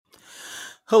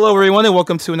Hello, everyone, and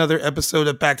welcome to another episode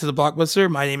of Back to the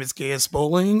Blockbuster. My name is Gaius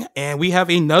Bowling, and we have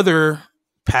another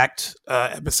packed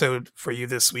episode for you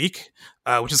this week,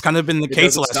 which has kind of been the It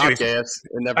case the doesn't last few stop, weeks. Gaius.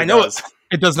 It never I know does.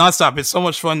 it does not stop. It's so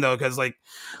much fun though, because like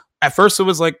at first it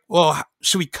was like, well,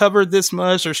 should we cover this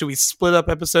much or should we split up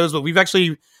episodes? But we've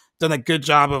actually done a good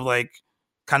job of like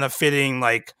kind of fitting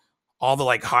like all the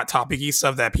like hot topicy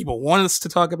stuff that people want us to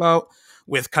talk about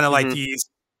with kind of like Mhm. these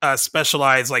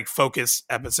specialized like focus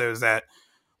episodes that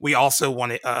we also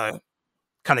want to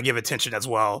kind of give attention as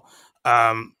well.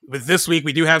 With this week,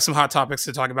 we do have some hot topics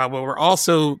to talk about, but we're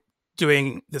also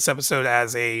doing this episode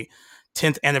as a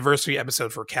 10th anniversary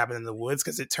episode for Cabin in the Woods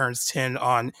because it turns 10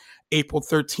 on April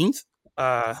 13th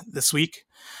this week.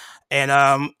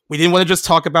 And we didn't want to just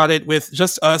talk about it with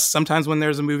just us. Sometimes when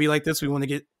there's a movie like this, we want to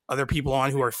get other people on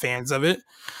who are fans of it.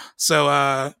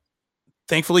 So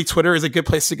thankfully, Twitter is a good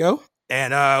place to go.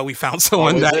 And we found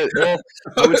someone Is that it? Well,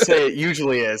 I would say it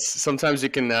usually is. Sometimes you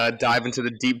can dive into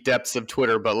the deep depths of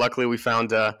Twitter, but luckily we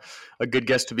found a good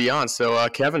guest to be on. So,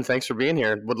 Kevin, thanks for being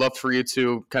here. Would love for you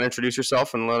to kind of introduce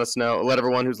yourself and let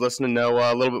everyone who's listening know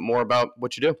a little bit more about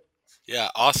what you do. Yeah,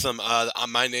 awesome.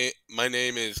 My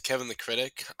name is Kevin the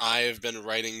Critic. I've been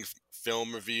writing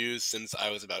film reviews since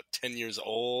I was about 10 years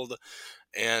old,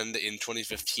 and in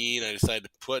 2015 I decided to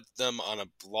put them on a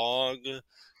blog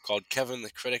called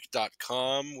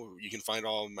kevinthecritic.com, where you can find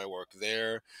all of my work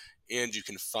there, and you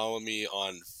can follow me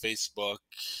on Facebook,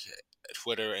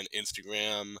 Twitter, and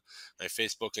Instagram. My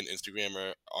Facebook and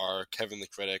Instagram are Kevin the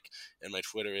Critic, and my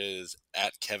Twitter is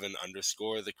at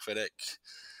Kevin_the Critic.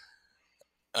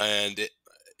 And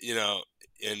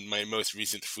in my most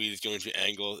recent tweet is going to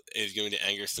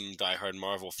anger some diehard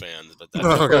Marvel fans, but that's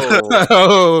Oh, okay.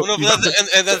 oh, Well, no, but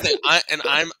that's the thing.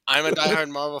 I'm a diehard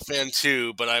Marvel fan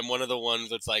too, but I'm one of the ones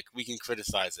that's like, we can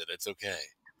criticize it. It's okay.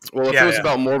 Well, if Yeah, it was yeah.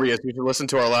 about Morbius, you should listen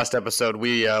to our last episode.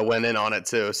 We went in on it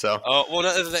too. So, Oh well,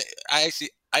 no, that's the thing.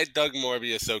 I dug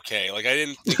Morbius okay. Like I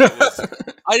didn't think it was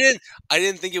I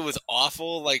didn't think it was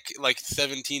awful. Like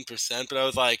 17%, but I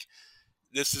was like,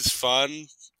 this is fun.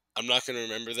 I'm not gonna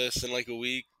remember this in like a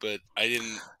week, but I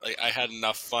had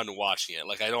enough fun watching it.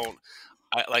 Like I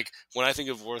like when I think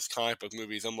of worst comic book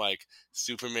movies, I'm like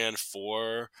Superman 4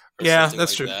 or yeah, something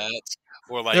that's like true. that,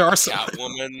 or There like are some.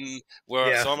 Catwoman.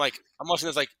 Where Yeah. so I'm watching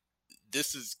this like,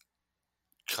 this is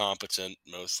competent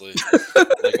mostly.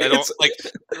 Like I don't like.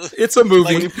 It's a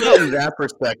movie. when you put it in that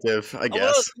perspective, I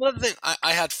guess. One thing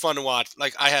I had fun to watch.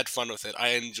 Like I had fun with it. I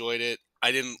enjoyed it.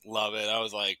 I didn't love it. I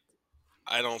was like,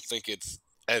 I don't think it's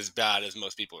as bad as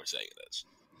most people are saying it is.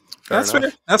 That's enough.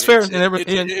 fair. That's fair. And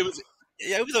It was,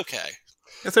 yeah, it was okay.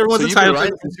 it's everyone's So you've been entitled.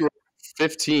 writing since you were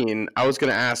 15. I was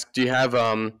going to ask, do you have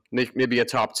maybe a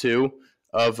top two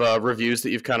of reviews that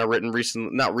you've kind of written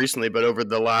recently? Not recently, but over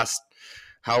the last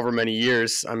however many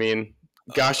years. I mean,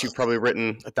 gosh, you've probably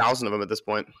written 1,000 of them at this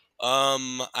point.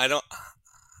 I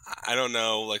don't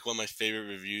know like what my favorite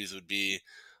reviews would be.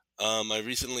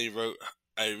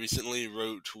 I recently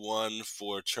wrote one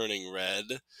for Turning Red,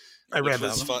 I which read that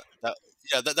was one. fun.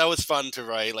 That was fun to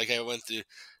write. Like that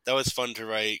was fun to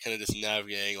write, kind of just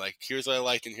navigating like, here's what I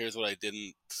liked and here's what I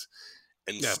didn't,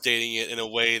 and Yeah. stating it in a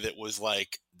way that was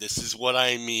like, this is what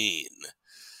I mean.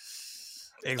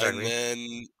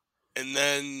 Exactly. And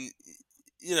then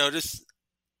just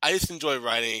I just enjoy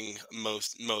writing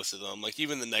most of them. Like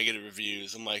even the negative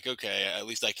reviews, I'm like, okay, at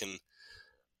least I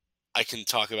can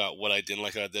talk about what I didn't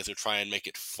like about this, or try and make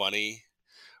it funny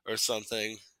or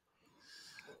something.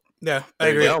 Yeah, I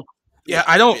There you agree. go. Yeah,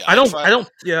 I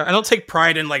I don't take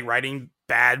pride in like writing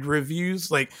bad reviews.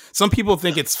 Like some people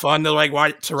think it's fun to like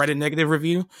write a negative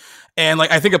review. And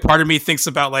like I think a part of me thinks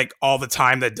about like all the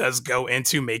time that does go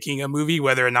into making a movie,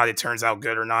 whether or not it turns out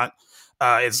good or not.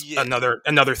 Is Yeah.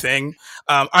 another thing.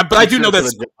 But I do know that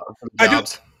I do-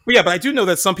 jobs. but I do know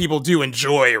that some people do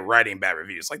enjoy writing bad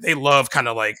reviews. Like they love kind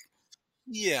of like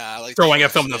Yeah, like throwing a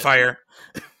film in the trashing it. fire.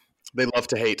 They love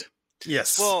to hate.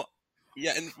 Yes. Well,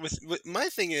 yeah, and with my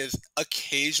thing is,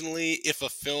 occasionally if a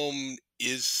film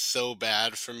is so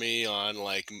bad for me on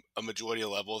like a majority of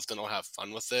levels, then I'll have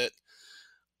fun with it.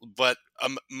 But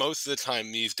most of the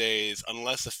time these days,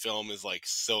 unless a film is like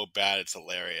so bad it's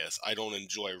hilarious, I don't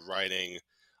enjoy writing.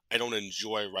 I don't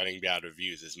enjoy writing bad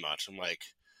reviews as much. I'm like,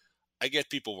 I get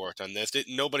people worked on this.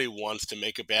 Nobody wants to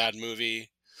make a bad movie,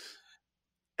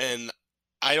 and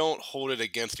I don't hold it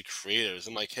against the creators.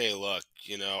 I'm like, hey, look,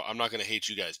 I'm not gonna hate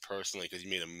you guys personally because you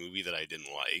made a movie that I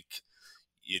didn't like.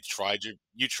 You tried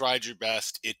your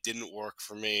best. It didn't work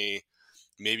for me.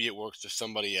 Maybe it works for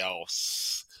somebody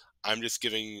else. I'm just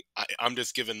giving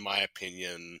my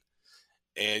opinion,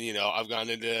 And, I've gotten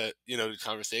into,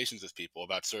 conversations with people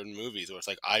about certain movies where it's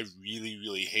like, I really,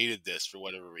 really hated this for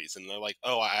whatever reason. And they're like,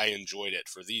 oh, I enjoyed it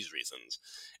for these reasons.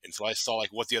 And so I saw like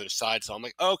what the other side saw. I'm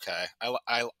like, okay,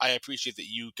 I appreciate that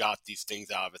you got these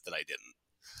things out of it that I didn't.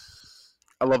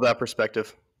 I love that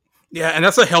perspective. Yeah, and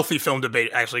that's a healthy film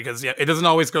debate, actually, because it doesn't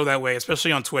always go that way,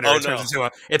 especially on Twitter.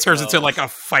 It turns into like a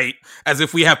fight, as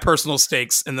if we have personal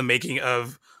stakes in the making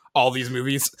of all these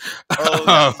movies.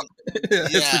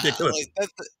 It's ridiculous.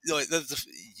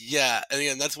 And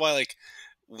again, that's why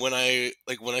when I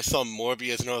saw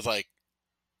Morbius and I was like,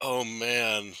 oh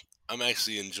man, I'm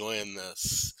actually enjoying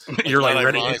this. You're like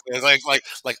ready. I'm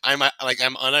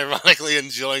unironically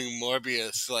enjoying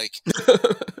Morbius. Like,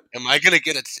 am I gonna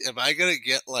get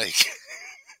like?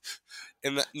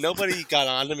 And nobody got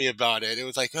on to me about it. It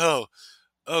was like, oh,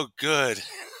 good.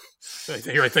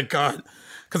 Thank God.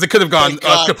 Because it could have gone,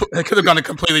 a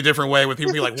completely different way with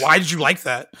people being like, "Why did you like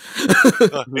that?"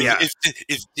 Yeah,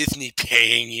 is Disney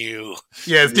paying you?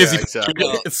 Yeah, it's Disney. Exactly.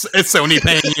 It's Sony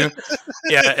paying you.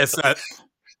 Yeah, it's that.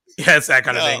 Yeah, it's that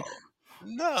kind of thing.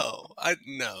 No,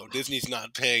 Disney's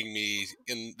not paying me.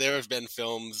 And there have been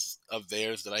films of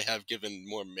theirs that I have given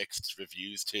more mixed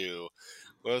reviews to,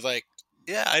 where I was like,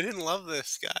 "Yeah, I didn't love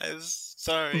this, guys.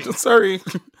 Sorry."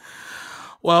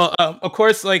 Well, of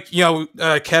course,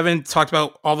 Kevin talked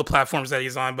about all the platforms that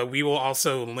he's on, but we will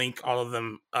also link all of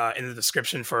them in the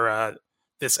description for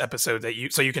this episode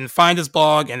so you can find his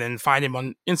blog and then find him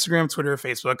on Instagram, Twitter,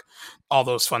 Facebook, all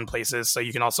those fun places. So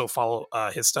you can also follow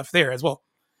his stuff there as well.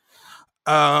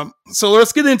 So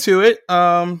let's get into it.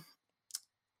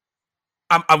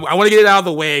 I want to get it out of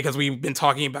the way because we've been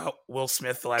talking about Will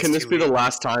Smith the last. Can this be the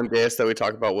last time, Gaius, that we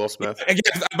talk about Will Smith? Yeah,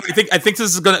 I think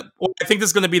this is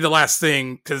gonna be the last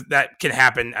thing because that can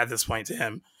happen at this point to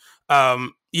him.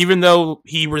 Even though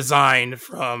he resigned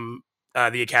from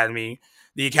the Academy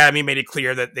made it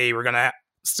clear that they were gonna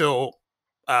still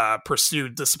pursue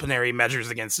disciplinary measures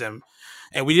against him,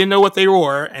 and we didn't know what they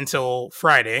were until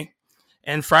Friday.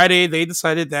 And Friday, they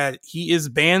decided that he is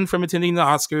banned from attending the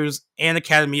Oscars and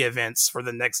Academy events for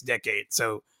the next decade.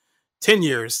 So 10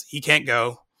 years, he can't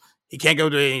go. He can't go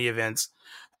to any events.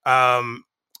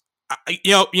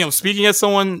 Speaking as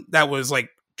someone that was like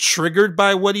triggered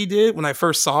by what he did when I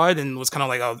first saw it and was kind of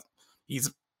like, oh, he's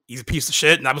a piece of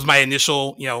shit. And that was my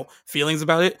initial, feelings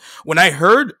about it. When I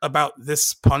heard about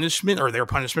this punishment or their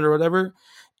punishment or whatever,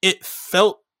 it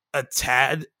felt a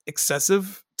tad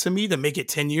excessive to me to make it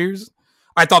 10 years.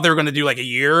 I thought they were going to do like a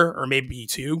year or maybe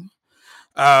 2.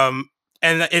 And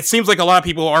it seems like a lot of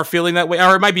people are feeling that way,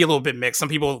 or it might be a little bit mixed. Some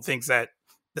people think that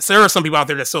there are some people out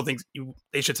there that still think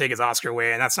they should take his Oscar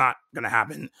away, and that's not going to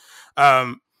happen.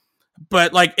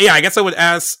 But I guess I would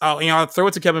ask, I'll throw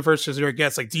it to Kevin first as your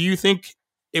guest. Do you think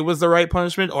it was the right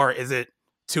punishment, or is it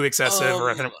too excessive?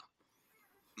 I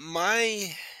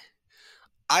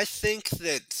think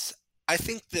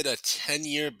that a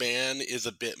 10-year ban is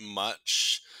a bit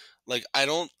much. I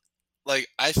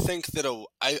think that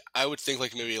I would think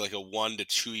maybe a 1 to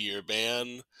 2 year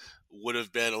ban would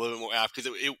have been a little bit more apt, because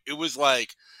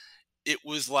it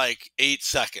was 8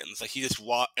 seconds. He just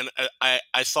walked, and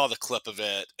I saw the clip of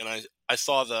it, and I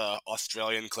saw the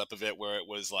Australian clip of it where it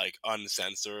was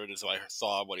uncensored, and so I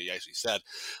saw what he actually said.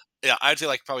 Yeah, I'd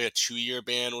say probably a 2 year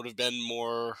ban would have been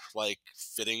more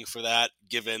fitting for that,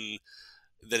 given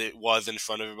that it was in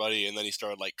front of everybody, and then he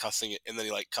started cussing it, and then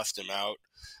he cussed him out.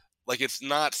 It's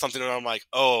not something that I'm like,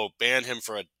 oh, ban him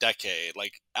for a decade.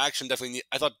 I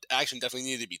thought action definitely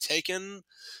needed to be taken,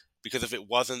 because if it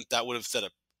wasn't, that would have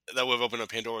opened up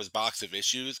Pandora's box of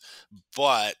issues.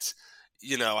 But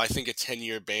I think a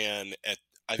 10-year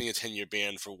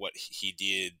ban for what he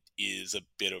did is a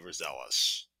bit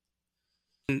overzealous.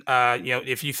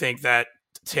 If you think that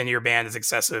 10-year ban is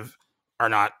excessive or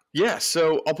not. Yeah,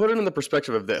 so I'll put it in the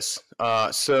perspective of this.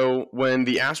 So when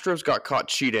the Astros got caught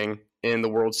cheating in the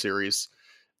World Series,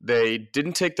 they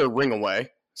didn't take their ring away.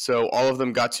 So all of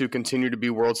them got to continue to be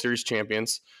World Series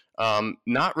champions.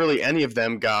 Not really any of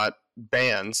them got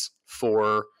bans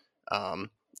for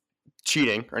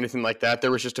cheating or anything like that. There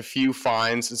was just a few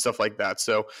fines and stuff like that.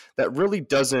 So that really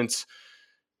doesn't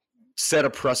set a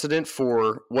precedent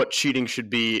for what cheating should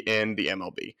be in the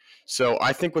MLB. So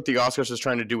I think what the Oscars is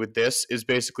trying to do with this is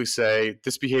basically say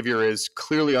this behavior is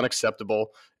clearly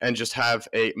unacceptable and just have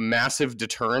a massive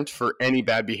deterrent for any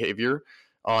bad behavior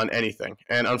on anything.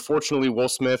 And unfortunately, Will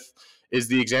Smith is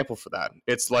the example for that.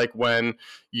 It's like when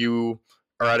you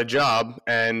are at a job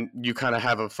and you kind of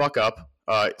have a fuck up,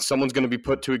 someone's going to be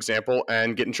put to example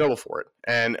and get in trouble for it.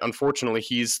 And unfortunately,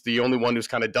 he's the only one who's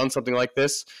kind of done something like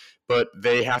this, but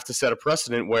they have to set a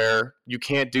precedent where you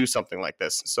can't do something like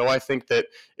this. So I think that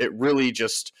it really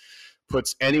just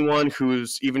puts anyone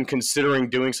who's even considering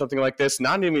doing something like this,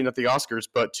 not even at the Oscars,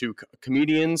 but to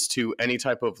comedians, to any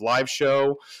type of live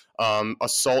show,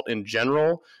 assault in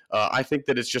general. I think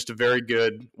that it's just a very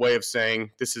good way of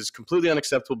saying this is completely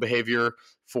unacceptable behavior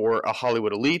for a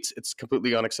Hollywood elite. It's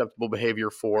completely unacceptable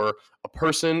behavior for a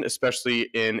person, especially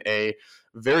in a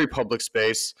very public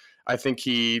space. I think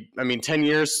 10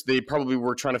 years, they probably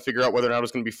were trying to figure out whether or not it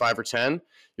was going to be 5 or 10.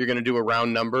 You're going to do a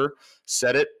round number,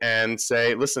 set it, and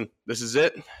say, listen, this is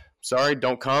it. Sorry,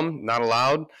 don't come, not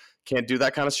allowed, can't do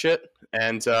that kind of shit,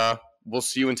 and we'll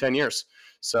see you in 10 years.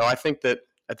 So I think that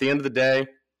at the end of the day,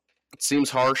 it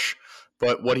seems harsh,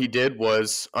 but what he did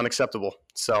was unacceptable.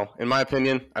 So in my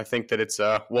opinion, I think that it's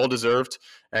well-deserved,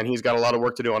 and he's got a lot of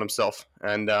work to do on himself.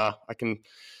 And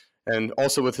and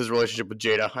also with his relationship with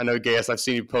Jada. I know, Gaius, I've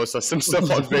seen you post some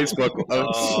stuff on Facebook,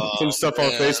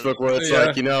 where it's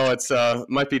like, it's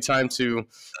might be time to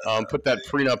put that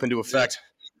prenup into effect.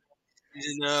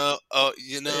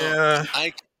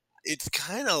 It's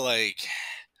kind of like,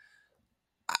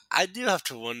 I do have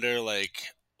to wonder, like,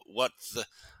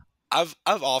 I've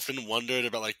often wondered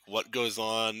about, like, what goes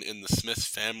on in the Smith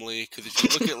family, because if you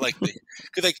look at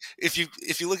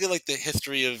if you look at, like, the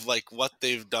history of, like, what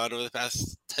they've done over the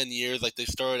past 10 years, like, they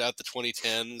started out the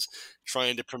 2010s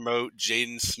trying to promote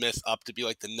Jaden Smith up to be,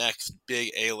 like, the next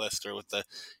big A-lister with the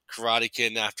Karate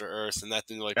Kid and After Earth, and that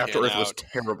didn't really After pan Earth out. was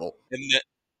terrible. And then,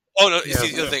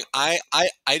 see, the other thing, I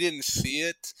didn't see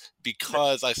it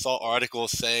because I saw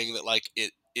articles saying that, like,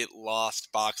 it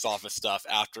lost box office stuff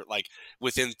after, like,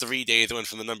 within 3 days it went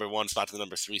from the number 1 spot to the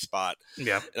number 3 spot.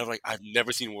 Yeah. And I'm like, I've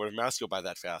never seen word of mouth go by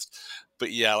that fast.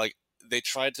 But yeah, like, they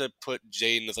tried to put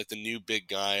Jaden as, like, the new big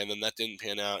guy, and then that didn't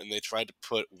pan out, and they tried to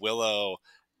put Willow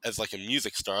as, like, a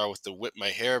music star with the Whip My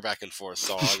Hair Back and Forth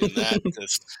song, and that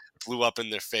just blew up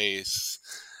in their face.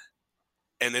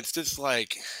 And it's just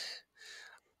like,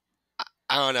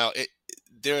 I don't know,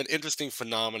 they're an interesting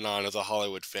phenomenon as a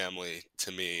Hollywood family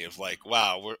to me, of like,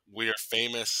 wow, we're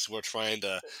famous. We're trying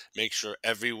to make sure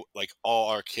all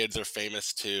our kids are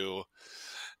famous too.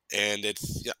 And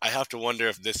I have to wonder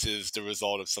if this is the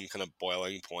result of some kind of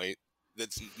boiling point that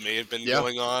may have been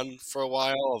going on for a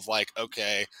while, of like,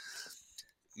 okay,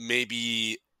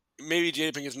 maybe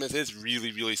Jada Pinkett Smith is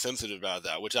really, really sensitive about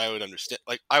that, which I would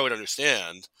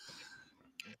understand.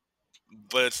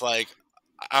 But it's like,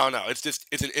 I don't know. It's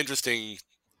an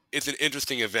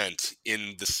interesting event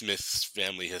in the Smiths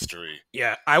family history.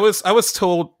 Yeah, I was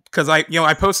told, because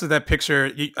I posted that picture.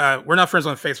 We're not friends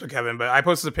on Facebook, Kevin, but I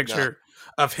posted a picture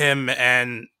of him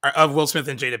and of Will Smith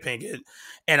and Jada Pinkett,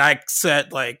 and I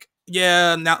said, like,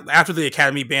 yeah, now after the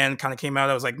Academy ban kind of came out,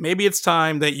 I was like, maybe it's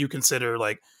time that you consider,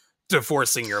 like,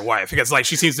 divorcing your wife, because, like,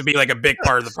 she seems to be, like, a big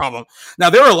part of the problem. Now,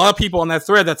 there were a lot of people on that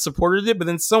thread that supported it, but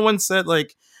then someone said,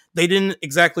 like, they didn't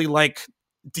exactly like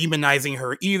demonizing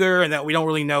her either, and that we don't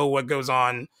really know what goes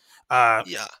on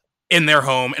in their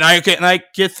home. And I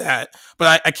get that,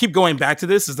 but I keep going back to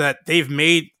this, is that they've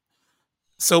made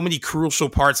so many crucial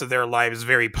parts of their lives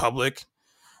very public,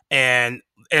 and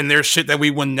there's shit that we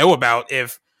wouldn't know about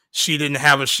if she didn't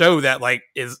have a show that, like,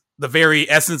 is the very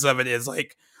essence of it is,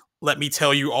 like, let me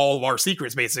tell you all of our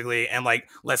secrets, basically, and, like,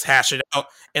 let's hash it out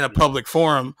in a public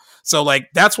forum. So, like,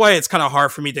 that's why it's kind of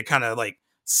hard for me to kind of, like,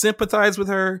 sympathize with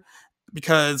her,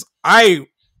 because I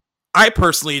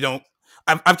personally don't.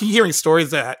 I've been hearing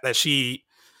stories that she,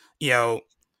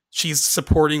 she's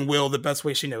supporting Will the best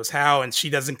way she knows how, and she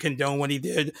doesn't condone what he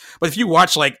did. But if you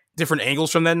watch, like, different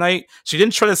angles from that night, she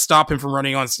didn't try to stop him from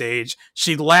running on stage.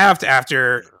 She laughed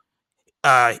after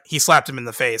he slapped him in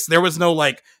the face. There was no,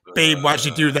 like, babe, why'd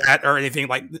you do that, or anything.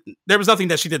 Like, there was nothing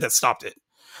that she did that stopped it.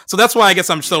 So that's why I guess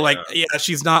I'm still like,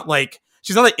 she's not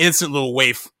an innocent little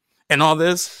waif and all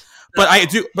this. But I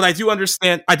do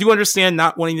understand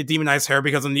not wanting to demonize her,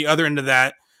 because on the other end of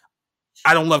that,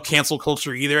 I don't love cancel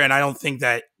culture either, and I don't think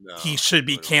that he should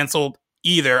be canceled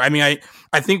either. I mean,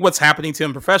 I think what's happening to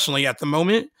him professionally at the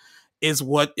moment is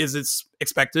what is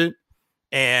expected,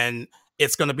 and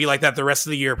it's going to be like that the rest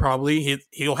of the year probably.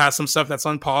 He'll have some stuff that's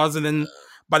on pause, and then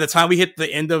by the time we hit the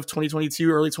end of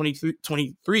 2022, early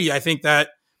 2023, I think that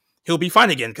he'll be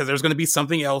fine again, because there's going to be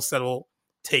something else that'll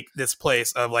take this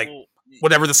place of, like,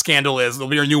 whatever the scandal is. There'll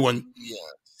be a new one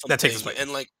that takes this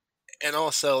place. And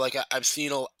also, like, I've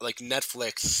seen, like,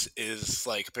 Netflix is,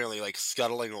 like, apparently, like,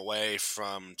 scuttling away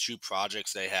from 2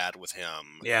 projects they had with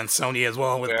him. Yeah, and Sony as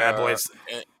well with Bad Boys.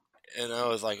 And I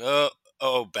was like,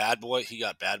 oh, Bad Boy, he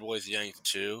got Bad Boys yanked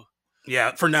too.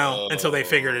 Yeah, for now, until they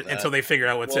figure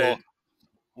out what's it.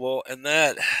 Well, and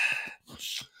that,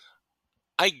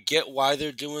 I get why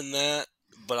they're doing that,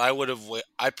 but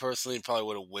I personally probably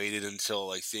would have waited until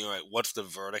like seeing like what's the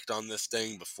verdict on this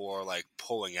thing before like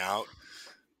pulling out.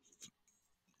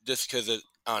 Just because I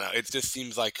don't know, it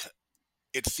seems like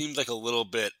a little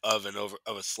bit of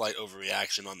a slight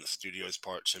overreaction on the studio's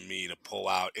part to me to pull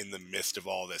out in the midst of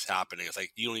all this happening. It's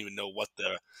like you don't even know what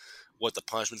the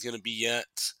punishment's going to be yet.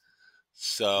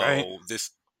 Right. So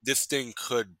this thing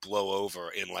could blow over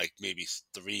in like maybe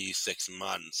 6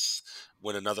 months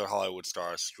when another Hollywood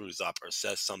star screws up or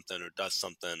says something or does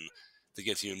something that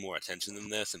gets even more attention than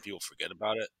this, and people forget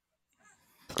about it.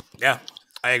 Yeah,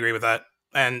 I agree with that.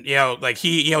 And like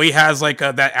he has like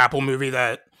that Apple movie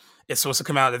that is supposed to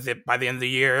come out by the end of the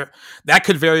year. That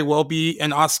could very well be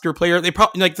an Oscar player. They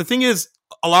probably like the thing is,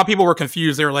 a lot of people were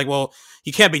confused. They were like, "Well,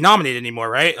 he can't be nominated anymore,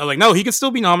 right?" I'm like, no, he could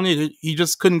still be nominated. He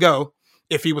just couldn't go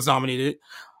if he was nominated.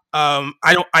 I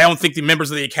don't think the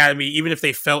members of the Academy, even if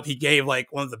they felt he gave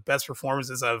like one of the best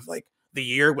performances of like the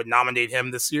year, would nominate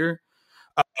him this year.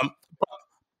 Um,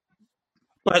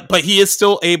 but he is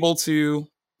still able to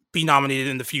be nominated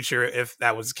in the future if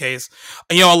that was the case.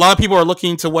 And, a lot of people are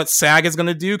looking to what SAG is going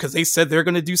to do because they said they're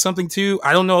going to do something too.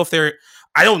 I don't know if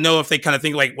they kind of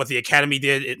think like what the Academy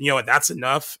did, that's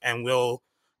enough and we'll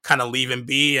kind of leave him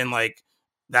be and like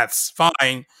that's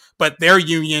fine. But their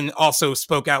union also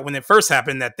spoke out when it first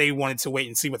happened that they wanted to wait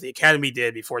and see what the Academy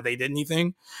did before they did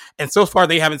anything. And so far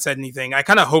they haven't said anything. I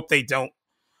kind of hope they don't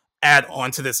add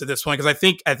on to this at this point because I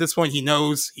think at this point he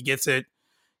knows, he gets it.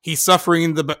 He's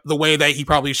suffering the way that he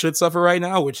probably should suffer right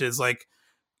now, which is like,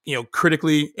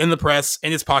 critically in the press,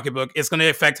 in his pocketbook. It's going to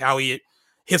affect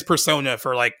his persona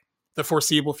for like the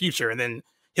foreseeable future. And then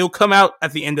he'll come out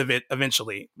at the end of it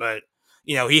eventually. But,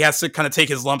 he has to kind of take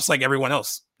his lumps like everyone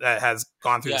else that has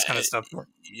gone through this kind of stuff.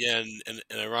 Yeah. And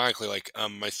ironically, like,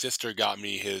 my sister got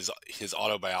me his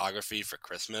autobiography for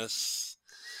Christmas.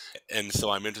 And so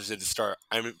I'm interested to start.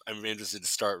 I'm interested to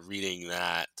start reading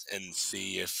that and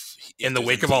see if in the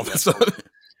wake of all this.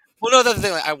 Well, no, that's the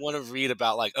thing. Like, I want to read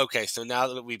about like, okay, so now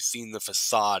that we've seen the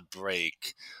facade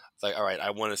break, it's like, all right,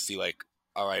 I want to see like,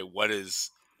 all right,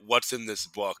 what's in this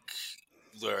book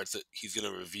where he's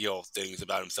going to reveal things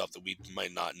about himself that we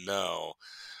might not know.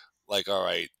 Like, all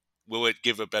right, will it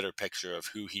give a better picture of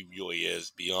who he really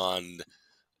is beyond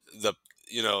the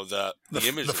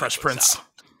image, the Fresh Prince?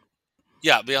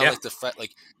 Yeah, beyond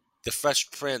like the Fresh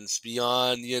Prince,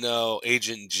 beyond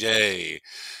Agent J.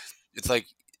 It's like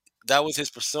that was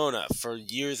his persona for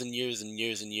years and years and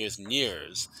years and years and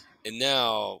years, and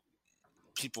now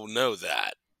people know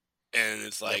that, and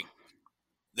it's like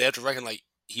they have to reckon like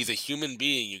he's a human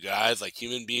being, you guys. Like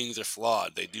human beings are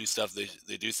flawed. They do stuff.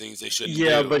 They do things they shouldn't do.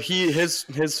 Yeah, but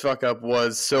his fuck up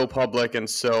was so public and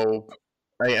so.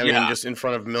 I mean, just in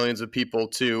front of millions of people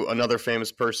to another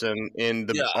famous person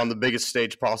on the biggest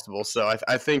stage possible. So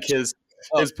I think his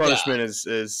punishment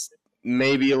is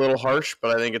maybe a little harsh,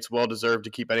 but I think it's well deserved to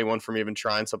keep anyone from even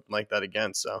trying something like that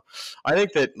again. So I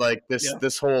think that like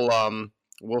this whole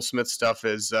Will Smith stuff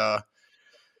is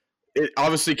it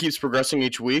obviously keeps progressing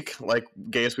each week. Like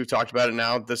Gaius, we've talked about it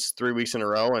now this 3 weeks in a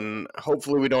row, and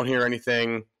hopefully we don't hear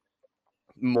anything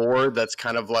more that's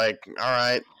kind of like, all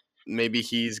right, maybe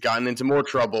he's gotten into more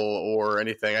trouble or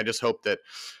anything. I just hope that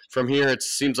from here it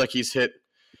seems like he's hit.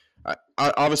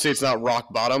 Obviously, it's not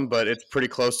rock bottom, but it's pretty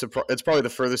close to. It's probably the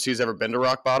furthest he's ever been to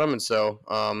rock bottom, and so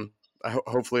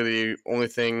hopefully the only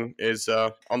thing is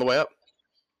on the way up.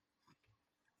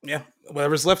 Yeah,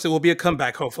 whatever's left, it will be a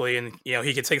comeback, hopefully, and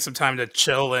he can take some time to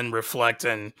chill and reflect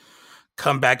and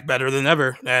come back better than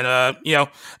ever. And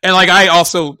and like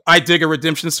I dig a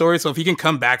redemption story, so if he can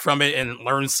come back from it and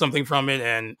learn something from it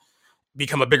and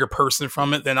become a bigger person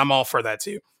from it, then I'm all for that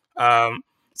too.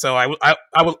 So I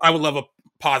would love a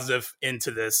positive into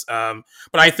this. But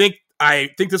I think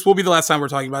this will be the last time we're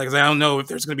talking about it because I don't know if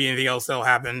there's going to be anything else that'll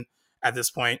happen at this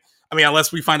point. I mean,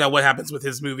 unless we find out what happens with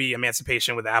his movie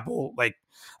Emancipation with Apple, like,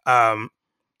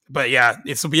 but yeah,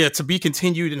 it's to be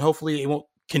continued, and hopefully it won't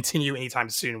continue anytime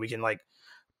soon. We can like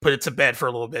put it to bed for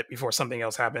a little bit before something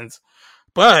else happens.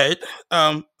 But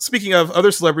speaking of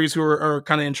other celebrities who are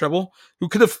kind of in trouble, who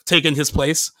could have taken his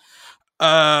place.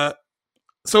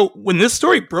 So when this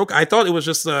story broke, I thought it was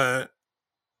just a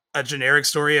generic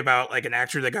story about like an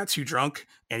actor that got too drunk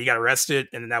and he got arrested,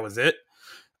 and then that was it.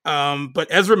 But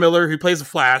Ezra Miller, who plays the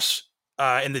Flash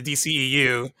in the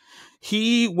DCEU,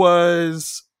 he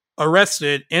was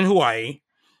arrested in Hawaii.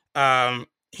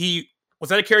 He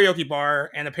was at a karaoke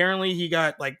bar, and apparently he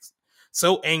got like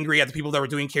so angry at the people that were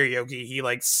doing karaoke, he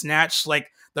like snatched like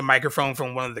the microphone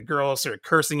from one of the girls, started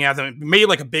cursing at them, made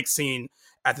like a big scene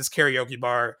at this karaoke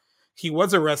bar. he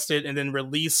was arrested and then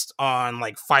released on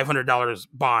like $500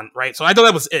 bond, right? So I thought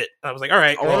that was it. I was like, all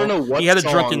right, I want to know what he had a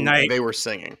song drunken night. they were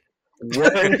singing.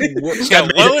 What Yeah,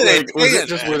 what were they was singing, it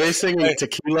just man? were they singing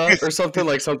tequila or something,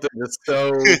 like something that's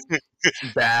so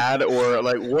bad, or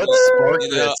like what sparked You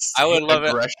know, this I would love it.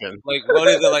 aggression? Like, what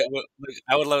is it like?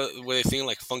 I would love it when they sing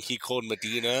like "Funky Cold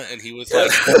Medina," and he was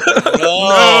like,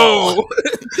 No.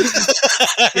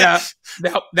 Yeah,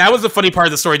 that was the funny part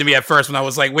of the story to me at first when I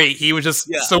was like, wait, he was just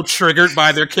Yeah. so triggered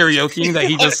by their karaoke that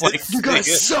he just like You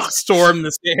guys suck. stormed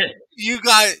the stage. You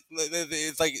guys,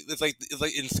 it's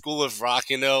like in School of Rock,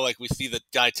 you know, like we see the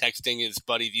guy texting his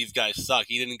buddy, "These guys suck."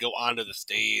 He didn't go onto the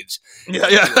stage. Yeah,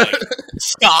 He, like, It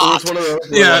stop. was one of those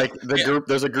where, Yeah. like group.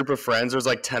 There's a group of friends. There's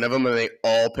like 10 of them, and they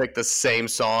all pick the same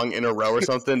song in a row or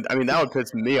something. I mean, that would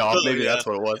piss me off. Oh, Maybe yeah. that's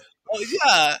what it was. Oh,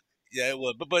 yeah, it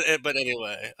would. But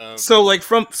anyway. So like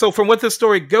from what this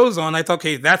story goes on, I thought,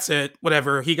 okay, that's it.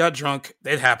 Whatever. He got drunk.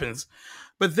 It happens.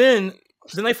 But then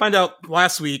I find out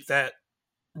last week that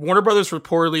Warner Brothers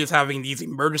reportedly is having these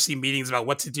emergency meetings about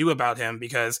what to do about him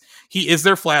because he is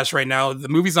their Flash right now. The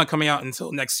movie's not coming out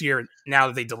until next year. Now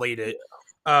that they delayed it.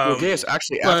 Well, Gaius,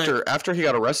 actually, but- after he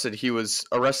got arrested, he was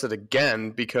arrested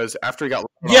again because after he got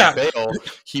Yeah. on bail,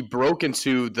 he broke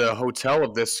into the hotel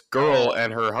of this girl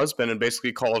and her husband and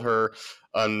basically called her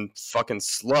fucking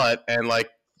slut and like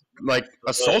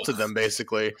assaulted them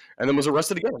basically, and then was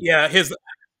arrested again. Yeah,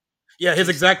 his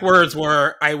exact words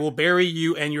were, "I will bury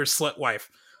you and your slut wife,"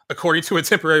 according to a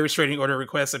temporary restraining order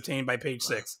request obtained by Page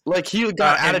Six. Like he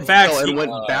got out in of fact, jail and he-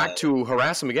 went back to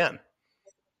harass him again.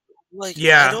 Like,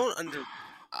 Yeah.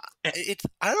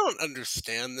 I don't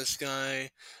understand this guy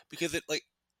because it like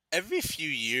every few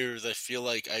years I feel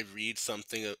like I read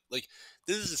something like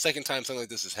this is the second time something like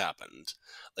this has happened.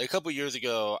 Like a couple years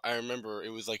ago, I remember it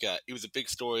was a big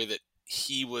story that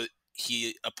he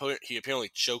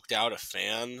apparently choked out a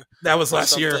fan. That was or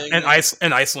last year something.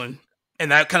 in Iceland,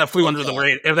 and that kind of flew under the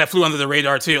Okay. radar. That flew under the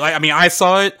radar too. Like, I mean, I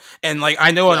saw it, and like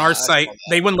I know on Yeah, our I site saw that.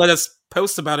 they wouldn't let us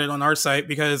post about it on our site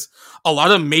because a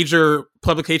lot of major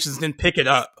publications didn't pick it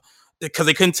up because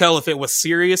they couldn't tell if it was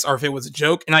serious or if it was a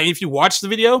joke. And if you watch the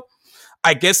video,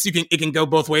 I guess it can go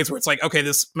both ways. Where it's like, okay,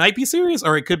 this might be serious,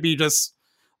 or it could be just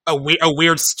a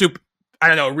weird stupid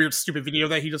video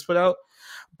that he just put out.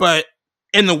 But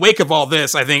in the wake of all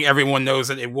this, I think everyone knows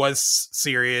that it was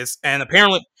serious, and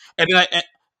apparently,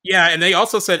 and they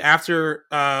also said after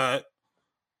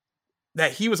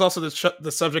that he was also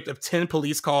the subject of 10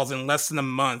 police calls in less than a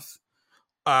month,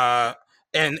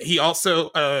 and he also,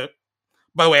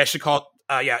 by the way, I should call.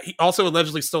 He also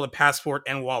allegedly stole a passport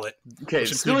and wallet. Okay,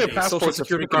 which stealing a included a social passport's a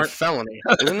security freaking card. felony,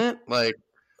 isn't it? Like,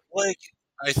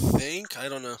 I think I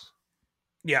don't know.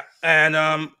 Yeah,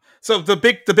 and so the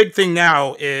big thing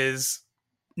now is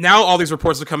now all these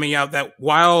reports are coming out that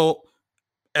while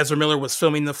Ezra Miller was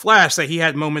filming The Flash, that he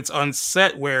had moments on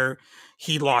set where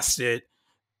he lost it,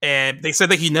 and they said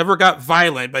that he never got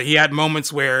violent, but he had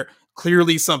moments where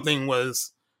clearly something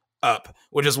was up,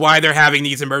 which is why they're having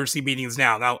these emergency meetings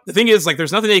now. Now the thing is, like,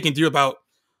 there's nothing they can do about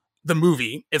the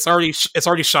movie. It's already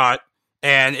shot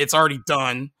and it's already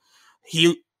done.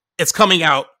 It's coming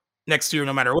out next year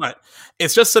no matter what.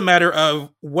 It's just a matter of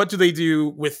what do they do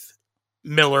with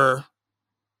Miller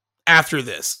after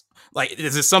this. Like,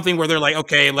 is it something where they're like,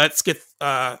 okay, let's get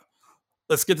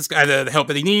this guy the help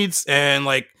that he needs and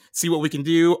like see what we can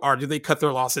do, or do they cut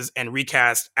their losses and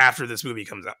recast after this movie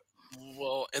comes out?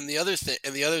 Well, and the other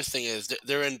thing is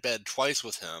they're in bed twice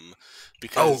with him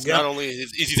because not only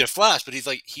is he their Flash, but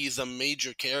he's a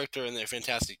major character in their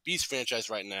Fantastic Beasts franchise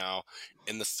right now.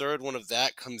 And the third one of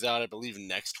that comes out, I believe,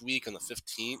 next week on the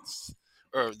 15th,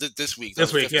 or this week.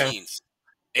 This week, 15th.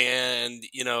 And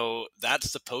that's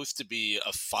supposed to be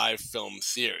a 5-film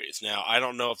series. Now, I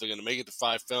don't know if they're going to make it to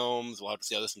 5 films. We'll have to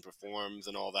see how this one performs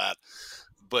and all that.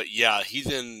 But yeah,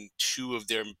 he's in 2 of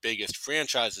their biggest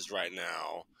franchises right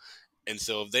now. And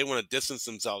so if they want to distance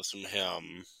themselves from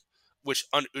him, which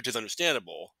is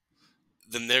understandable,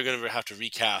 then they're going to have to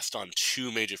recast on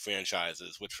 2 major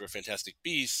franchises, which for Fantastic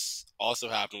Beasts also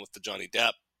happened with the Johnny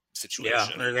Depp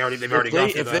situation. Yeah, they've already gone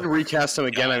through if they recast him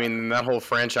again, I mean, then that whole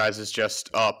franchise is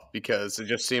just up because it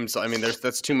just seems. I mean,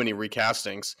 that's too many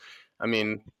recastings. I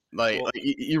mean,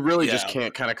 you really just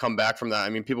can't kind of come back from that. I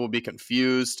mean, people will be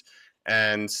confused,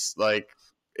 and like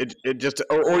it just,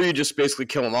 or you just basically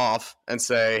kill him off and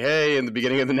say, hey, in the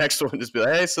beginning of the next one, just be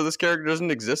like, hey, so this character doesn't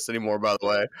exist anymore, by the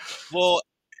way. Well,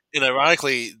 and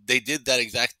ironically, they did that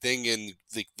exact thing in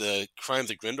the Crimes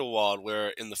of Grindelwald, where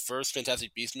in the first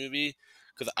Fantastic Beasts movie,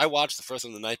 because I watched the first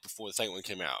one the night before the second one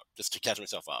came out, just to catch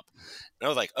myself up. And I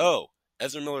was like, oh,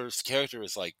 Ezra Miller's character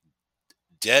is like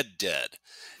dead.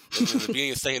 And in the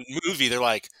beginning of the second movie, they're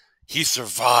like, he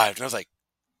survived. And I was like,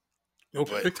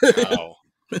 Okay. but how?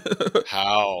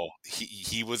 How?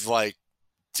 He was like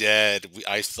dead.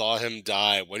 I saw him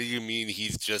die. What do you mean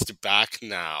he's just back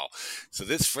now? So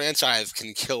this franchise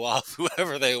can kill off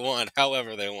whoever they want,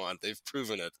 however they want. They've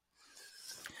proven it.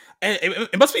 And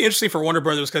it must be interesting for Warner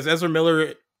Brothers because Ezra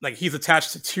Miller, like, he's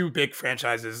attached to two big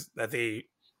franchises that they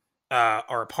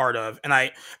are a part of, and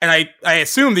I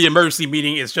assume the emergency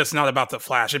meeting is just not about the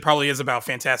Flash. It probably is about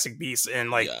Fantastic Beasts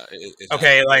and like, Yeah,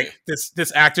 okay, like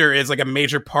this actor is like a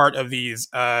major part of these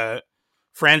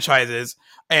franchises.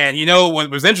 And you know what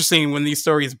was interesting when these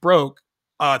stories broke?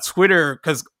 Twitter,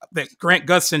 because Grant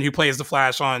Gustin, who plays the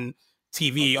Flash on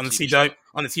TV on the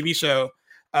TV show,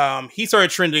 he started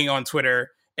trending on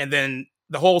Twitter, and then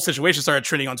the whole situation started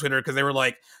trending on Twitter because they were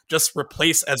like, just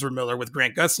replace Ezra Miller with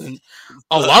Grant Gustin.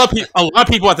 A lot of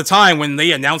people at the time, when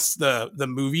they announced the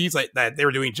movies, like that they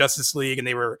were doing Justice League and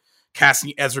they were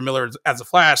casting Ezra Miller as a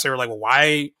Flash, they were like, well,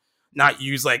 why not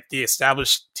use like the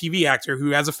established TV actor who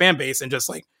has a fan base and just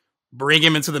like bring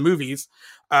him into the movies?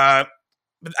 But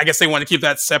I guess they want to keep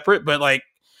that separate, but like,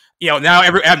 you know, now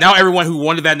everyone who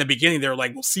wanted that in the beginning, they're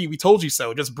like, well, see, we told you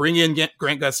so. Just bring in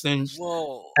Grant Gustin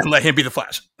and let him be the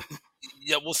Flash.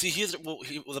 Yeah, well, see,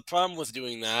 the problem with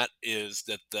doing that is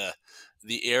that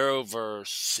the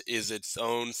Arrowverse is its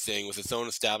own thing with its own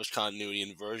established continuity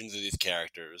and versions of these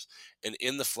characters. And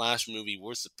in the Flash movie,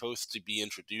 we're supposed to be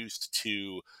introduced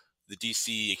to the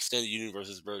DC Extended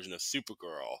Universe's version of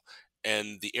Supergirl.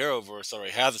 And the Arrowverse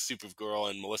already has a Supergirl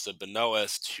and Melissa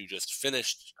Benoist, who just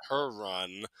finished her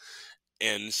run.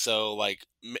 And so, like,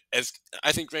 as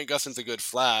I think Grant Gustin's a good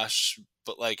Flash,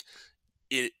 but like,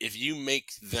 if you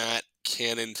make that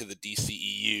canon to the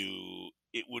DCEU,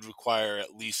 it would require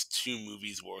at least 2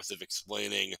 movies worth of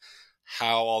explaining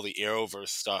how all the Arrowverse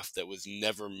stuff that was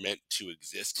never meant to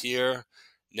exist here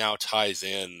now ties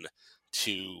in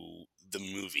to the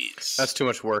movies. That's too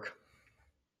much work.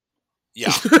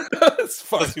 Yeah.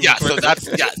 Yeah, so that's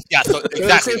so exactly. At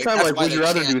the same time, like, would you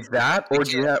rather do that,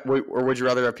 or would you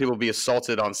rather have people be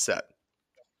assaulted on set?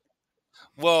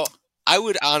 Well, I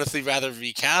would honestly rather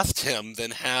recast him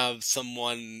than have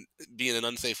someone be in an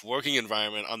unsafe working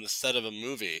environment on the set of a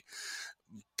movie.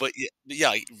 But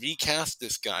yeah, recast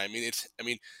this guy. I mean,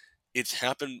 it's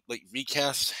happened. Like,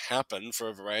 recasts happen for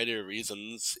a variety of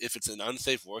reasons. If it's an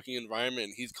unsafe working environment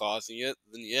and he's causing it,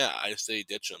 then yeah, I say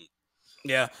ditch him.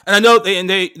 Yeah, and I know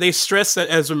they stress that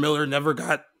Ezra Miller never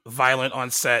got violent on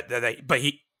set. But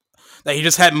he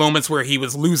just had moments where he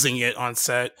was losing it on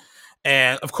set.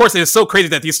 And of course, it's so crazy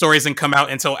that these stories didn't come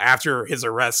out until after his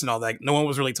arrest and all that. No one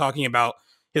was really talking about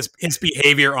his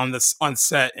behavior on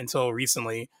set until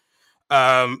recently.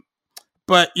 But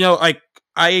you know, like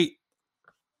I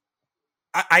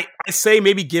say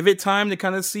maybe give it time to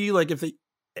kind of see like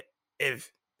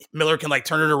if Miller can like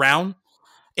turn it around.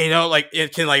 You know, like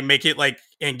it can like make it like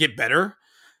and get better.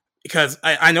 Because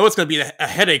I know it's going to be a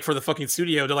headache for the fucking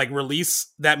studio to like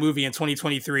release that movie in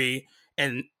 2023,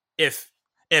 and if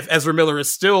Ezra Miller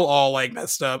is still all like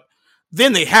messed up,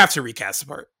 then they have to recast the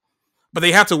part. But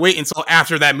they have to wait until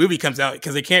after that movie comes out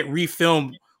because they can't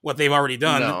refilm what they've already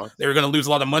done. No. They're going to lose a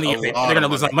lot of money. They're going to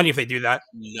lose a lot of money if they do that.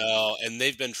 No, and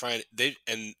they've been trying. They've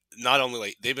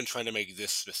been trying to make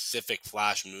this specific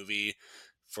Flash movie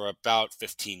for about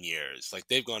 15 years. Like,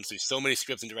 they've gone through so many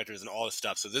scripts and directors and all this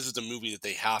stuff. So this is the movie that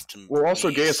they have to. Well, also,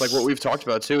 Gaius, like what we've talked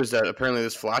about too, is that apparently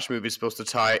this Flash movie is supposed to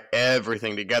tie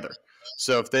everything together.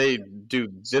 So if they do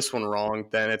this one wrong,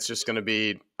 then it's just going to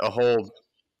be a whole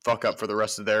fuck up for the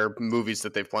rest of their movies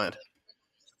that they've planned.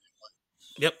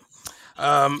 Yep.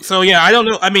 So yeah, I don't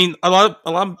know. I mean, a lot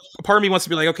part of me wants to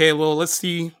be like, okay, well, let's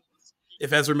see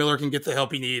if Ezra Miller can get the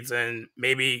help he needs, and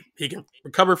maybe he can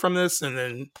recover from this, and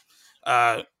then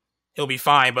he'll be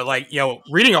fine. But like, you know,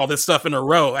 reading all this stuff in a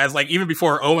row, as like even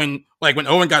before Owen, like when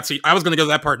Owen got to, I was going to go to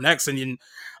that part next, and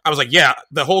I was like, yeah,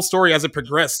 the whole story as it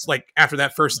progressed, like after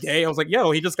that first day, I was like, yo,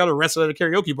 he just got arrested at a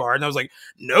karaoke bar. And I was like,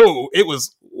 no, it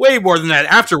was way more than that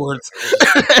afterwards.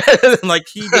 Like,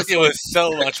 it was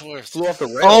so much worse. Flew off the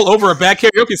rails. All over a bad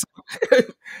karaoke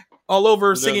song. All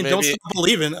over singing "Don't Stop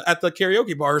Believing" at the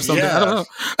karaoke bar or something. Yeah. I don't know.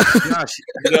 Gosh,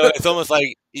 it's almost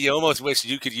like you almost wish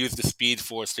you could use the Speed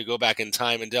Force to go back in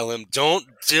time and tell him, "Don't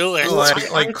do it."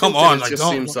 Like come on! It just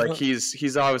seems like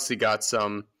he's obviously got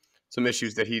some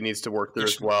issues that he needs to work through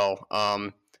as well.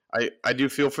 I do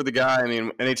feel for the guy. I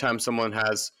mean, anytime someone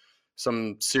has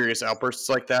some serious outbursts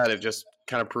like that, it just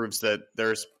kind of proves that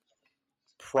there's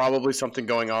probably something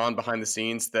going on behind the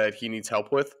scenes that he needs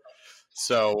help with.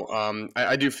 So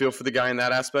I do feel for the guy in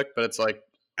that aspect, but it's like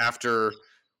after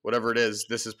whatever it is,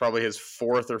 this is probably his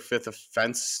 4th or 5th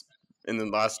offense in the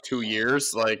last 2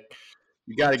 years. Like,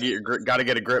 you got to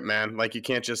get a grip, man. Like, you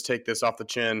can't just take this off the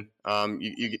chin.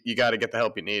 You got to get the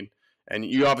help you need, and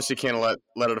you obviously can't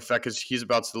let it affect, because he's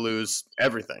about to lose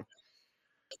everything.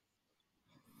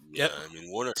 Yeah, I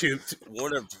mean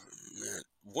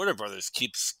Warner Brothers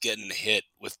keeps getting hit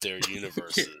with their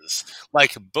universes.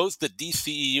 Like, both the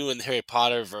DCEU and the Harry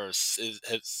Potter verse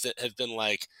have been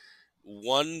like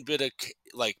one bit of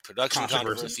like production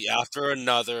controversy after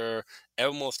another.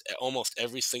 Almost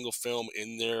every single film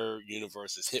in their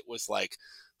universe is hit with like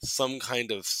some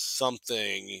kind of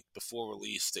something before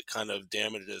release that kind of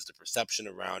damages the perception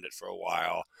around it for a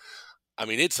while. I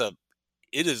mean, it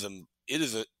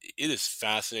is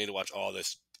fascinating to watch all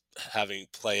this having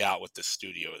play out with the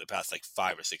studio in the past like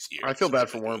 5 or 6 years. I feel bad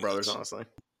for Warner Brothers, honestly.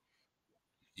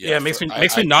 Yeah, it makes me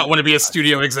not want to be a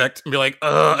studio exec and be like,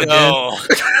 no.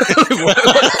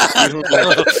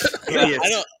 again.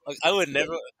 I would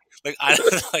never. Like, I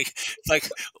don't like.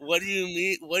 What do you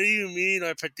mean? What do you mean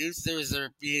our producers are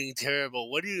being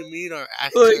terrible? What do you mean our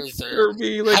actors are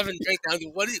having breakdowns?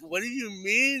 What do you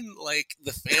mean? Like,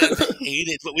 the fans hate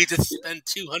it, but we just spent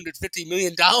 $250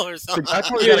 million on.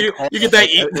 You get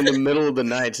that in the middle of the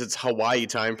night. It's Hawaii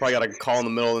time. Probably got to call in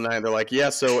the middle of the night. They're like, yeah,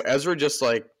 so Ezra just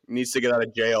like needs to get out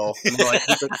of jail. And they're like,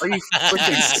 are you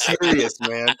freaking serious,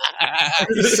 man? Are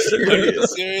you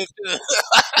serious?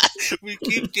 We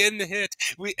keep getting hit.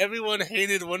 Everyone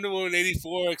hated Wonder Woman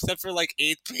 84 except for like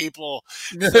 8 people.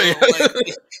 So,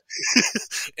 like,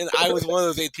 and I was one of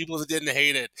those 8 people that didn't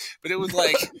hate it. But it was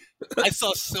like, I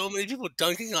saw so many people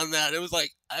dunking on that. It was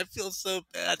like, I feel so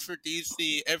bad for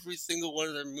DC. Every single one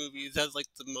of their movies has like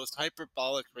the most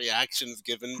hyperbolic reactions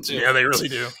given to. Yeah, they really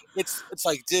do. It's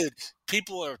like, dude,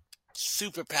 people are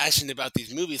super passionate about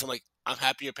these movies. I'm like, I'm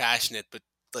happy you're passionate, but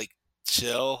like,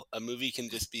 chill. A movie can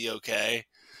just be okay.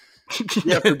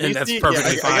 Yeah, for DC, and that's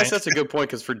perfectly fine. I guess that's a good point,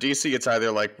 because for DC, it's either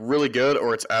like really good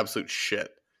or it's absolute shit.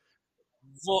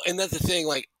 Well, and that's the thing.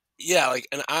 Like, yeah, like,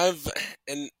 and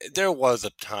there was a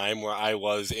time where I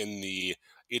was in the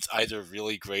it's either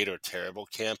really great or terrible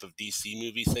camp of DC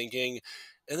movie thinking,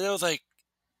 and then I was like,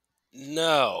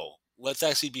 no, let's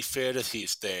actually be fair to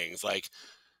these things. Like,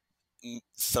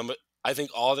 I think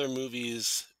all their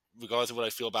movies, regardless of what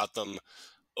I feel about them,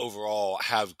 overall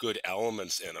have good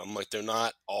elements in them. Like, they're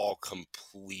not all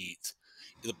complete.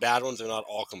 The bad ones are not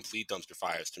all complete dumpster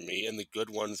fires to me, and the good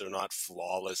ones are not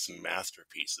flawless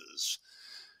masterpieces.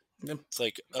 Yep. It's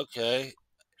like, okay,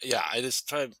 yeah, it's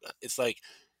like,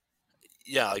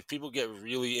 yeah, like, people get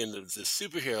really into the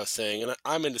superhero thing, and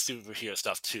I'm into superhero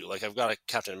stuff too. Like, I've got a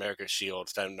Captain America shield,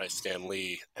 Stan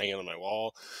Lee hanging on my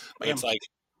wall. But it's like,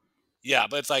 yeah,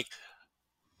 but it's like,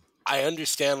 I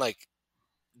understand, like,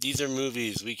 these are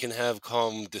movies. We can have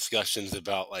calm discussions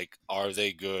about, like, are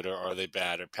they good or are they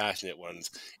bad, or passionate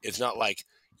ones. It's not like,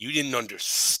 you didn't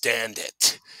understand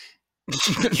it.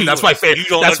 That's my favorite.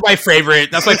 That's my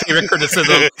favorite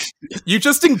criticism. You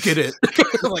just didn't get it.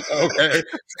 Like, okay.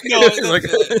 No, that's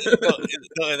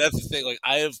the thing. Like,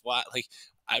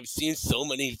 I've seen so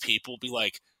many people be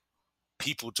like,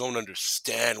 people don't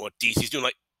understand what DC's doing.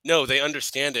 Like, no, they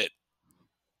understand it.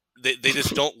 They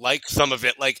just don't like some of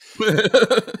it. Like,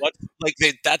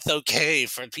 that's okay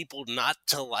for people not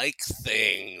to like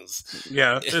things.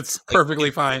 Yeah, it's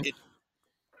perfectly fine.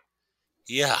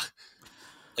 Yeah.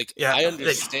 Like, yeah, I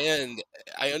understand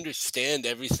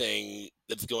everything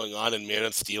that's going on in Man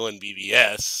of Steel and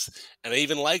BVS, and I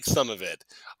even like some of it.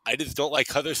 I just don't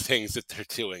like other things that they're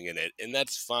doing in it, and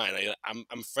that's fine.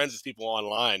 I'm friends with people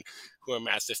online who are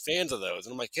massive fans of those,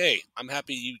 and I'm like, hey, I'm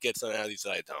happy you get something out of these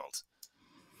that I don't.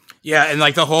 Yeah, and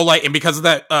like the whole and because of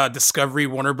that Discovery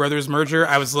Warner Brothers merger,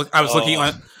 I was looking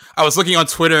on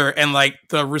Twitter, and like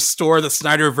the Restore the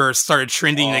Snyderverse started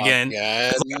trending again.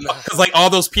 Because like all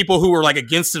those people who were like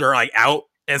against it are like out,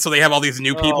 and so they have all these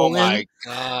new people. Oh my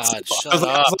god! So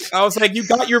I was like, you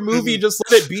got your movie, just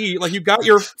let it be. Like, you got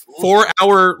your 4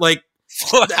 hour like.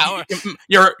 4 hour.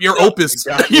 Your opus.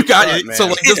 You got it. Man. So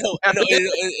like, and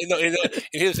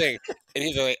here's the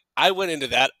thing. I went into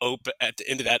that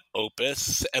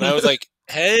opus, and I was like,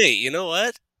 hey, you know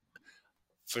what?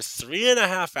 For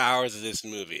 3.5 hours of this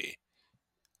movie,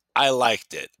 I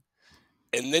liked it.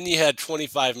 And then you had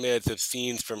 25 minutes of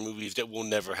scenes from movies that will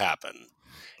never happen.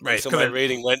 Right. And so my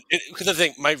rating went, because I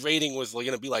think my rating was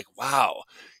going to be like, wow,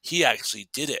 he actually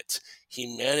did it.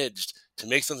 He managed to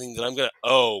make something that I'm going to,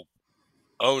 oh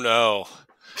no.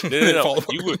 No. No.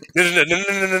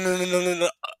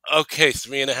 Okay,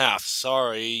 3.5.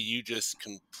 Sorry, you just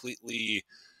completely.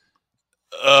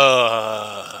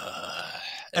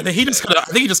 And then I think he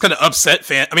just kind of upset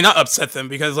fans. I mean, not upset them,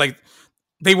 because like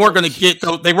they weren't going to get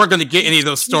any of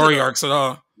those story arcs at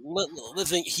all.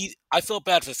 listen, I felt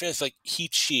bad for the fans. Like, he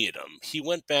cheated them. He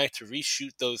went back to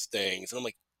reshoot those things, and I'm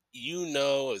like, you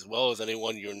know as well as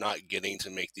anyone, you're not getting to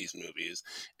make these movies,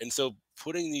 and so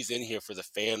putting these in here for the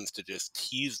fans to just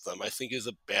tease them, I think, is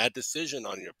a bad decision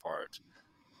on your part.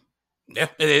 Yeah,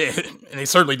 and they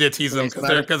certainly did tease them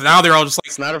because now they're all just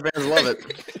like Snyder fans love it.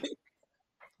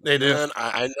 They do. Man,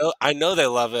 I know they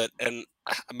love it, and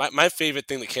my favorite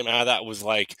thing that came out of that was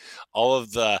like all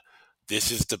of the "this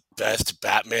is the best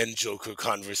Batman Joker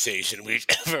conversation we've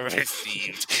ever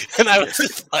received," and I was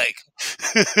just like,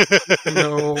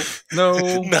 no, no,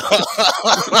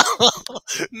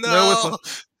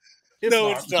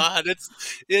 it's not.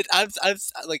 I've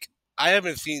like I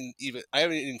haven't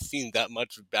even seen that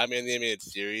much of Batman the Animated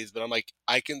Series, but I'm like,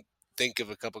 I can think of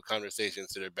a couple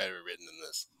conversations that are better written than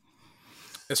this.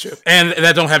 That's true, and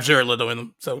that don't have Jared Leto in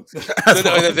them. So,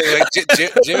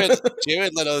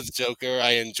 Jared Leto's Joker,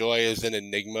 I enjoy as an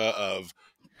enigma of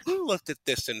who looked at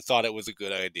this and thought it was a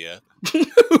good idea. Who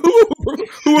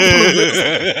approved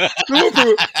this?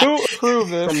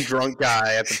 Some drunk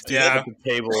guy at the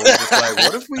table, just like,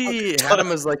 what if we had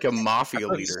him as like a mafia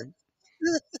leader?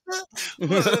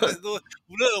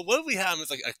 What we have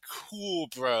is like a cool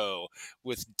bro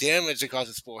with damage across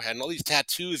his forehead and all these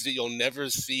tattoos that you'll never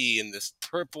see, in this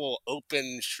purple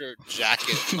open shirt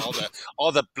jacket and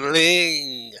all the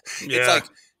bling. Yeah. It's like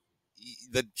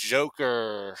the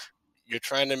Joker. You're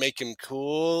trying to make him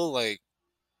cool, like,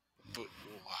 but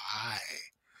why?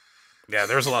 Yeah,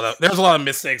 there's a lot of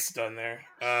mistakes done there.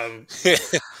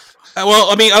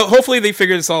 Well, I mean, hopefully they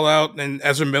figure this all out, and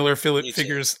Ezra Miller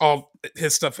figures all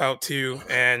his stuff out too,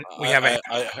 and we have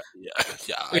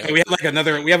we have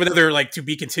another like to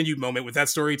be continued moment with that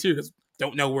story too, because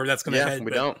don't know where that's going to head.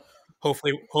 We don't.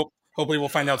 Hopefully we'll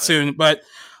find out soon. But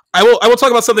I will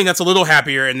talk about something that's a little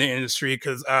happier in the industry,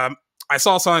 because I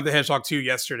saw Sonic the Hedgehog 2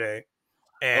 yesterday,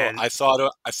 and I saw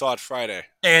it Friday,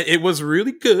 and it was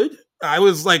really good. I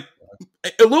was like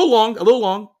a little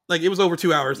long. Like, it was over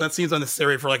 2 hours. That seems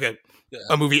unnecessary for like a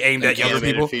movie aimed at younger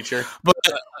people. Feature. But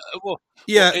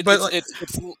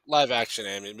it's live action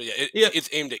anime. But it's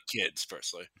aimed at kids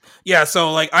personally. Yeah,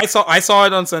 so like I saw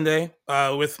it on Sunday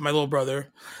with my little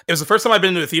brother. It was the first time I've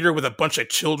been to a theater with a bunch of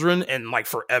children in like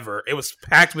forever. It was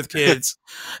packed with kids,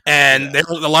 and there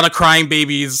was a lot of crying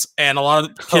babies and a lot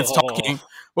of kids talking.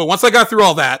 But once I got through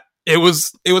all that, it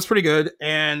was pretty good.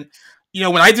 And you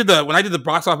know, when I did the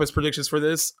box office predictions for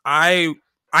this, I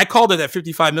called it at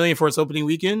 55 million for its opening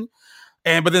weekend.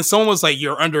 But then someone was like,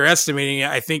 "You're underestimating it."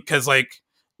 I think because like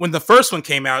when the first one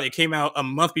came out, it came out a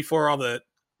month before all the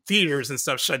theaters and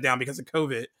stuff shut down because of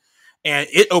COVID, and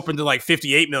it opened to like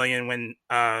 58 million when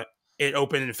it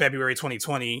opened in February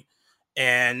 2020,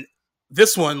 and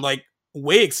this one like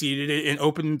way exceeded it and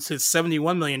opened to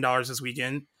 $71 million this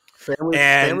weekend.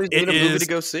 Families need a movie to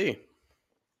go see.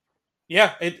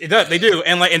 Yeah, it does. They do,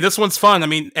 and this one's fun. I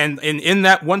mean, and in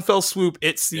that one fell swoop,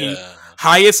 it's the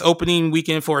highest opening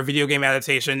weekend for a video game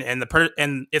adaptation, and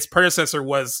its predecessor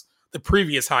was the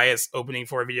previous highest opening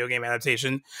for a video game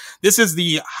adaptation. This is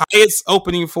the highest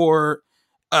opening for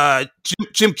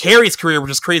Jim Carrey's career,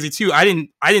 which is crazy too. I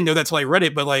didn't know that till I read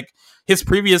it, but like his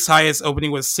previous highest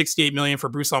opening was 68 million for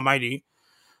Bruce Almighty,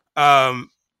 and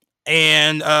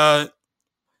the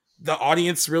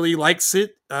audience really likes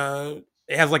it.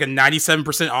 It has like a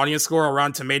 97% audience score on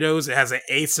Rotten Tomatoes. It has an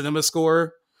A cinema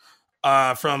score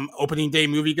from opening day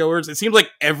moviegoers. It seems like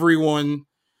everyone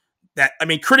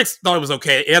critics thought it was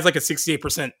okay. It has like a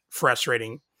 68% fresh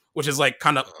rating, which is like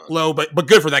kind of low, but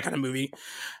good for that kind of movie.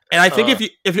 And I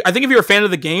think if you're a fan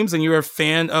of the games and you're a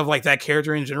fan of like that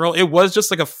character in general, it was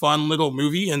just like a fun little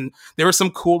movie, and there were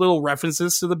some cool little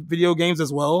references to the video games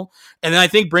as well. And then I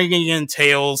think bringing in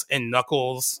Tails and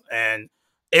Knuckles, and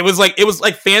it was like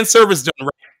fan service done right.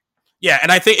 Yeah,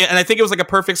 and I think it was like a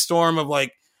perfect storm of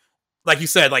like you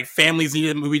said, like families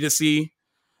needed a movie to see,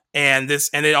 and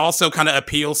it also kind of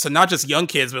appeals to not just young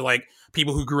kids, but like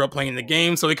people who grew up playing the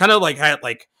game. So it kind of like had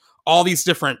like all these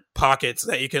different pockets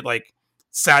that you could like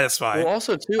satisfy. Well,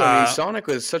 also too, I mean, Sonic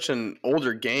was such an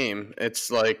older game.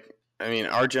 It's like, I mean,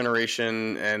 our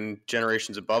generation and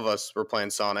generations above us were playing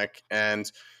Sonic, and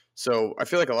so I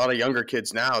feel like a lot of younger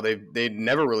kids now, they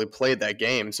never really played that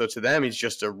game. So to them, he's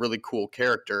just a really cool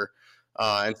character.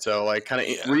 And so like kind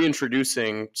of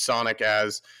reintroducing Sonic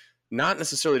as not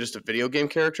necessarily just a video game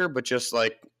character, but just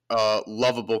like a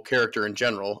lovable character in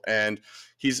general. And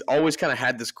he's always kind of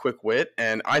had this quick wit.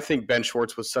 And I think Ben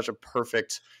Schwartz was such a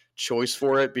perfect choice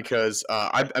for it because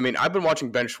I've been watching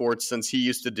Ben Schwartz since he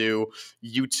used to do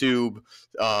YouTube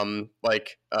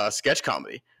sketch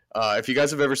comedy. If you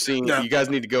guys have ever seen, Yeah. you guys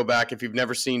need to go back. If you've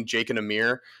never seen Jake and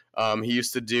Amir, he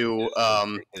used to do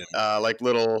like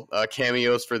little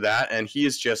cameos for that, and he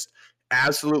is just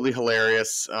absolutely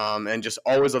hilarious and just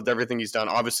always loved everything he's done.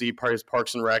 Obviously, part of his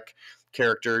Parks and Rec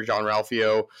character, John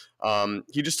Ralphio,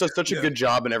 he just does such a good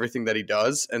job in everything that he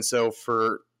does, and so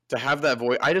to have that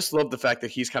voice, I just love the fact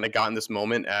that he's kind of gotten this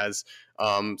moment as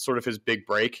sort of his big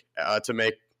break to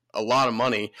make a lot of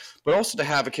money, but also to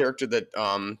have a character that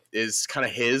is kind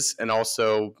of his and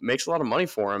also makes a lot of money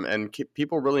for him and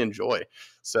people really enjoy.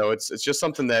 So it's just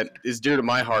something that is dear to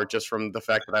my heart just from the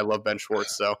fact that I love Ben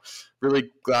Schwartz. So really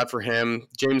glad for him.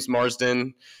 James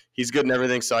Marsden, he's good in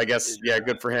everything. So I guess, yeah,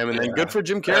 good for him. And then good for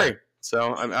Jim Carrey.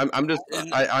 So I'm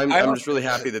just really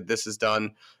happy that this is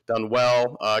done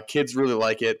well. Kids really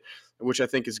like it, which I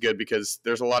think is good because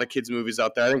there's a lot of kids movies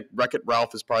out there. I think Wreck-It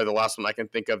Ralph is probably the last one I can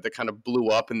think of that kind of blew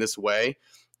up in this way,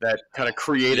 that kind of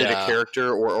created a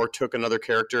character or took another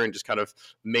character and just kind of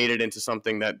made it into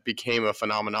something that became a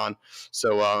phenomenon.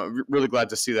 So really glad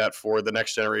to see that for the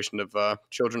next generation of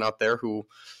children out there who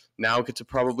now get to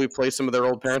probably play some of their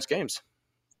old parents' games.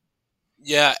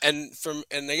 Yeah, and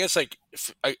I guess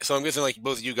so I'm guessing like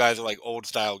both of you guys are like old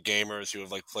style gamers who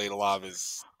have like played a lot of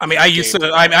his. I mean,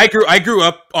 I grew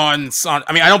up on Sonic.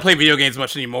 I mean, I don't play video games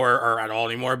much anymore or at all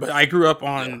anymore, but I grew up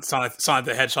on Sonic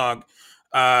the Hedgehog.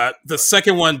 The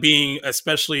second one being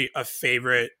especially a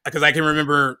favorite because I can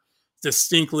remember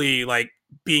distinctly like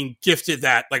being gifted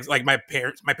that like my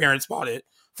parents bought it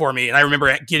for me, and I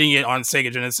remember getting it on Sega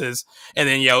Genesis, and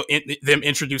then them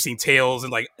introducing Tails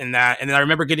and that, and then I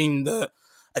remember getting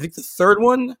I think the third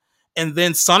one, and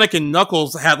then Sonic and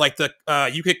Knuckles had like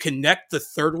you could connect the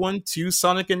third one to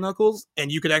Sonic and Knuckles, and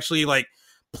you could actually like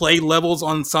play levels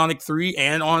on Sonic 3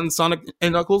 and on Sonic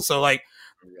and Knuckles. So like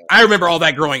I remember all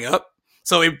that growing up,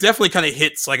 so it definitely kind of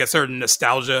hits like a certain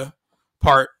nostalgia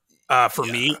part for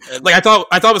me. Like I thought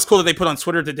it was cool that they put on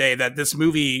Twitter today that this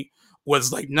movie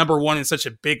was like #1 in such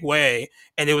a big way,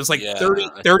 and it was like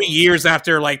 30 years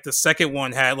after like the second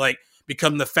one had like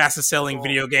become the fastest selling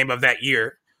video game of that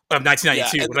year of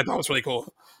 1992, which I thought was really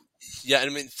cool. Yeah, and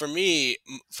I mean for me,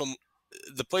 from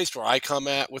the place where I come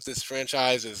at with this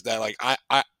franchise is that like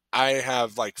I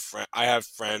have like I have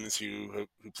friends who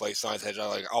play Sonic the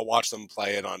Hedgehog. Like I'll watch them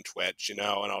play it on Twitch, and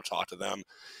I'll talk to them,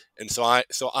 and so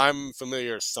I'm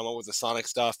familiar somewhat with the Sonic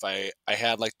stuff. I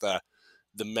had like the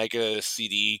Mega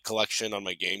CD collection on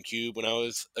my GameCube when I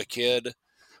was a kid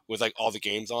with like all the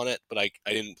games on it, but I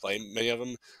didn't play many of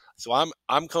them. So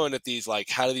I'm coming at these like,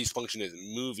 how do these function as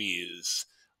movies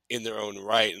in their own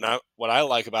right? And what I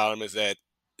like about them is that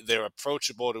they're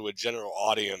approachable to a general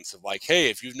audience of like, hey,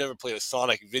 if you've never played a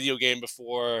Sonic video game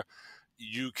before,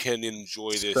 you can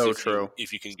enjoy this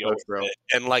if you can go with it.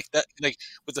 And like that, like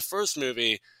with the first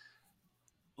movie,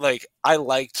 like I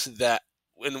liked that.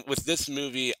 And with this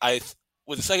movie,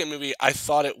 with the second movie, I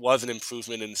thought it was an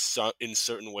improvement in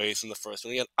certain ways from the first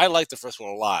one. Again, I liked the first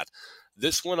one a lot.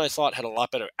 This one I thought had a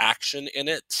lot better action in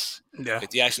it. Yeah,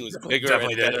 like the action was bigger and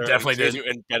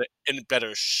better, and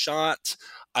better shot.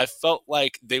 I felt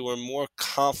like they were more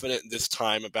confident this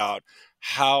time about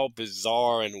how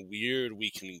bizarre and weird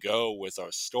we can go with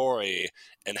our story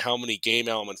and how many game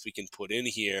elements we can put in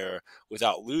here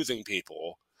without losing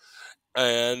people.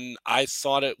 And I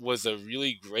thought it was a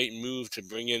really great move to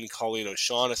bring in Colleen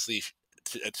O'Shaughnessy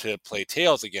to play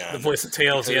Tails again. The voice of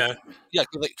Tails,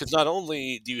 because not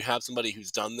only do you have somebody who's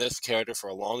done this character for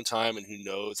a long time and who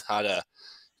knows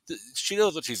she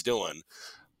knows what she's doing,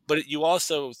 but you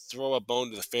also throw a bone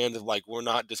to the fans of like, we're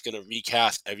not just going to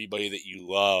recast everybody that you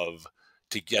love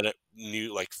to get a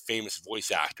new like famous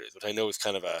voice actors, which I know is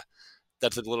kind of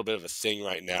that's a little bit of a thing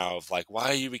right now of like, why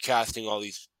are you recasting all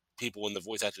these people when the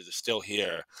voice actors are still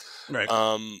here? Right.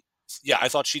 I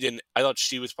thought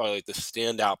she was probably like the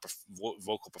standout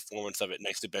vocal performance of it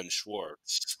next to Ben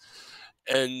Schwartz.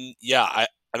 And I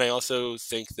also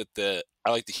think that I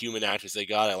like the human actors they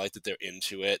got. I like that they're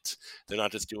into it. They're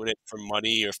not just doing it for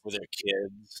money or for their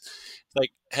kids. It's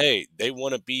like, hey, they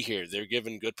want to be here. They're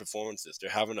giving good performances.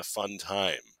 They're having a fun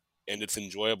time. And it's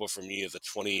enjoyable for me it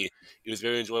was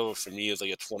very enjoyable for me as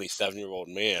like a 27-year-old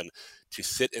man to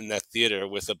sit in that theater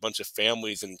with a bunch of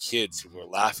families and kids who were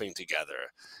laughing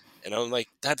together. And I'm like,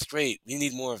 that's great. We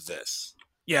need more of this.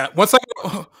 Yeah, once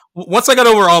I got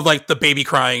over all like the baby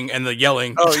crying and the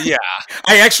yelling. Oh yeah,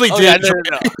 I actually did.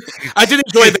 No. I did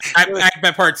enjoy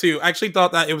that part too. I actually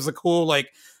thought that it was a cool like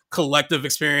collective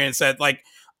experience that like,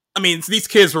 I mean, these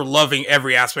kids were loving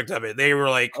every aspect of it. They were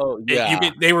like,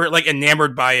 they were like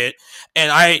enamored by it.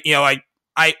 And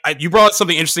you brought up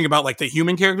something interesting about like the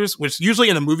human characters, which usually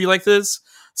in a movie like this,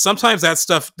 sometimes that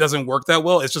stuff doesn't work that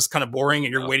well. It's just kind of boring,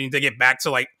 and you're waiting to get back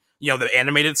to like the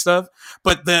animated stuff.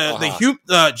 But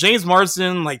James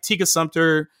Marsden, like Tika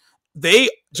Sumpter,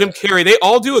 Jim Carrey, they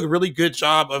all do a really good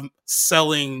job of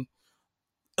selling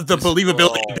the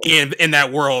believability of being in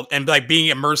that world and like being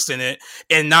immersed in it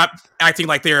and not acting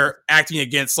like they're acting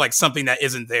against like something that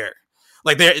isn't there.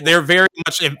 Like they're very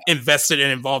much invested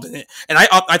and involved in it. And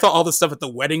I thought all the stuff at the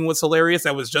wedding was hilarious.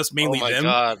 That was just mainly them.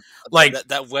 God. Like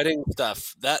that wedding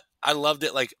stuff. That I loved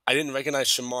it. Like I didn't recognize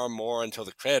Shamar Moore until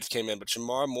the credits came in, but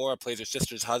Shamar Moore plays her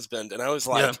sister's husband, and I was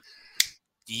like,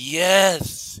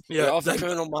 yes, you're off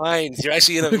Criminal Minds. You're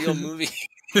actually in a real movie.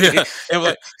 It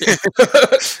was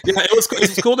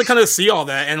cool to kind of see all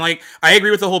that. And like I agree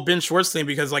with the whole Ben Schwartz thing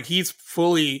because like he's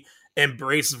fully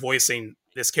embraced voicing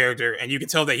this character, and you can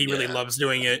tell that he really loves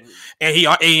doing it. And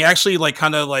he actually like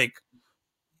kind of like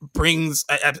brings,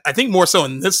 I think more so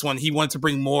in this one, he wanted to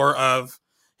bring more of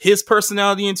his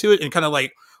personality into it and kind of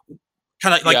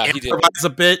improvise a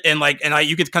bit, and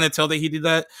you could kind of tell that he did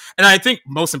that. And I think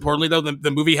most importantly though, the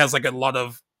movie has like a lot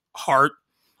of heart,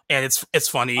 and it's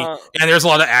funny, and there's a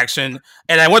lot of action.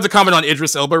 And I wanted to comment on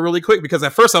Idris Elba really quick because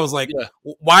at first I was like,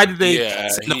 why did they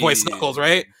send the voice Knuckles,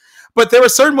 right? But there were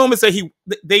certain moments that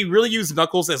they really use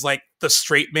Knuckles as like the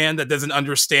straight man that doesn't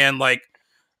understand like,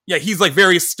 he's like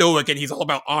very stoic and he's all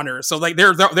about honor. So like there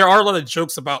are a lot of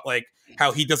jokes about like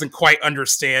how he doesn't quite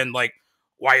understand like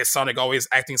why is Sonic always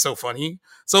acting so funny.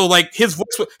 So like his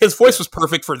voice was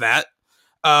perfect for that.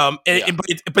 But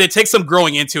it takes some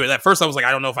growing into it. At first I was like,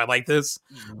 I don't know if I like this,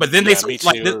 but then they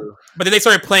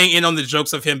started playing in on the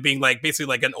jokes of him being like basically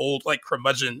like an old like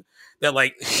curmudgeon that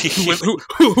like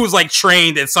who's like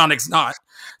trained and Sonic's not.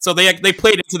 So they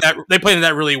played into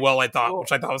that really well, I thought,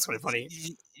 which I thought was kind of funny.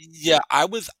 Yeah, I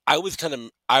was a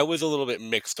little bit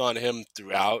mixed on him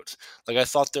throughout. Like I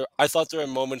thought there were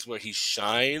moments where he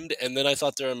shined, and then I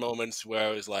thought there were moments where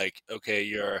I was like,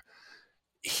 okay,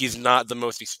 he's not the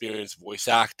most experienced voice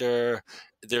actor.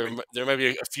 There might be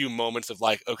a few moments of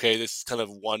like, okay, this is kind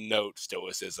of one note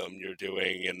stoicism you're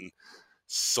doing, and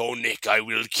Sonic, I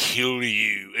will kill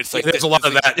you. It's like there's a lot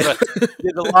of that.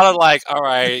 There's a lot of like, all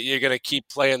right, you're gonna keep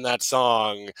playing that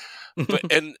song,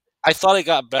 and I thought it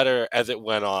got better as it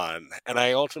went on, and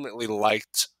I ultimately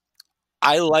liked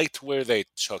where they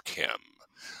took him,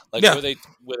 like where they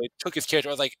took his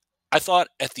character. I thought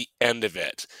at the end of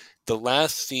it, the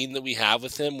last scene that we have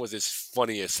with him was his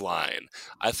funniest line.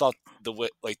 I thought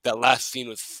that last scene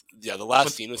with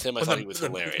him, I thought he was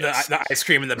hilarious. The ice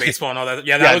cream and the baseball and all that.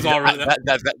 Yeah, that was all really.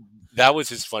 That was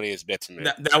his funniest bit to me.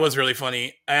 That was really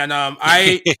funny, and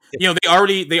they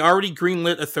already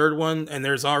greenlit a third one, and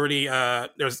there's already a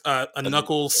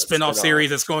Knuckles spin-off series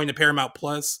that's going to Paramount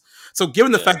Plus. So,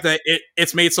 given the fact that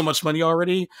it's made so much money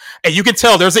already, and you can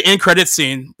tell there's an end credit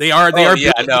scene. They are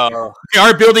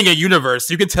building a universe.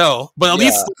 You can tell, but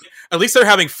at least they're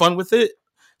having fun with it.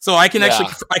 So I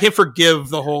can forgive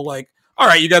the whole like, all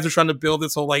right, you guys are trying to build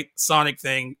this whole like Sonic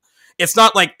thing. It's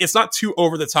not too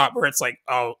over the top where it's like,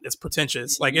 oh, it's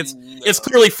pretentious. Like it's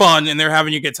clearly fun and they're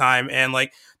having a good time, and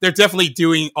like they're definitely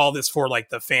doing all this for like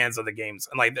the fans of the games,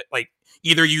 and like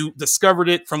either you discovered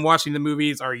it from watching the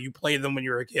movies or you played them when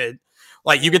you were a kid.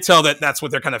 Like you could tell that that's what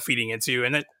they're kind of feeding into,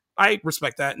 and I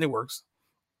respect that, and it works.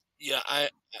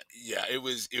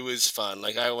 It was fun.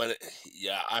 Like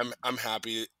I'm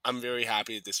happy. I'm very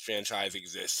happy that this franchise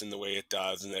exists in the way it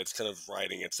does, and that it's kind of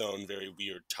riding its own very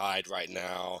weird tide right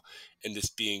now, and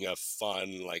just being a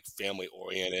fun, like family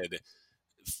oriented,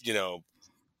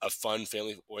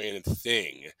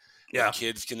 thing. Yeah, that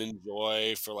kids can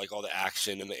enjoy for like all the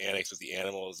action and the antics with the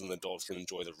animals, and the adults can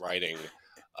enjoy the writing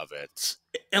of it.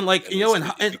 And like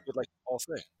all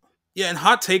thing. Yeah, and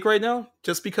hot take right now,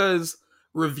 just because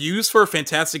reviews for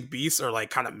Fantastic Beasts are like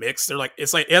kind of mixed. They're like it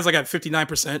has like a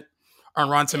 59% on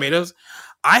Rotten Tomatoes.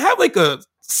 I have like a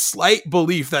slight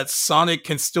belief that Sonic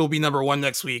can still be number one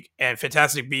next week, and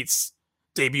Fantastic Beasts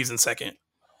debuts in second.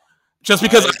 Just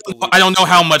because I don't know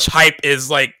how much hype is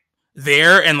like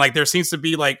there, and like there seems to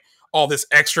be like all this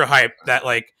extra hype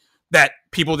that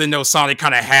people didn't know Sonic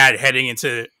kind of had heading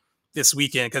into this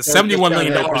weekend, because $71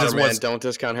 million is what. Don't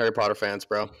discount Harry Potter fans,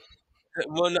 bro.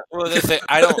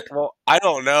 I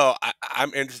don't know.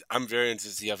 I'm very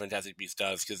interested to see how Fantastic Beasts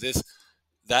does, because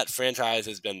that franchise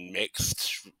has been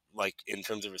mixed, like in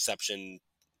terms of reception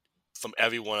from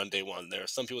everyone on day one. There are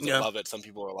some people that love it, some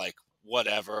people are like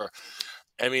whatever.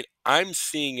 I mean, I'm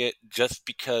seeing it just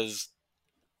because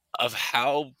of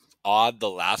how odd the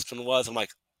last one was. I'm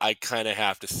like, I kind of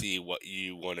have to see what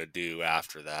you want to do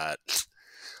after that.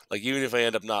 Like even if I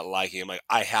end up not liking it, I'm like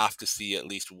I have to see at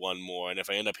least one more, and if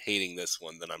I end up hating this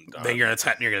one, then I'm done. Then you're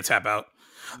gonna tap out.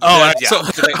 Oh, yeah. So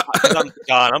I'm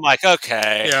done. I'm like,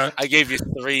 okay, yeah. I gave you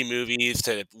 3 movies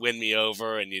to win me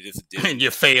over, and you just didn't. And you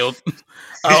failed.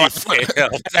 You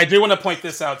failed. I do want to point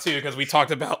this out too because we talked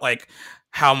about like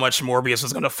how much Morbius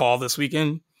was going to fall this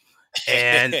weekend,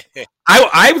 and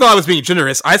I thought I was being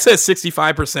generous. I said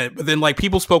 65%, but then like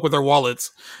people spoke with their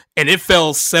wallets, and it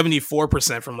fell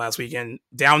 74% from last weekend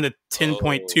down to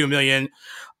 10.2 million.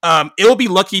 It'll be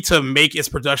lucky to make its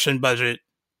production budget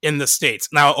in the States.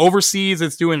 Now, overseas,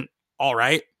 it's doing all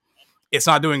right. It's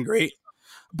not doing great.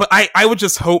 But I would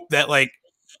just hope that, like,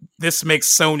 this makes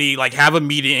Sony, like, have a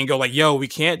meeting and go, like, yo, we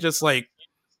can't just, like,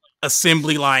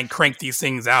 assembly line crank these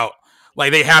things out.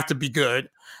 Like, they have to be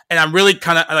good. And I'm really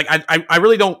kind of, like, I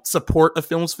really don't support a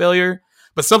film's failure.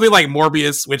 But something like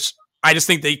Morbius, which I just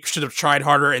think they should have tried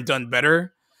harder and done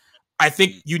better, I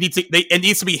think it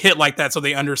needs to be hit like that so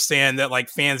they understand that, like,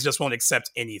 fans just won't accept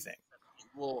anything.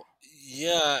 Well,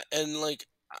 yeah, and like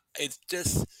it's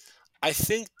just I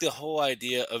think the whole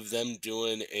idea of them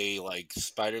doing a like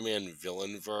Spider-Man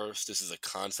villain verse, this is a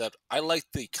concept. I like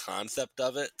the concept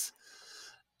of it,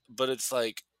 but it's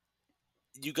like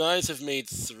you guys have made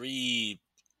 3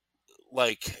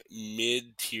 like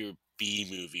mid-tier B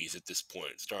movies at this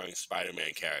point starring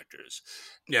Spider-Man characters.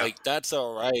 Yeah. Like that's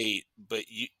all right, but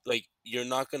you're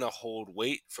not going to hold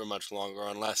weight for much longer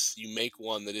unless you make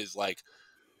one that is like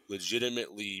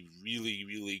legitimately really,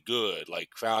 really good, like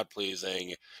crowd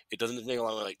pleasing. It doesn't make a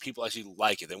lot of like people actually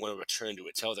like it. They want to return to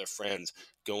it, tell their friends,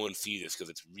 go and see this because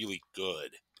it's really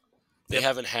good. They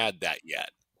haven't had that yet.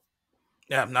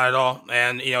 Yeah, not at all.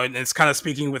 And, you know, it's kind of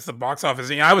speaking with the box office.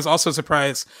 You know, I was also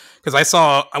surprised because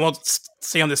I won't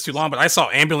stay on this too long, but I saw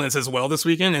Ambulance as well this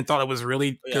weekend and thought it was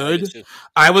really good.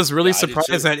 I was really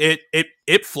surprised that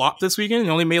it flopped this weekend. It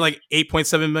only made like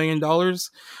 $8.7 million.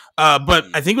 But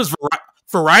I think it was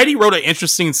Variety wrote an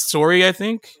interesting story, I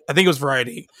think it was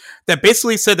Variety, that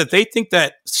basically said that they think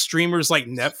that streamers like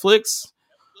Netflix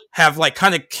have like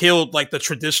kind of killed like the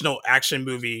traditional action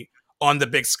movie on the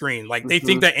big screen. Like they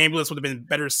think that Ambulance would have been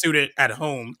better suited at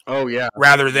home. Oh yeah.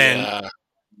 Rather than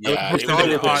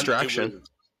Extraction.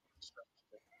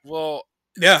 Well,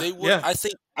 yeah, they would, yeah.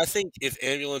 I think if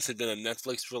Ambulance had been a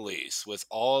Netflix release with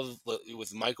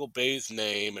with Michael Bay's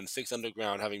name and Six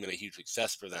Underground having been a huge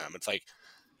success for them, it's like,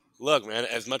 look, man,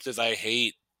 as much as I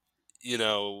hate, you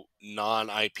know,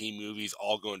 non-IP movies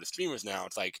all going to streamers now,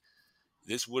 it's like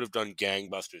this would have done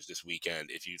gangbusters this weekend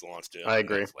if you launched it on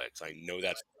Netflix. I know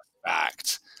that's a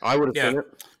fact. I would have seen it.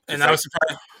 And I was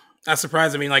surprised. Not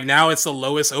surprised. I mean, like now it's the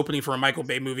lowest opening for a Michael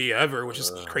Bay movie ever, which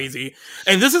is crazy.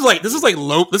 And this is like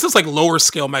lower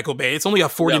scale Michael Bay. It's only a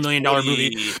 $40 million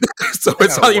movie, so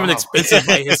it's not even expensive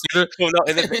by his either. Well, no,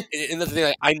 and the thing,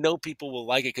 like, I know people will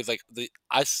like it because like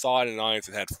I saw it in an audience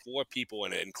that had 4 people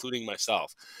in it, including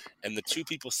myself, and the 2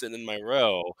 people sitting in my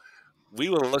row. We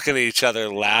were looking at each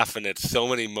other laughing at so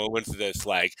many moments of this,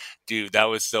 like, dude, that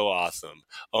was so awesome.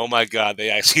 Oh my God, they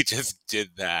actually just did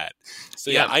that. So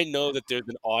yeah, I know that there's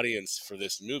an audience for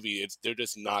this movie. They're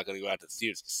just not going to go out to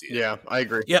theaters to see it. Yeah, I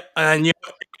agree. Yep, and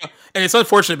it's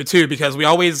unfortunate too because we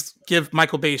always give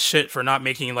Michael Bay shit for not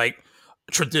making like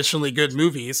traditionally good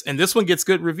movies, and this one gets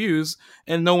good reviews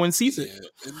and no one sees it.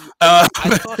 I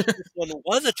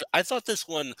thought this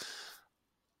one.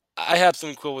 I had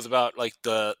some quibbles about like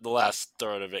the last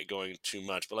third of it going too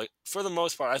much, but like for the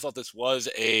most part, I thought this was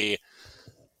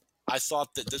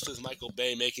Michael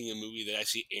Bay making a movie that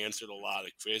actually answered a lot of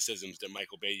the criticisms that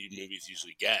Michael Bay movies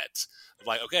usually get.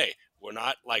 Like, okay, we're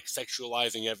not like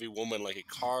sexualizing every woman like a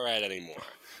car ad anymore.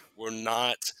 We're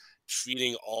not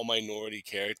treating all minority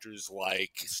characters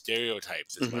like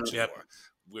stereotypes as much anymore.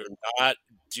 We're not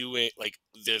doing like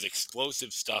there's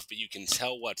explosive stuff, but you can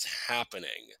tell what's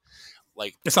happening.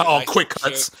 Like it's not all quick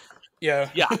cuts. Yeah.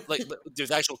 Like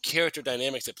there's actual character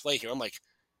dynamics at play here. I'm like,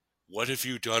 what have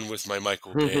you done with my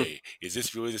Michael Bay? Is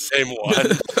this really the same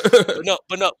one?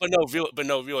 but no,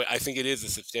 really, I think it is a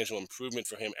substantial improvement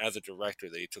for him as a director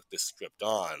that he took this script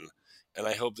on, and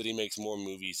I hope that he makes more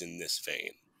movies in this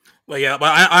vein. Well, yeah,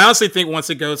 but I honestly think once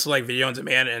it goes to like video on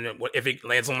demand and if it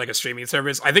lands on like a streaming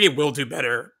service, I think it will do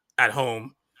better at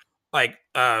home. Like,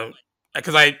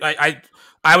 because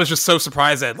I was just so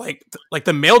surprised that like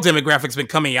the male demographic's been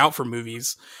coming out for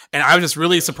movies, and I was just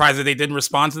really surprised that they didn't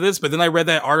respond to this. But then I read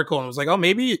that article and was like, oh,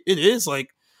 maybe it is like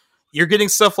you're getting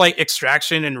stuff like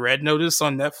Extraction and Red Notice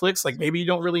on Netflix. Like maybe you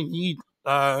don't really need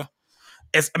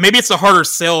maybe it's a harder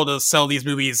sell to sell these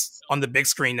movies on the big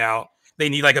screen now. They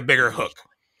need like a bigger hook.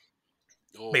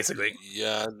 Well, basically.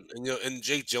 yeah, and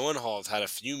Jake Gyllenhaal's had a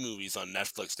few movies on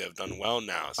Netflix that have done well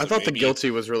now. I So thought The maybe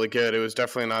Guilty was really good. It was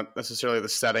definitely not necessarily the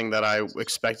setting that I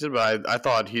expected, but I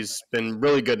thought he's been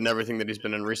really good in everything that he's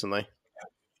been in recently.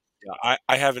 yeah,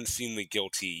 I haven't seen The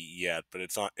Guilty yet, but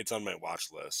it's on my watch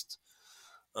list.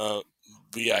 Uh,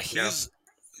 but yeah,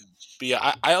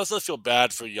 Yeah. I also feel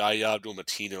bad for Yahya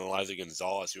Abdul-Mateen and Eliza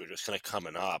Gonzalez, who are just kind of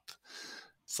coming up.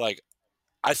 It's like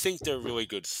I think they're really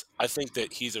good. I think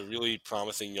that he's a really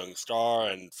promising young star,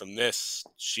 and from this,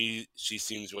 she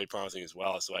seems really promising as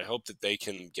well. So I hope that they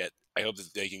can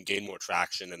gain more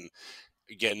traction and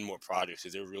get in more projects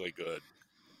because they're really good.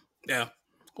 Yeah.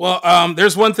 Well,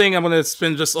 there's one thing I'm going to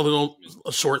spend just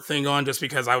a short thing on, just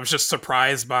because I was just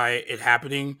surprised by it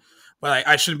happening, but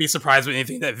I shouldn't be surprised with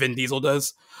anything that Vin Diesel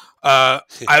does. I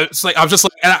was just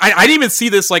like, and I didn't even see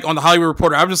this like on the Hollywood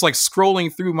Reporter. I was just like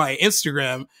scrolling through my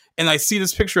Instagram, and I see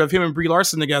this picture of him and Brie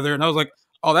Larson together, and I was like,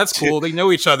 oh, that's cool. They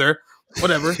know each other.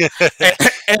 Whatever.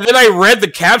 and then I read the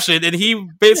caption, and he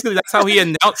basically that's how he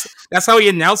announced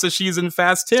that she's in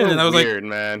Fast 10, and I was weird,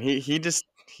 man. He's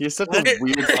such a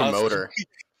weird promoter.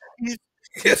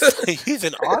 He's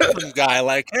an awesome guy.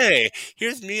 Like, hey,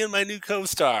 here's me and my new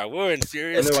co-star. We're in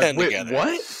Furious 10 like, together.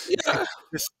 What? Yeah,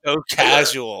 just so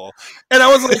casual. And I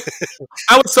was like,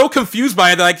 I was so confused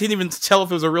by it that I couldn't even tell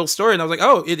if it was a real story. And I was like,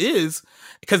 oh, it is,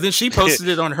 because then she posted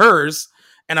it on hers,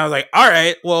 and I was like, all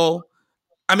right, well,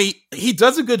 I mean, he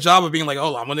does a good job of being like,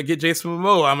 oh, I'm going to get Jason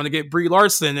Momoa, I'm going to get Brie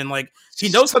Larson, and like he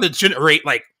knows how to generate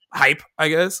like hype, I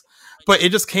guess. But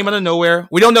it just came out of nowhere.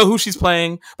 We don't know who she's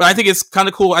playing, but I think it's kind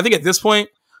of cool. I think at this point,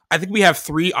 I think we have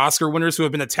 3 Oscar winners who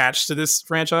have been attached to this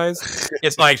franchise.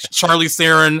 It's like Charlize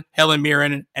Theron, Helen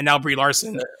Mirren, and now Brie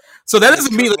Larson. So that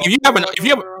doesn't mean like, if you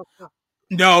have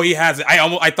no, he hasn't.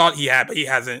 I thought he had, but he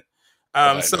hasn't.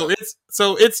 So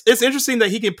it's interesting that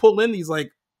he can pull in these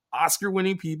like Oscar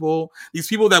winning people, these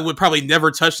people that would probably never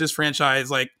touch this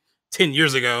franchise like 10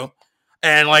 years ago,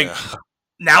 and like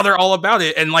now they're all about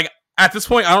it. And like at this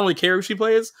point, I don't really care who she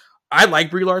plays. I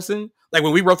like Brie Larson. Like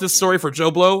when we wrote this story for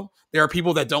Joe Blow, there are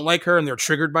people that don't like her and they're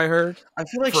triggered by her. I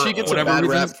feel like she gets a bad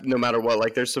rep no matter what.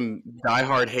 Like there's some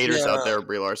diehard haters out there of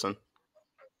Brie Larson.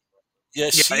 Yeah,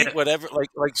 whatever. Like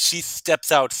she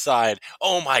steps outside.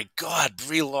 Oh my God,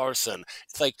 Brie Larson.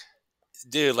 It's like,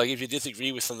 dude, like if you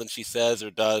disagree with something she says or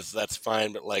does, that's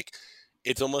fine. But like,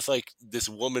 it's almost like this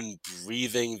woman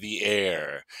breathing the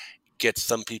air gets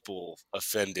some people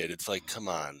offended. It's like, come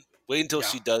on, wait until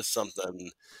she does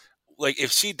something. Like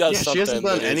if she does something, she hasn't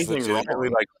done anything wrong.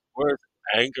 Like worth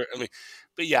anger. I mean,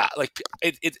 but yeah, like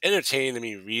it's entertaining to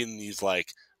me reading these. Like,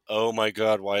 oh my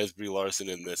God, why is Brie Larson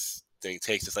in this thing?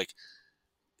 Takes it's like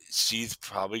she's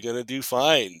probably gonna do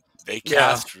fine. They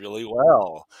cast really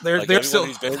well. They're still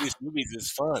these movies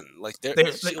is fun. Like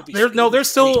they're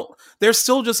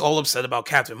still just all upset about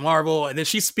Captain Marvel, and then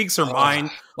she speaks her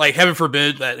mind. Like heaven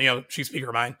forbid that she speak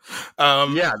her mind.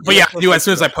 As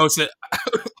soon as I posted,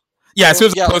 as soon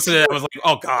as I posted it, I was like,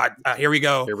 oh God, here we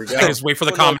go. I just wait for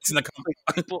the comments in the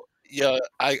comments. Yeah,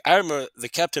 I remember the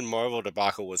Captain Marvel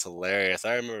debacle was hilarious.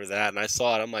 I remember that, and I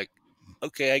saw it. I'm like,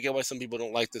 okay, I get why some people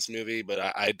don't like this movie, but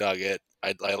I dug it.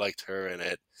 I liked her in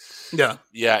it. Yeah,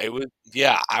 it was.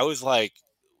 Yeah, I was like,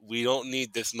 we don't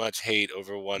need this much hate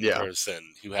over one person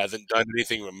who hasn't done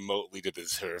anything remotely to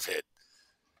deserve it.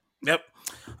 Yep.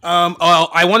 Well,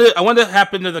 I want to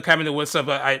happen to the Cabin in the Woods stuff,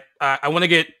 but I want to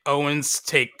get Owen's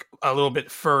take a little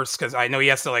bit first because I know he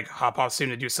has to like hop off soon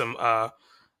to do some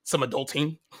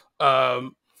adulting.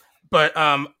 But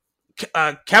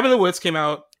Cabin in the Woods came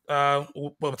out. By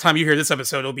the time you hear this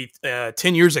episode, it'll be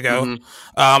 10 years ago.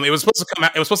 Mm-hmm. It was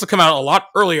supposed to come out a lot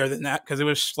earlier than that because it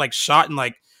was like shot in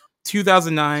like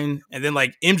 2009, and then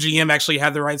like MGM actually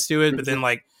had the rights to it, but then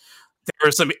like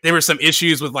there were some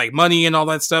issues with like money and all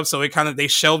that stuff, so they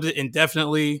shelved it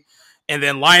indefinitely, and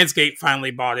then Lionsgate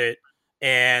finally bought it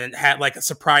and had like a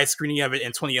surprise screening of it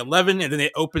in 2011, and then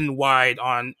it opened wide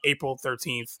on April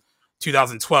 13th,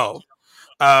 2012.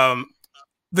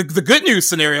 The good news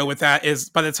scenario with that is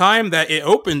by the time that it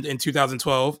opened in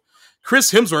 2012,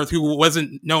 Chris Hemsworth, who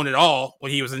wasn't known at all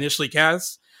when he was initially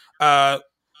cast,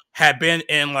 had been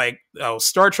in like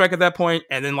Star Trek at that point,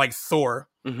 and then like Thor.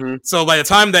 Mm-hmm. So by the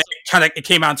time that it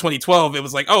came out in 2012, it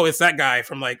was like, oh, it's that guy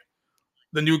from like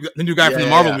the new guy from the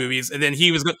Marvel movies, and then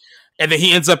he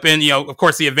ends up in of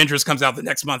course the Avengers comes out the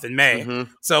next month in May.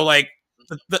 Mm-hmm. So like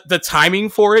the timing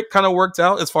for it kind of worked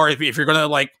out as far as if you're gonna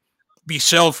like be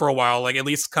shelved for a while, like at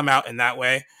least come out in that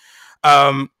way.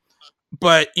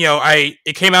 But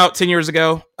it came out 10 years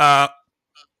ago.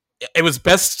 It was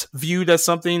best viewed as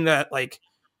something that like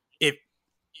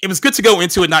it was good to go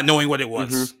into it not knowing what it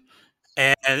was.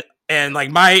 Mm-hmm. And like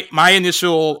my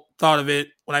initial thought of it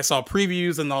when I saw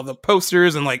previews and all the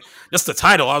posters and like just the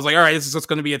title. I was like, all right, this is just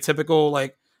going to be a typical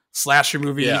like slasher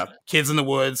movie, kids in the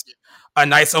woods, a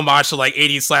nice homage to like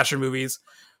 80s slasher movies.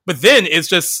 But then it's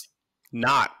just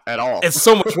not at all. It's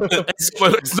so much.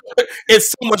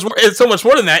 It's so much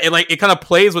more than that. It kind of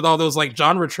plays with all those like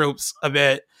genre tropes a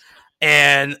bit,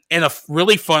 and in a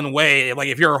really fun way. Like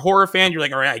if you're a horror fan, you're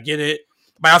like, all right, I get it.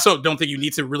 But I also don't think you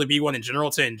need to really be one in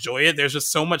general to enjoy it. There's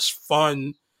just so much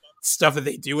fun stuff that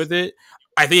they do with it.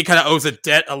 I think it kind of owes a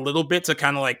debt a little bit to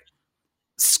kind of like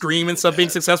Scream and stuff being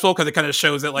successful, because it kind of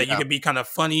shows that like you can be kind of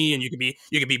funny and you can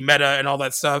be meta and all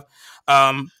that stuff.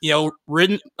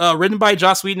 Written by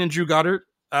Joss Whedon and Drew Goddard.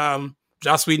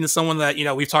 Joss Whedon is someone that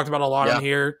we've talked about a lot on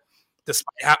here,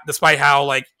 despite how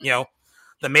like the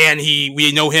man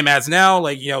we know him as now.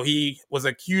 Like he was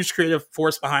a huge creative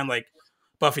force behind like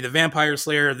Buffy the Vampire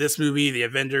Slayer, this movie, The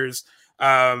Avengers.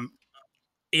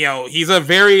 He's a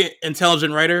very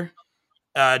intelligent writer.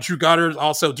 Drew Goddard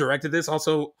also directed this.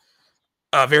 Also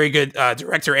a very good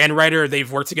director and writer.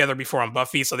 They've worked together before on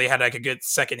Buffy, so they had like a good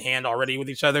second hand already with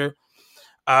each other.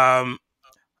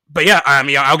 But yeah,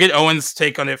 I'll get Owen's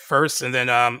take on it first, and then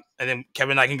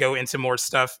Kevin and I can go into more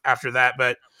stuff after that.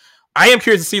 But I am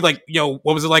curious to see like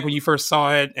what was it like when you first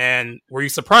saw it, and were you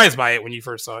surprised by it when you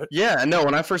first saw it? Yeah, no,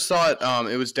 when I first saw it,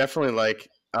 it was definitely like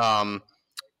I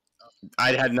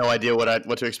had no idea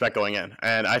what to expect going in,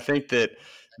 and I think that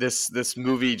this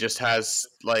movie just has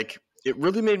like, it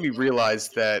really made me realize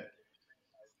that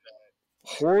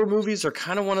horror movies are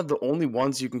kind of one of the only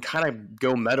ones you can kind of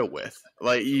go meta with.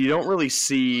 Like you don't really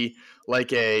see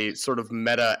like a sort of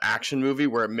meta action movie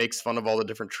where it makes fun of all the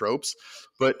different tropes,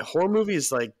 but horror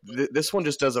movies like this one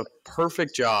just does a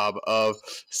perfect job of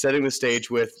setting the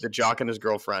stage with the jock and his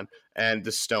girlfriend and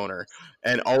the stoner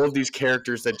and all of these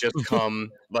characters that just come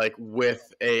like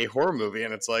with a horror movie,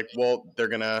 and it's like, well, they're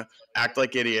gonna act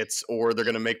like idiots or they're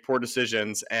gonna make poor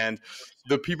decisions, and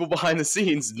the people behind the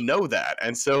scenes know that.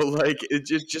 And so like it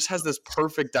just has this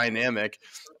perfect dynamic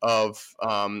of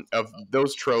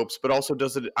those tropes, but also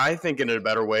does it, I think, in a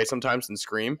better way sometimes than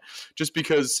Scream, just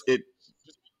because it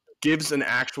gives an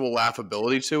actual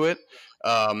laughability to it,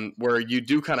 where you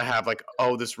do kind of have like,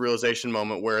 oh, this realization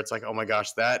moment where it's like, oh my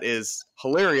gosh, that is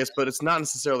hilarious, but it's not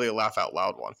necessarily a laugh out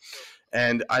loud one.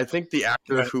 And I think the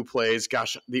actor who plays,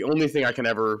 gosh, the only thing I can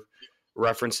ever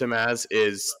reference him as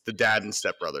is the dad in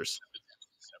Step Brothers.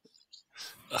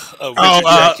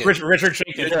 Richard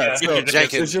Jenkins. Yeah, so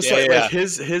Jenkins. It's just like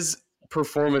his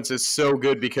performance is so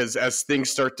good, because as things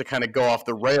start to kind of go off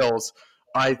the rails,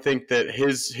 I think that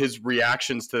his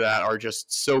reactions to that are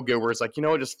just so good, where it's like,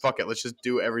 just fuck it, let's just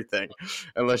do everything,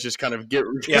 and let's just kind of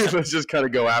let's just kind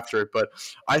of go after it. But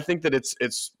I think that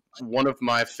it's one of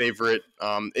my favorite,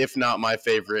 if not my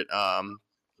favorite,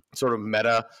 sort of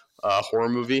meta horror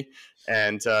movie,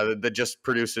 and that just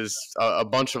produces a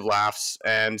bunch of laughs,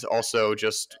 and also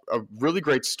just a really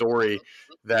great story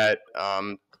that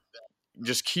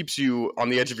just keeps you on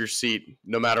the edge of your seat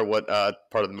no matter what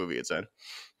part of the movie it's in.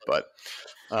 But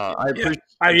I appreciate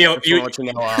I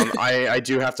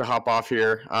do have to hop off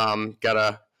here. Got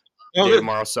a day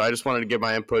tomorrow, so I just wanted to give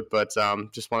my input, but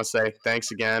just want to say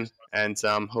thanks again, and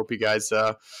hope you guys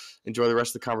enjoy the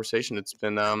rest of the conversation. It's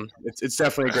been it's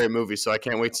definitely a great movie, so I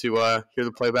can't wait to hear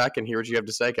the playback and hear what you have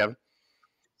to say, Kevin.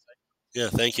 Yeah,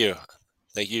 thank you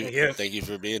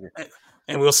for being here.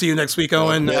 And we'll see you next week,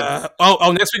 Owen.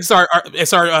 Next week's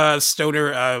our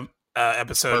stoner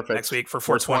episode. Perfect. Next week for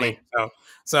 420.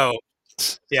 So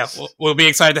yeah, we'll be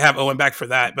excited to have Owen back for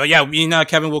that. But yeah, me and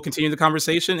Kevin will continue the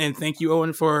conversation. And thank you,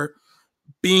 Owen, for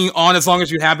being on as long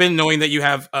as you have been, knowing that you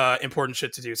have important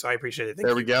shit to do. So I appreciate it.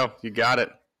 There we go. You got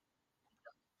it.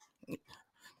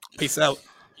 Peace out.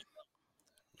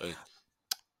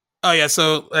 Oh yeah,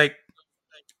 so like,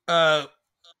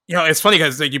 it's funny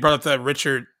because like, you brought up the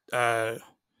Richard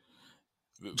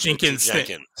Jenkins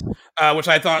thing, which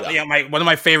I thought, one of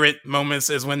my favorite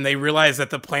moments is when they realize that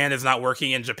the plan is not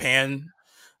working in Japan,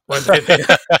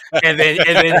 and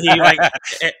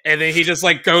then he just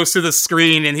like goes to the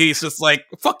screen and he's just like,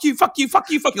 fuck you,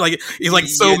 like he's like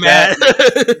so mad.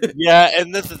 Yeah,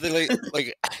 and that's the thing,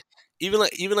 like even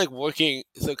like working.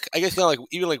 So I guess kind of like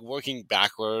even like working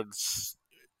backwards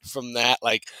from that,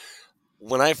 like.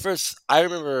 When I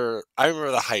remember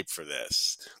the hype for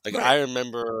this. Like, right. I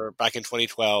remember back in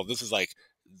 2012, this was like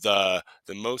the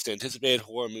most anticipated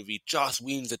horror movie. Joss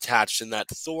Whedon's attached, and that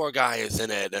Thor guy is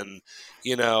in it, and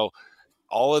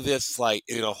all of this like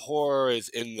horror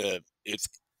is it's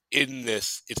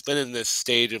been in this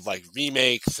stage of like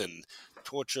remakes and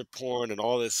torture porn and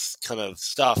all this kind of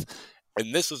stuff.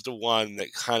 And this was the one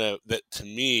that to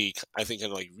me, I think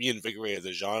kind of like reinvigorated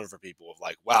the genre for people of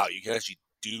like, wow, you can actually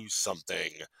do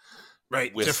something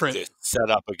Right. with Different. this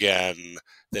setup again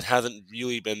that hasn't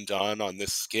really been done on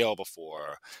this scale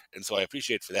before, and so I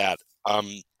appreciate for that.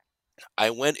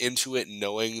 I went into it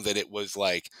knowing that it was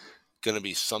like going to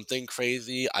be something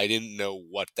crazy. I didn't know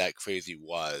what that crazy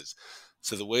was.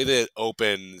 So the way that it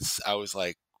opens, I was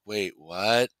like, wait,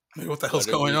 what? Like, what the hell's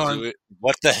What are going we on? doing?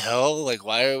 What the hell? Like,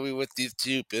 why are we with these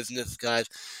two business guys?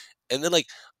 And then, like,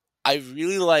 I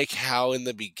really like how in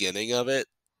the beginning of it,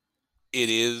 it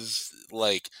is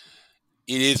like,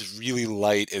 it is really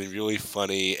light and really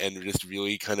funny and just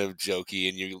really kind of jokey,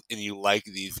 and you like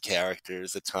these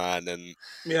characters a ton, and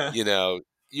Yeah. you know,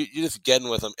 you're just getting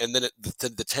with them, and then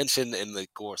the tension and the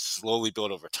gore slowly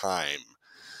build over time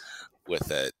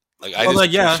with it. Like I Well, just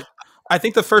like, yeah, appreciate. I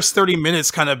think the first 30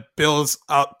 minutes kind of builds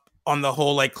up on the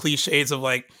whole like cliches of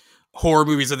like horror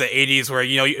movies of the 80s, where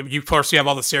you first you have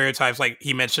all the stereotypes, like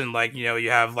he mentioned, like you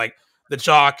have like the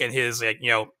jock and his like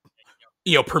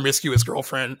promiscuous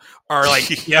girlfriend, or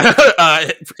like yeah, Oh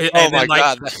and my then like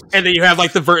god! and then you have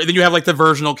like then you have like the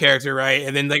virginal character, right?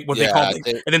 And then like what they call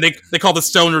Yeah, and then they call the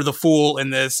stoner the fool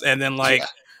in this, and then like yeah,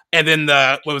 and then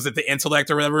the what was it, the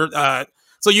intellect or whatever.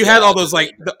 So you had yeah. all those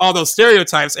like all those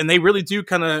stereotypes, and they really do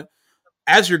kind of,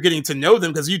 as you're getting to know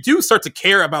them, because you do start to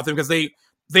care about them because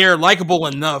they're likable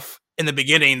enough in the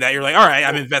beginning that you're like, all right,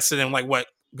 I'm invested in like what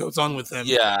goes on with them.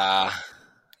 Yeah.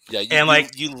 You, And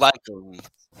like you like them.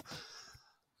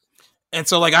 And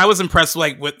so like I was impressed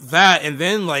like with that, and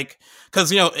then like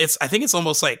because I think it's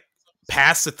almost like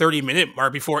past the 30-minute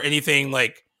mark before anything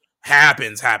like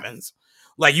happens.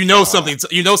 Like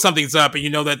something's up, and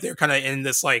you know that they're kind of in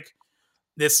this like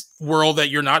this world that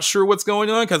you're not sure what's going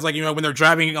on, because like when they're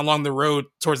driving along the road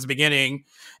towards the beginning,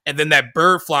 and then that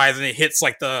bird flies and it hits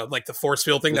like the force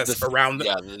field thing that's around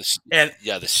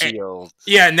the shield.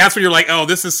 And that's when you're like, oh,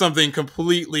 this is something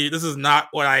completely, this is not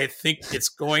what I think it's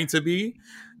going to be.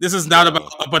 This is not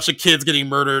about a bunch of kids getting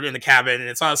murdered in a cabin, and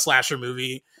it's not a slasher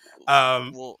movie. Yeah,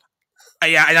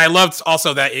 and I loved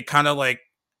also that it kind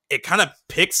of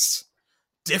picks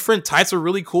different types of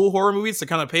really cool horror movies to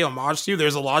kind of pay homage to.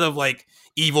 There's a lot of like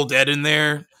Evil Dead in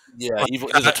there. Yeah,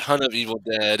 there's a ton of Evil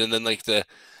Dead, and then like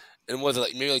was it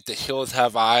like maybe like The Hills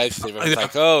Have Eyes? They were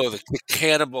like, oh, the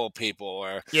cannibal people,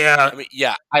 or yeah. I mean,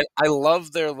 yeah, I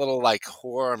love their little like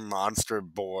horror monster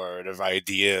board of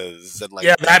ideas, and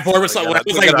like that board was like when I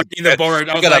was like reading the board,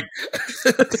 I was like,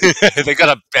 they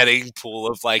got a betting pool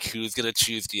of like who's gonna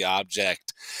choose the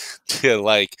object to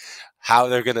like how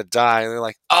they're gonna die, and they're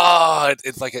like, oh,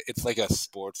 it's like a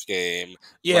sports game.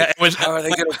 Yeah, like, how are they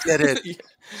gonna get it?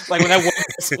 Like when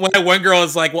that one girl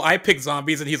is like, well, I picked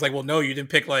zombies, and he's like, well, no, you didn't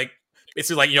pick like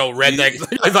basically like redneck.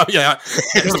 Yeah,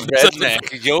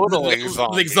 redneck yodeling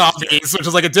zombies, which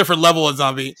is like a different level of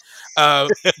zombie.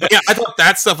 But yeah, I thought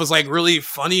that stuff was like really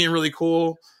funny and really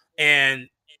cool, and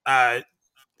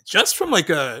just from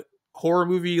like a horror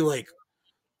movie like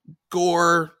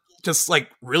gore, just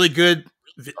like really good.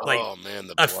 Like, oh man,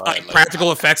 the blood, like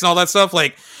practical effects and all that stuff.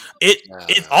 Like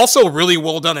it's also really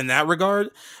well done in that regard.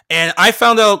 And I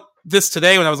found out this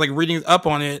today when I was like reading up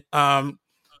on it.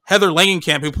 Heather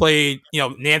Langenkamp, who played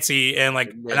Nancy and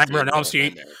like Nightmare on Elm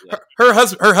Street, her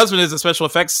husband is a special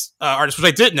effects artist, which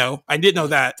I didn't know. I didn't know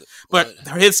that, but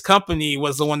his company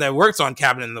was the one that worked on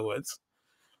Cabin in the Woods,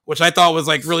 which I thought was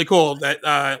like really cool. That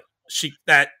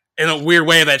that in a weird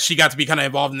way that she got to be kind of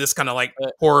involved in this kind of like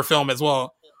horror film as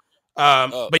well.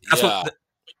 But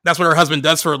that's what her husband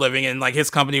does for a living, and like his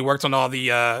company worked on all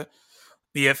the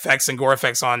effects and gore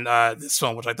effects on this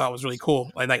film, which I thought was really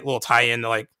cool. Like little tie-in to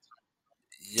like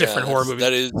different horror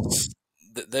movies.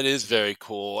 That is very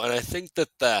cool, and I think that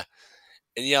like,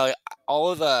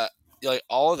 all of the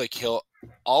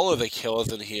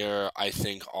kills in here, I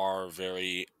think are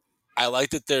very. I like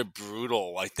that they're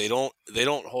brutal. Like they don't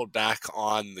hold back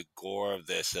on the gore of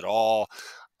this at all.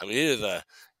 I mean,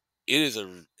 it is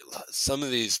some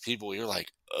of these people you're like,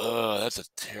 oh, that's a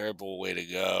terrible way to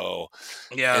go.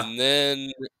 Yeah. And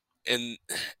then and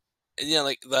yeah,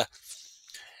 like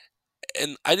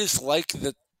and I just like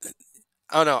that.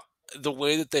 I don't know the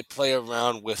way that they play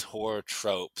around with horror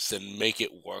tropes and make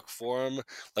it work for them.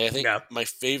 Like I think my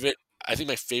favorite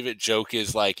joke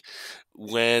is like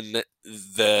when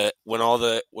all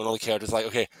the characters are like,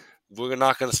 okay, we're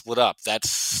not going to split up. That's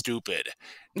stupid.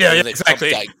 Yeah,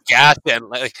 exactly. That gas and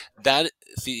like that.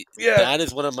 See, that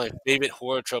is one of my favorite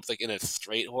horror tropes, like in a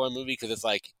straight horror movie, because it's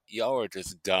like y'all are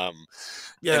just dumb.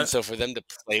 Yeah. And so for them to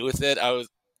play with it, I was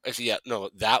actually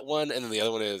that one, and then the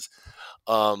other one is,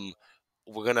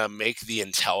 we're gonna make the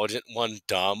intelligent one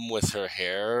dumb with her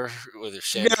hair, with her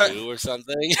shampoo or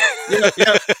something.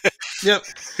 Yeah. Yep.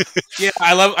 Yeah,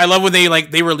 I love when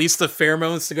they release the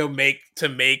pheromones to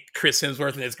make Chris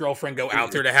Hemsworth and his girlfriend go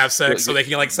out there to have sex so they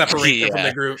can like separate them from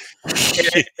the group.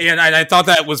 And I thought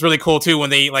that was really cool too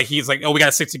when he's like, oh, we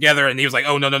gotta stick together, and he was like,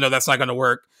 oh, no, that's not gonna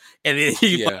work. And then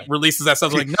he like, releases that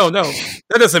stuff like, no,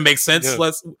 that doesn't make sense.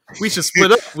 We should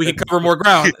split up. We can cover more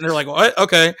ground. And they're like, what?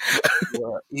 Okay.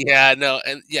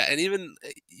 And even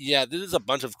there's a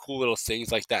bunch of cool little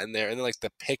things like that in there, and then like the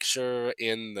picture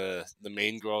in the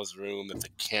main girl's room that's a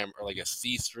camera, or like a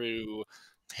see-through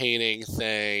painting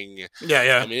thing.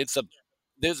 Yeah. I mean,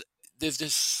 there's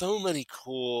just so many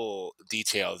cool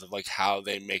details of like how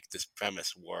they make this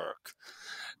premise work,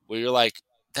 where you're like,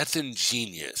 that's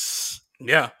ingenious.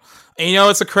 Yeah, and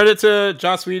it's a credit to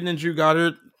Joss Whedon and Drew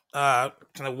Goddard, kind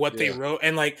of what they wrote,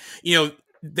 and like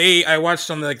I watched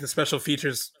some of the special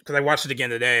features because I watched it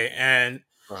again today, and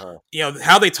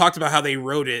how they talked about how they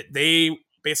wrote it. They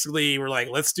basically were like,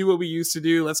 let's do what we used to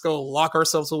do. Let's go lock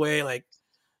ourselves away, like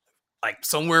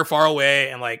somewhere far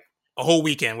away, and like a whole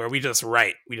weekend where we just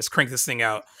crank this thing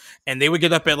out. And they would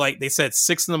get up at they said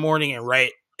 6 a.m. and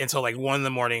write until like 1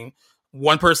 a.m.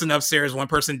 One person upstairs, one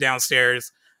person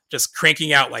downstairs, just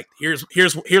cranking out like here's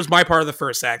my part of the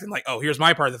first act, and like, oh, here's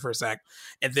my part of the first act,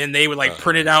 and then they would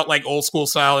print it out like old school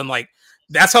style, and like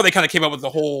that's how they kind of came up with the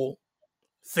whole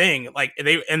thing. Like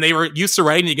they were used to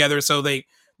writing together, so they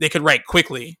could write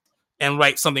quickly and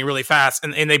write something really fast,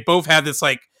 and they both had this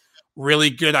like really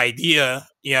good idea.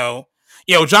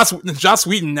 Joss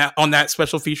Whedon on that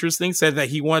special features thing said that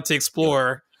he wanted to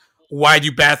explore why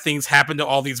do bad things happen to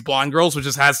all these blonde girls, which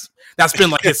that's been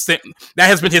like his thing. That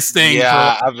has been his thing.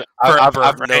 Yeah, I've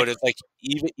right? noticed like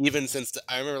even since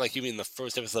I remember like even in the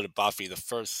first episode of Buffy, the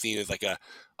first scene is like a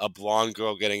blonde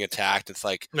girl getting attacked. It's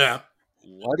like,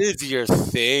 what is your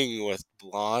thing with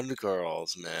blonde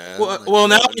girls, man? Well,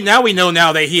 now we know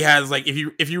now that he has like if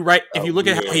you look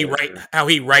at how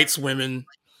he writes women,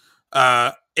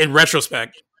 in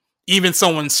retrospect, even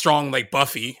someone strong like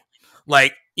Buffy,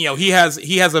 like. He has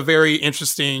a very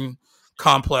interesting,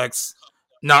 complex,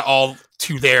 not all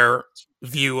to their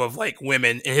view of like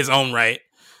women in his own right,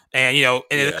 and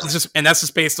that's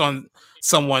just based on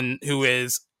someone who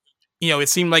is, it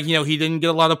seemed like he didn't get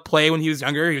a lot of play when he was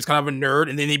younger. He was kind of a nerd,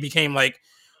 and then he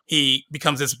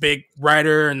becomes this big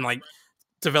writer and like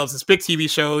develops this big TV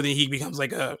show. Then he becomes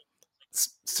like a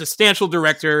substantial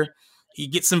director. He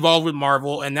gets involved with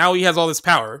Marvel, and now he has all this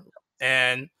power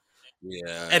and.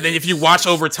 Yeah, and then if you watch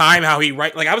over time how he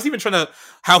write, like I was even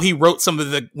how he wrote some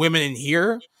of the women in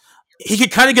here, he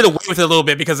could kind of get away with it a little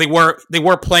bit because they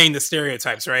were playing the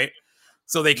stereotypes, right?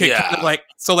 So they could kind of like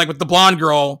with the blonde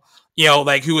girl,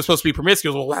 like who was supposed to be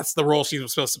promiscuous. Well, that's the role she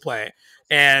was supposed to play,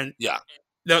 and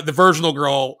the virginal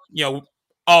girl,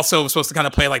 also was supposed to kind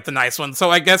of play like the nice one. So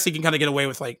I guess he can kind of get away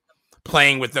with like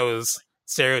playing with those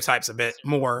stereotypes a bit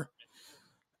more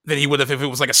than he would have if it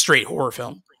was like a straight horror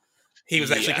film. He was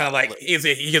actually kind of like he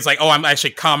was like, oh, I'm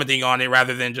actually commenting on it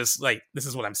rather than just like this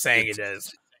is what I'm saying it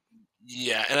is.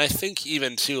 Yeah, and I think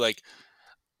even too like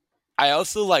I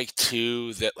also like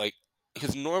too that like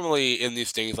because normally in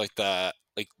these things like the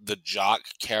jock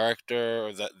character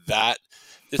or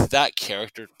that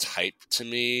character type to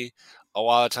me, a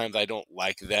lot of times I don't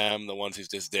like them. The ones who's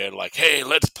just there like, hey,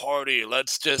 let's party,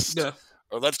 let's just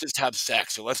have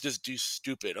sex, or let's just do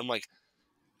stupid. I'm like,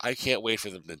 I can't wait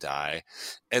for them to die.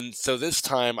 And so this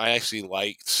time I actually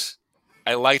liked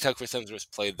how Chris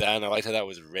Hemsworth played that, and I liked how that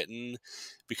was written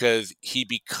because he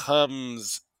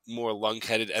becomes more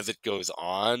lung-headed as it goes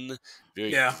on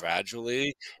very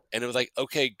gradually. And it was like,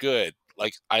 okay, good.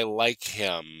 Like, I like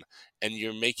him, and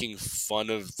you're making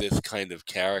fun of this kind of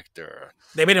character.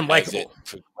 They made him likable.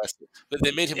 But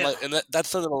they made him and that's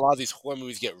something a lot of these horror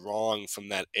movies get wrong from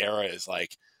that era is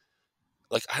like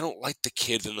I don't like the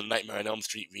kids in the Nightmare on Elm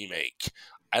Street remake.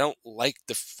 I don't like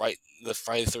the Friday the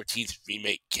 13th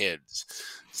remake kids.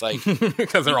 It's like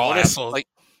because they're all assholes. Like,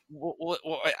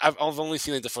 I've only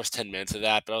seen like the first 10 minutes of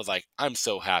that, but I was like, I'm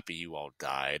so happy you all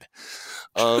died.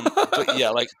 But yeah,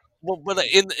 like, but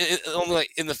only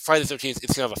like in the Friday the 13th,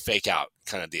 it's kind of a fake out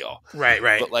kind of deal, right?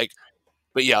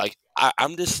 But yeah, like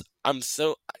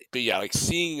like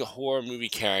seeing horror movie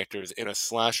characters in a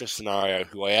slasher scenario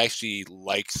who I actually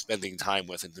like spending time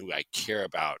with and who I care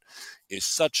about is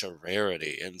such a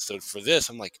rarity. And so for this,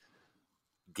 I'm like,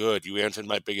 good, you answered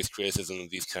my biggest criticism of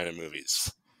these kind of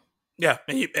movies. Yeah,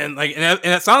 and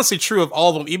that's honestly true of all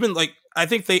of them. Even like I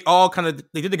think they all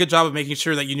they did a good job of making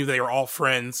sure that you knew they were all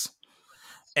friends,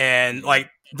 and like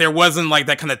there wasn't like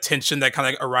that kind of tension that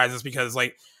kind of arises because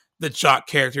like the jock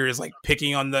character is like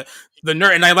picking on the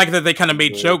nerd, and I like that they kind of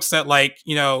made jokes that like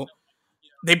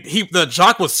the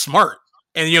jock was smart,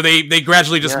 And they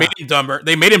gradually just made him dumber.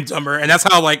 They made him dumber, and that's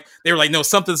how like they were like, no,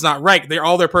 something's not right.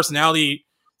 All their personality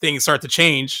things start to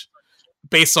change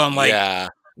based on like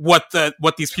what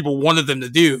these people wanted them to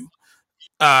do.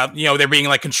 They're being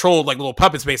like controlled like little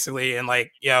puppets basically, and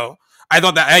like I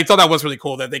thought that was really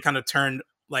cool that they kind of turned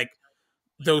like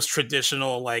those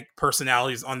traditional like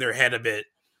personalities on their head a bit,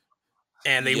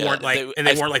 and they weren't like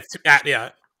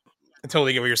I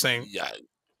totally get what you're saying.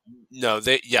 No,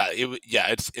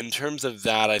 it's in terms of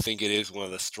that, I think it is one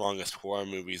of the strongest horror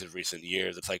movies of recent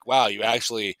years. It's like, wow, you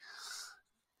actually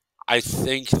I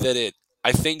think it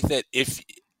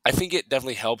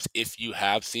definitely helps if you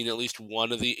have seen at least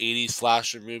one of the 80s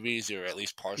slasher movies, or at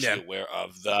least partially aware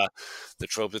of the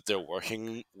trope that they're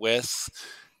working with.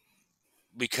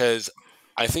 Because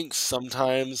I think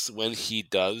sometimes when he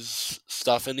does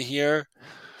stuff in here,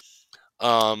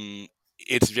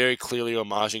 it's very clearly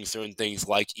homaging certain things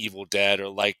like Evil Dead or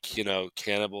like,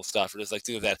 cannibal stuff or just like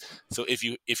things like that. So if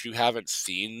you haven't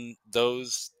seen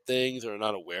those things or are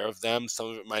not aware of them, some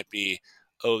of it might be,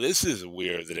 oh, this is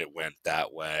weird that it went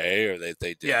that way, or they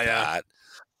did that.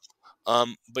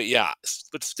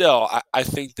 But still, I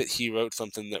think that he wrote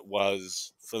something that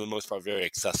was, for the most part, very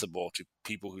accessible to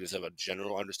people who just have a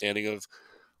general understanding of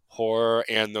horror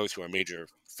and those who are major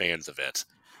fans of it.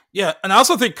 Yeah, and I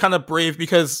also think kind of brave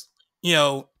because,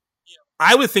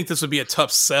 I would think this would be a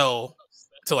tough sell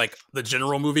to like the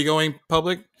general movie-going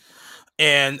public.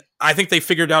 And I think they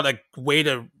figured out a way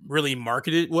to really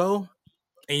market it well.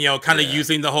 And, kind of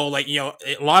using the whole, like, a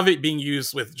lot of it being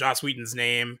used with Joss Whedon's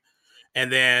name.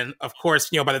 And then, of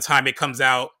course, by the time it comes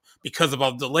out, because of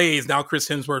all the delays, now Chris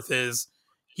Hemsworth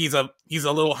he's a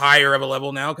little higher of a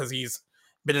level now because he's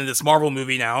been in this Marvel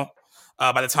movie now.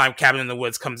 By the time Cabin in the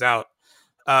Woods comes out,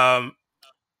 I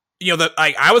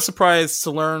was surprised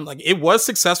to learn like it was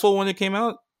successful when it came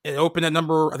out. It opened at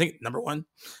number one,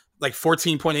 like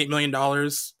 $14.8 million,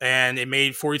 and it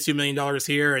made $42 million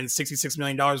here and $66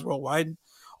 million worldwide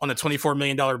on a $24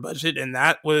 million budget, and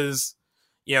that was,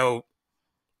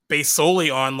 based solely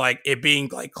on like it being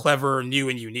like clever, new,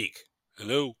 and unique.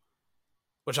 Hello,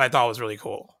 which I thought was really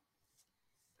cool.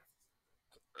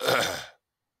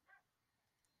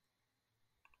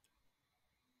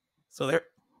 So there.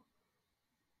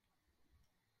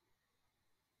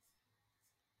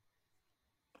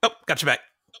 Oh, got you back.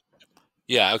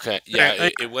 Yeah. Okay.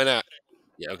 Yeah, it went out.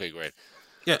 Yeah. Okay. Great.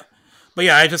 Yeah, but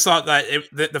yeah, I just thought that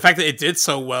the fact that it did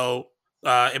so well,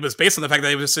 it was based on the fact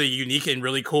that it was a unique and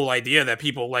really cool idea that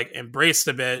people like embraced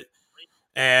a bit,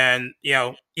 and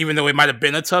even though it might have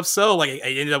been a tough sell, like it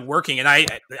ended up working. And I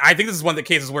think this is one of the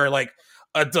cases where like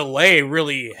a delay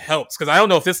really helps, because I don't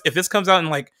know if this comes out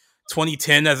in like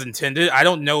 2010 as intended, I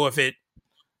don't know if it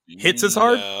hits as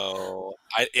hard. No,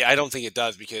 I don't think it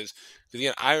does, because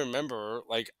again, I remember,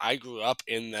 like, I grew up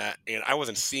in that, and I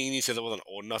wasn't seeing these because I wasn't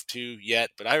old enough to yet,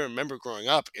 but I remember growing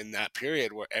up in that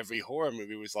period where every horror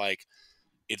movie was like,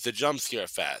 it's a jump scare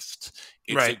fest,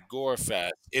 it's a gore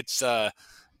fest, it's they're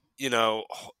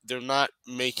not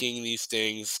making these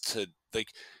things to, like,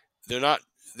 they're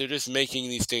just making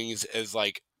these things as,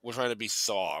 like, we're trying to be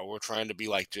Saw, we're trying to be,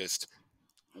 like, just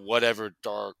whatever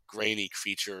dark, grainy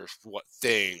creature, what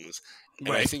things.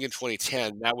 And I think in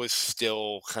 2010, that was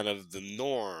still kind of the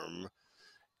norm.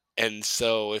 And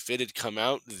so if it had come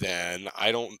out then,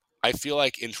 I feel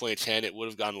like in 2010, it would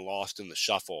have gotten lost in the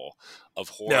shuffle of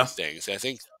horror things. And I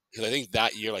think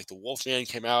that year, like, The Wolfman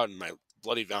came out, and My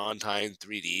Bloody Valentine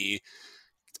 3D,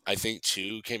 I think,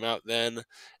 2 came out then.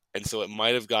 And so it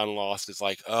might have gotten lost as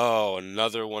like, oh,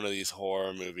 another one of these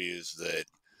horror movies that,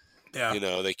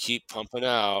 they keep pumping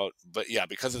out. But yeah,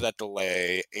 because of that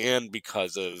delay, and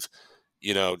because of,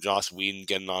 Joss Whedon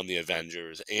getting on the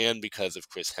Avengers, and because of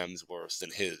Chris Hemsworth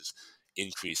and his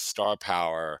increased star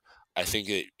power, I think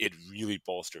it really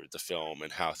bolstered the film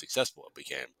and how successful it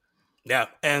became. Yeah,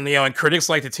 and and critics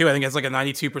liked it too. I think it's like a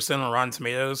 92% on Rotten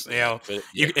Tomatoes. And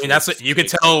that's what you can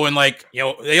tell when, like,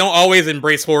 they don't always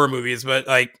embrace horror movies, but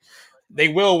like they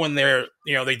will when they're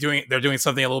they're doing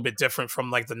something a little bit different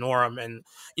from like the norm. And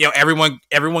everyone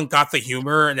got the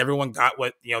humor, and everyone got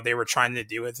what they were trying to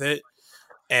do with it.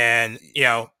 And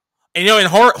in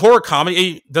horror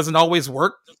comedy, it doesn't always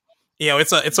work.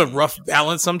 It's a rough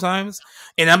balance sometimes.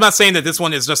 And I'm not saying that this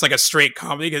one is just like a straight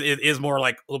comedy, because it is more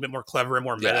like a little bit more clever and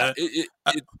more meta.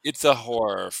 It's a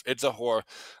horror. It's a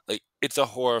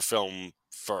horror film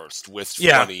first with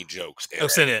funny jokes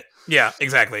in it. Yeah,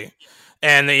 exactly.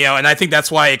 And and I think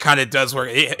that's why it kind of does work.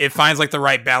 It finds like the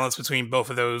right balance between both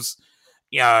of those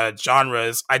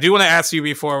genres. I do want to ask you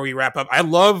before we wrap up. I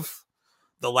love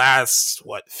the last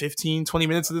 15-20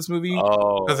 minutes of this movie,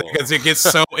 because it gets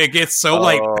so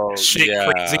like shit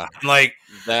crazy, and like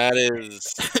That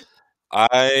is,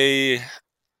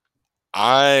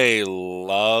 I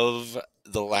love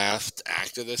the last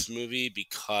act of this movie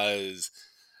because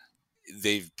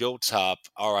they've built up.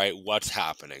 All right, what's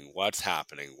happening? What's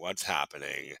happening? What's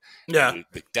happening? Yeah. And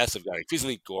the deaths have gotten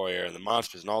increasingly gorier, and the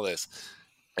monsters and all this,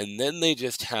 and then they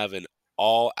just have an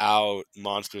all-out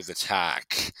monsters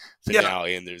attack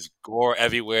finale, and there's gore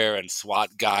everywhere, and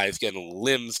SWAT guys getting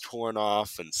limbs torn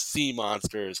off, and sea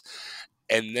monsters.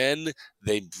 And then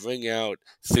they bring out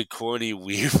Sigourney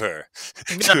Weaver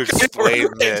to explain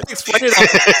this.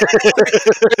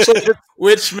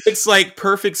 Which makes like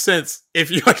perfect sense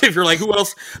if you're like, who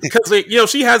else? Because like,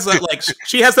 she has that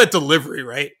she has that delivery,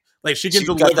 right? Like she can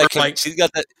deliver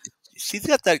she's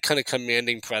got that kind of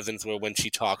commanding presence where when she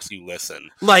talks, you listen.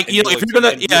 Like if you're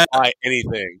gonna buy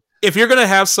anything, if you're gonna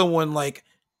have someone like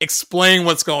explain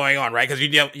what's going on, right? Because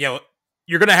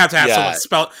you're gonna have to have someone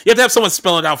spell. You have to have someone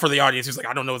spell it out for the audience who's like,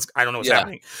 I don't know what's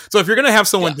happening. So if you're gonna have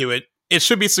someone do it, it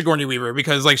should be Sigourney Weaver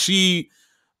because like she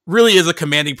really is a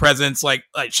commanding presence. Like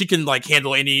she can like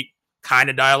handle any kind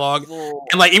of dialogue,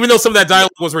 and like even though some of that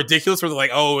dialogue was ridiculous, where they're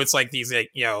like, oh, it's like these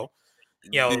like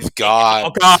these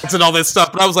gods and all this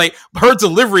stuff. But I was like, her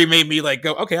delivery made me like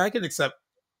go, okay, I can accept.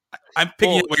 I'm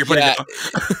picking up what you're putting down.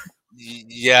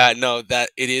 Yeah, no, that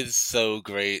it is so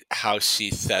great how she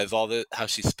says all this, how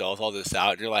she spells all this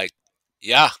out, and you're like,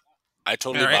 yeah, I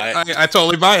totally buy it. I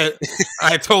totally buy it.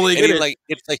 I totally get it. Like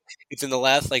it's in the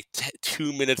last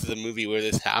 2 minutes of the movie where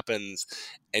this happens,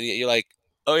 and you're like,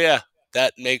 oh yeah,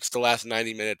 that makes the last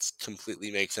 90 minutes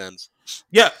completely make sense.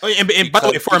 Yeah, and by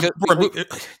the way, for a movie,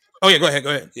 oh yeah, go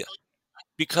ahead. Yeah,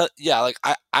 because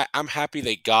I'm happy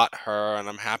they got her, and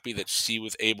I'm happy that she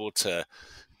was able to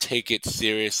take it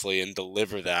seriously and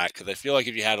deliver that, because I feel like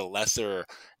if you had a lesser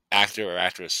actor or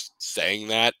actress saying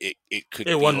that, it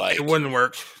wouldn't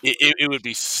work. It would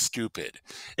be stupid.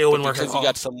 It wouldn't work because at all.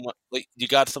 You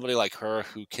got somebody like her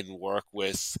who can work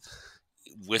with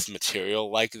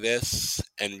material like this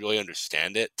and really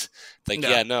understand it.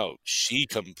 She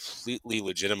completely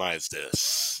legitimized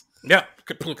this. Yeah,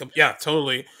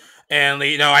 totally. And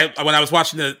when I was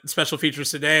watching the special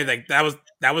features today, like that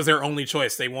was their only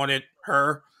choice. They wanted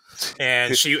her,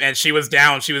 and she was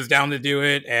down. She was down to do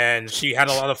it, and she had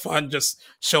a lot of fun just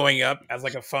showing up as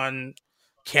like a fun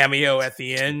cameo at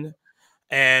the end.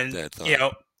 And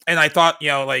and I thought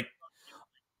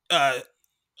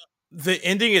the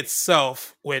ending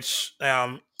itself, which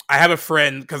I have a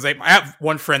friend because I have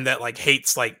one friend that like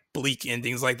hates like bleak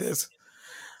endings like this.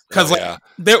 Because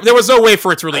there was no way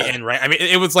for it to really end, right? I mean,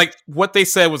 it was like what they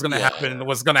said was going to happen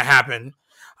was going to happen.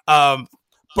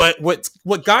 But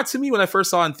what got to me when I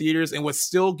first saw it in theaters, and what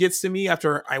still gets to me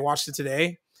after I watched it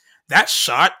today, that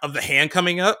shot of the hand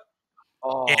coming up,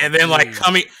 and then like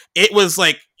coming, it was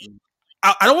like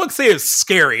I don't want to say it's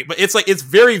scary, but it's like it's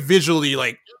very visually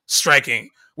like striking,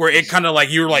 where it kind of like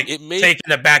you're like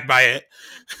taken aback by it.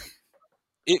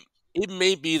 It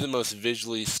may be the most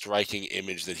visually striking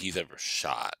image that he's ever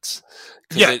shot.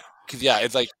 Because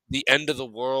it's like the end of the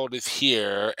world is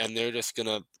here, and they're just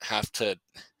gonna have to,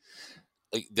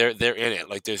 like, they're in it.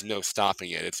 Like, there's no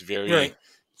stopping it. It's very,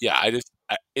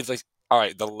 it's like, all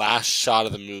right, the last shot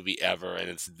of the movie ever, and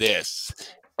it's this.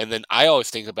 And then I always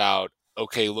think about,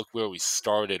 okay, look where we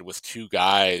started with two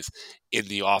guys in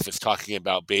the office talking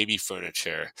about baby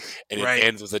furniture, and it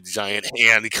ends with a giant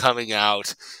hand coming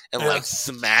out and like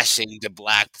smashing to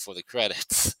black before the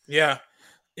credits. Yeah.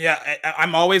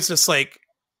 I'm always just like,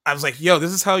 I was like, yo,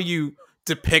 this is how you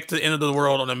depict the end of the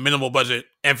world on a minimal budget,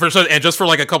 and just for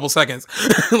like a couple seconds.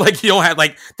 Like, you don't have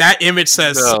like that image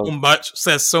says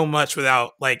so much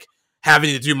without like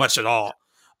having to do much at all.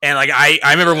 And like I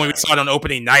remember when we saw it on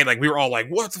opening night, like we were all like,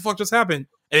 "What the fuck just happened?"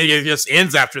 And it just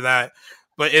ends after that.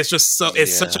 But it's just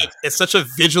such a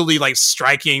visually like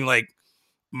striking like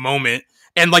moment,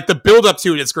 and like the build up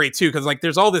to it is great too, because like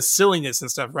there's all this silliness and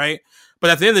stuff, right?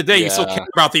 But at the end of the day, you still care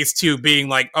about these two being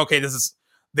like, okay,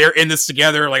 they're in this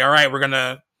together. Like, all right,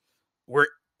 we're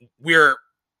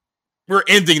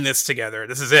ending this together.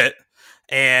 This is it.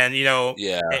 And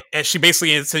and she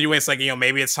basically insinuates like,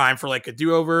 maybe it's time for like a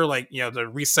do-over, like, to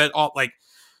reset all. Like,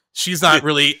 she's not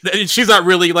really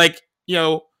like,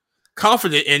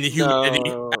 confident in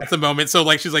humanity at the moment. So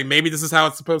like, she's like, maybe this is how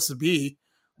it's supposed to be.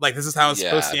 Like, this is how it's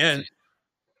supposed to end.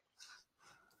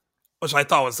 Which I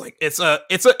thought was like, it's a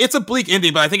bleak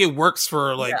ending, but I think it works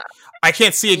for like, I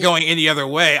can't see it going any other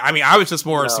way. I mean, I was just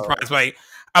more surprised by,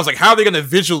 I was like, how are they going to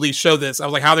visually show this? I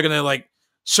was like, how are they going to like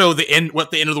show the end, what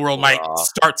the end of the world might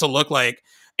start to look like?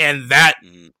 And that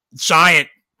giant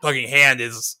fucking hand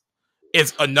is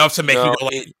enough to make you go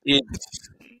like,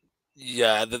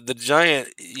 the giant,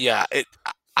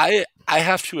 I I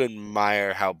have to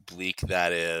admire how bleak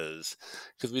that is,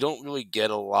 because we don't really get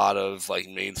a lot of like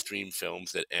mainstream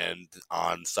films that end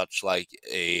on such like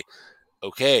a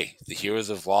okay, the heroes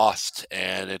have lost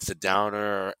and it's a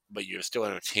downer, but you're still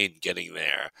entertained getting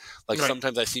there. Like Right.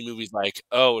 sometimes I see movies like,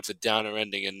 oh, it's a downer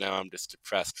ending and now I'm just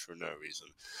depressed for no reason.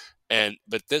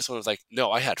 But this one was like,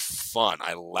 no, I had fun.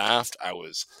 I laughed. I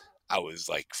was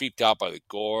like creeped out by the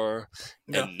gore,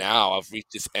 Yeah. and now I've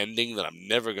reached this ending that I'm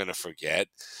never gonna forget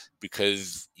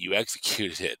because you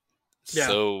executed it Yeah.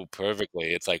 so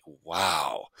perfectly. It's like,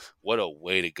 wow, what a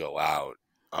way to go out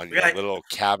on your Yeah. little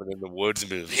cabin in the woods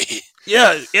movie.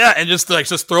 Yeah, and just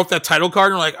throw up that title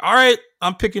card and like, all right,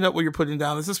 I'm picking up what you're putting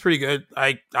down. This is pretty good.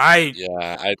 I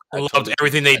Yeah, I loved totally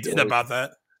everything they I did totally about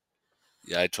that.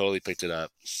 yeah, I totally picked it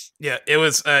up. Yeah, it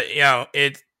was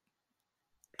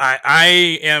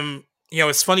I am,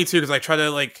 it's funny too because I try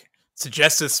to like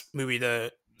suggest this movie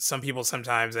to some people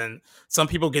sometimes, and some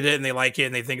people get it and they like it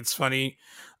and they think it's funny.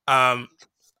 Um,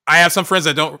 I have some friends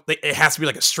that don't. It has to be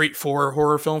like a straightforward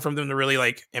horror film from them to really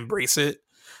like embrace it.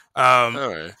 All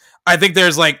right. I think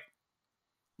there's I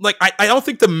don't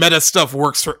think the meta stuff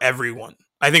works for everyone.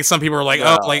 I think some people are like,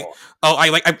 No.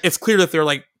 it's clear that they're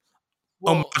like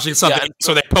Well, homaging something, yeah, and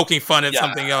so they're poking fun at yeah,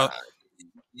 something else.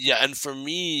 yeah, and for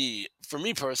me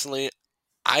personally,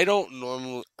 I don't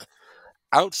normally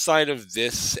outside of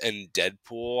this and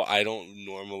Deadpool, I don't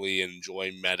normally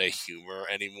enjoy meta humor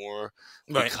anymore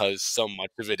Right. because so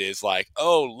much of it is like,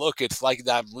 oh, look, it's like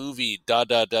that movie, da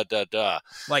da da da da.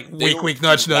 Like They wink, don't wink, do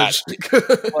nudge, that.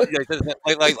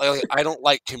 nudge. Like, I don't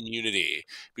like Community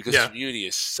because Yeah. Community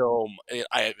is so.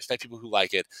 I respect people who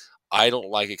like it. I don't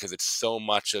like it because it's so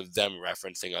much of them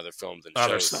referencing other films and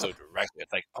Other shows stuff. so directly.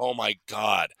 It's like, oh my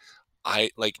god,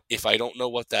 if I don't know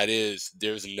what that is,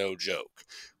 there's no joke.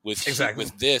 Exactly.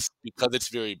 With this, because it's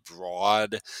very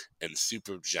broad and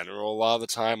super general a lot of the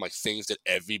time, like things that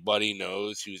everybody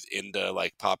knows who's into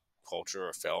like pop culture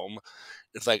or film.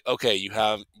 It's like, okay,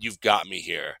 you've got me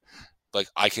here. Like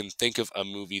I can think of a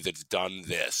movie that's done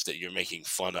this that you're making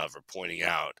fun of or pointing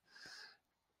out.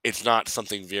 It's not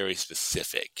something very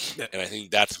specific, Yeah. and I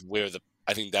think that's where the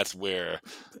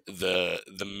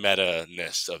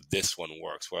meta-ness of this one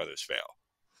works where others fail.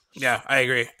 Yeah, I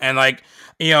agree. And I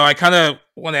kind of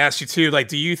want to ask you too. Like,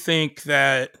 do you think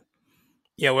that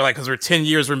we're because we're 10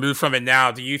 years removed from it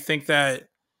now? Do you think that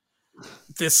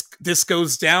this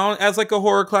goes down as like a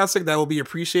horror classic that will be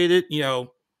appreciated?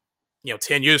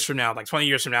 10 years from now, like 20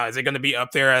 years from now, is it going to be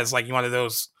up there as like one of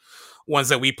those ones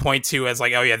that we point to as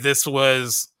like, oh yeah, this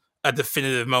was a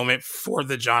definitive moment for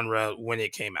the genre when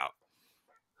it came out?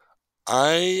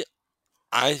 I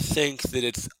think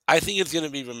it's going to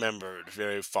be remembered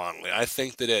very fondly. I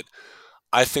think that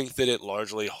it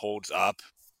largely holds up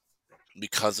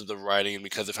because of the writing and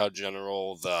because of how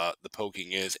general the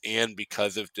poking is, and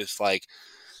because of just like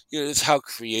just how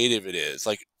creative it is.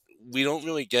 Like we don't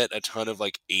really get a ton of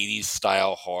like 80s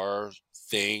style horror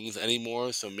things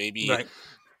anymore, so maybe Right.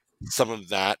 some of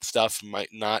that stuff might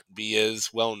not be as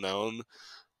well known.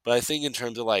 But I think in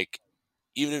terms of like,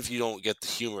 even if you don't get the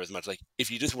humor as much, like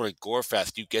if you just want a gore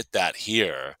fest, you get that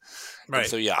here. And Right.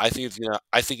 so yeah, I think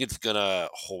it's gonna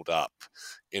hold up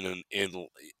in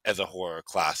as a horror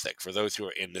classic for those who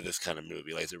are into this kind of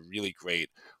movie. Like it's a really great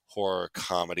horror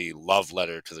comedy love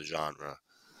letter to the genre.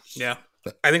 Yeah,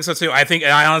 I think so too.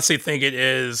 I honestly think it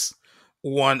is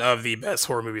one of the best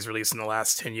horror movies released in the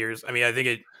last 10 years. I mean, I think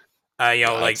it, I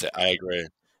agree.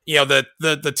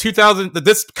 The 2000,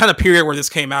 this kind of period where this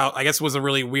came out, I guess was a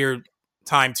really weird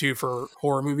time too for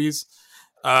horror movies.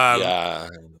 Yeah.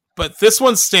 But this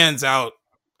one stands out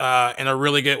in a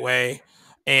really good way.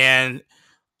 And,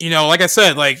 like I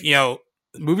said,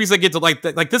 movies that get like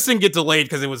this didn't get delayed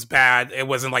because it was bad. It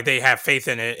wasn't like they have faith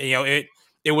in it.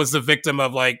 It was the victim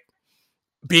of like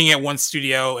being at one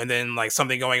studio and then like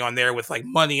something going on there with like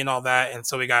money and all that. And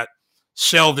so it got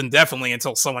shelved indefinitely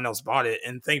until someone else bought it.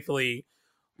 And thankfully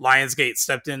Lionsgate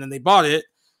stepped in and they bought it.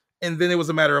 And then it was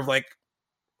a matter of like,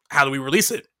 how do we release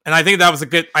it? And I think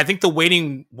I think the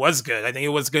waiting was good. I think it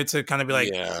was good to kind of be like,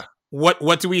 yeah.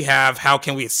 What do we have? How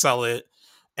can we sell it?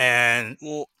 And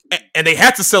they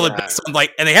had to sell it based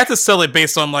on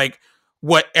based on like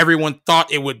what everyone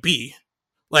thought it would be.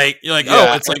 Like you're like,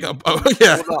 Yeah, it's like,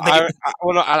 yeah.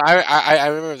 I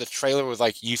remember the trailer was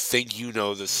like, you think you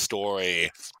know the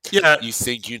story, Yeah, you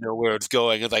think you know where it's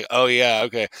going. It's like, oh yeah,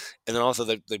 okay. And then also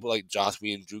they put like Joss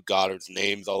Whedon and Drew Goddard's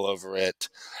names all over it,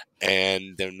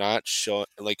 and they're not showing.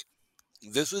 Like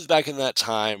this was back in that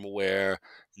time where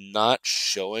not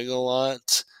showing a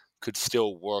lot could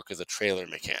still work as a trailer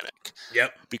mechanic.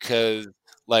 Yep. Because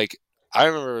like I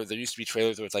remember there used to be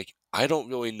trailers where it's like, I don't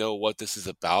really know what this is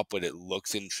about, but it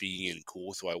looks intriguing and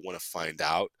cool, so I want to find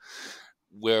out.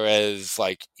 Whereas,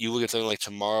 like, you look at something like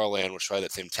Tomorrowland, which tried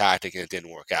that same tactic and it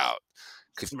didn't work out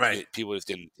because Right. people just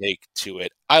didn't take to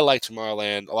it. I like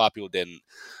Tomorrowland. A lot of people didn't.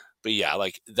 But yeah,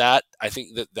 like that, I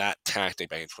think that tactic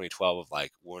back in 2012 of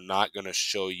like, we're not going to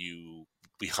show you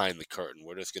behind the curtain.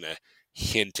 We're just going to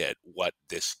hint at what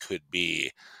this could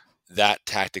be. That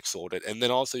tactic sold it. And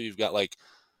then also you've got like,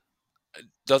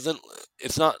 does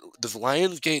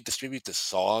Lionsgate distribute the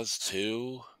Saws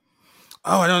too?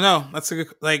 Oh, I don't know. That's a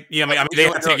good, like, yeah, I mean they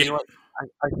have to take it.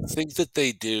 I think that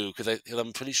they do because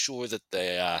I'm pretty sure that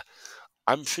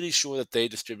they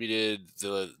distributed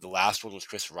the last one was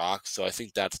Chris Rock, so I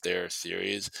think that's their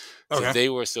series. So Okay. they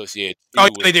were associated. Oh,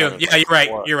 with they do. kind of Yeah, like you're right.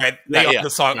 horror. You're right. Yeah, They yeah, the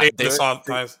Saw. yeah, The Saw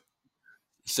ties.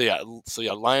 So yeah,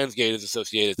 Lionsgate is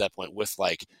associated at that point with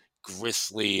like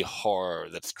grisly horror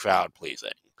that's crowd pleasing,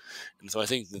 and so I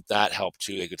think that helped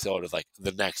too. They could sell it as like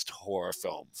the next horror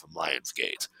film from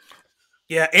Lionsgate.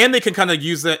 Yeah, and they can kind of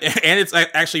use that, and it's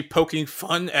actually poking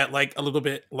fun at like a little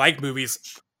bit like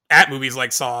movies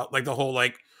like Saw, like the whole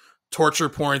like torture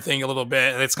porn thing a little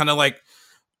bit, and it's kind of like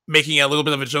making a little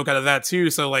bit of a joke out of that too.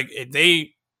 So like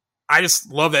I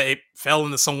just love that it fell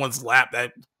into someone's lap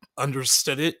that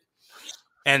understood it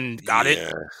and got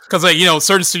it, because like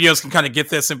certain studios can kind of get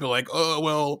this and be like, oh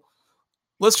well,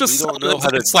 let's just We don't know how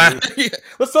to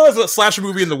let's sell as a slasher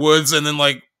movie in the woods, and then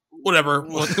like whatever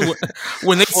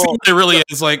when they see what it really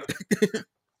is like.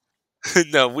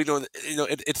 No, we don't.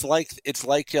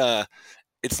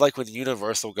 It's like when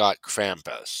Universal got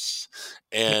Krampus,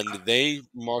 and they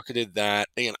marketed that.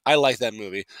 And I like that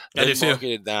movie. They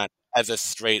marketed that as a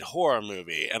straight horror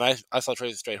movie, and I saw it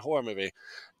as a straight horror movie.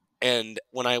 And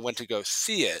when I went to go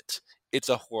see it, it's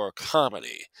a horror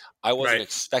comedy. I wasn't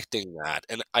expecting that,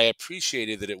 and I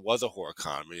appreciated that it was a horror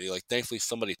comedy. Like, thankfully,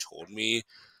 somebody told me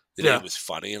that it was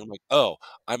funny, and I'm like, oh,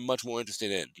 I'm much more interested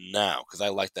in it now because I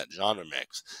like that genre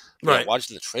mix. But yeah,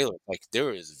 watching the trailer, like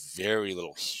there is very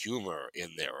little humor in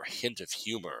there, or hint of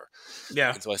humor.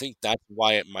 Yeah, and so I think that's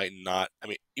why it might not. I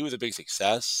mean, it was a big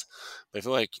success, but I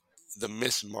feel like the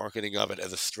mismarketing of it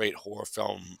as a straight horror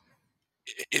film,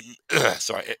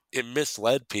 it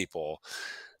misled people,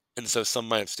 and so some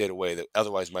might have stayed away that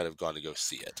otherwise might have gone to go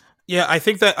see it. Yeah, I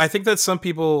think that some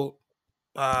people.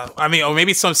 I mean, or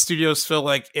maybe some studios feel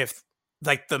like if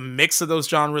like the mix of those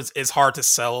genres is hard to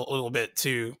sell a little bit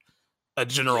to a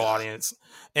general audience,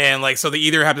 and like so they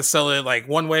either have to sell it like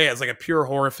one way as like a pure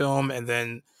horror film, and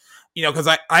then because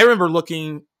I remember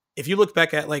looking, if you look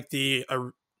back at like the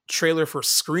trailer for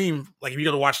Scream, like if you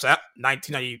go to watch that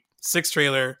 1996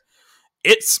 trailer,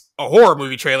 it's a horror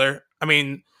movie trailer. I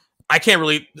mean, I can't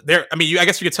really there. I mean, I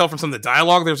guess you could tell from some of the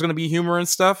dialogue there's going to be humor and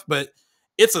stuff, but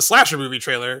it's a slasher movie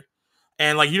trailer.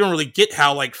 And like you don't really get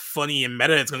how like funny and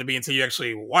meta it's going to be until you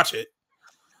actually watch it.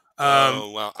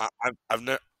 Oh well,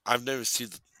 I've never seen.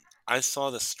 I saw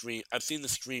the Scream. I've seen the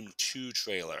Scream 2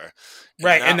 trailer,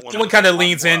 right? And that one kind of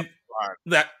leans in.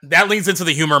 That leans into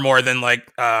the humor more than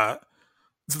like the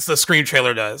Scream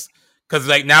trailer does, because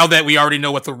like now that we already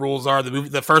know what the rules are,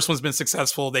 the first one's been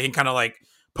successful. They can kind of like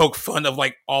poke fun of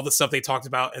like all the stuff they talked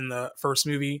about in the first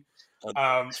movie.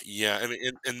 Yeah, I mean,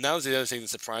 and that was the other thing that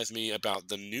surprised me about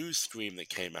the new Scream that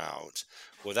came out.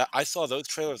 Well, that I saw those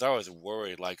trailers, I was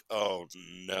worried, like, oh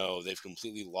no, they've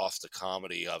completely lost the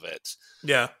comedy of it.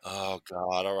 Yeah. Oh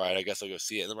god, all right, I guess I'll go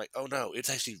see it. And I'm like, oh no,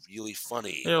 it's actually really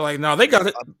funny. They're like, no, they got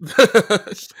it.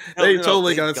 They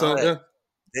totally got it. So yeah.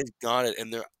 They've got it,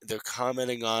 and they're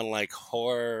commenting on like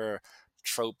horror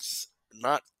tropes,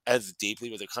 not as deeply,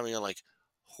 but they're commenting on like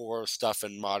horror stuff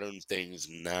and modern things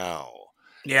now.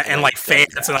 Yeah, and like fans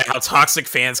and like how toxic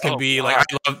fans can be. God. Like I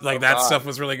love like that stuff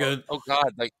was really good. Oh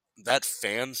god, like that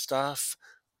fan stuff,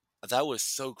 that was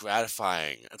so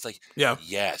gratifying. It's like,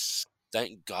 yes,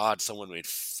 thank God someone made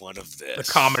fun of this. They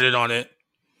commented on it.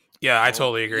 Yeah, I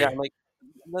totally agree. Yeah, like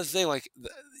that's the thing, like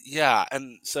yeah,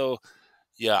 and so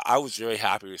yeah, I was very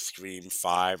happy with Scream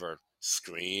 5 or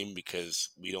Scream because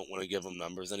we don't want to give them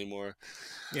numbers anymore.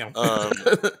 Yeah,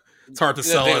 it's hard to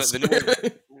sell us.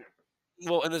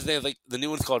 Well, and the thing is, like, the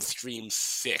new one's called Scream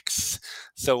 6.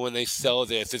 So when they sell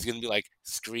this, it's going to be like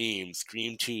Scream,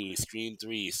 Scream 2, Scream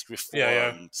 3, Scream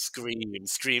 4,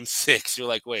 Scream 6. You're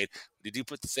like, wait, did you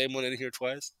put the same one in here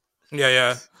twice?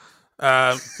 Yeah.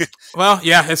 Well,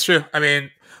 yeah, it's true. I mean,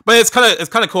 but it's kind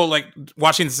of cool. Like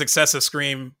watching the success of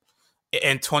Scream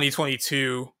in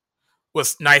 2022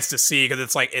 was nice to see, because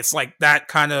it's like that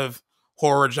kind of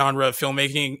horror genre of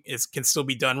filmmaking can still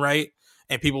be done right,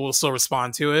 and people will still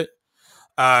respond to it.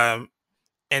 And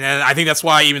then I think that's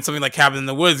why even something like Cabin in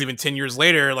the Woods, even 10 years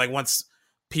later, like once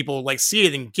people like see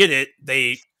it and get it,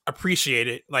 they appreciate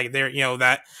it. Like they're,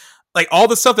 that like all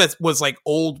the stuff that was like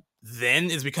old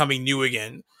then is becoming new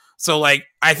again. So like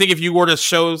I think if you were to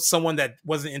show someone that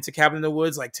wasn't into Cabin in the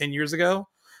Woods like 10 years ago,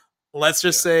 let's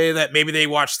just say that maybe they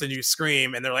watched the new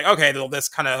Scream and they're like, okay, this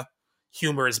kind of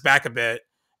humor is back a bit.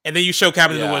 And then you show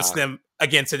Cabin in the Woods to them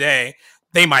again today,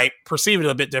 they might perceive it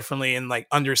a bit differently and like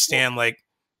understand like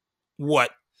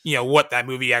what that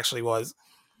movie actually was.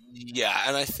 Yeah,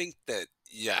 and I think that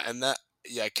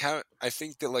I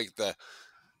think that like the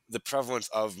prevalence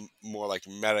of more like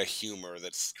meta humor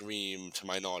that Scream, to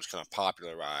my knowledge, kind of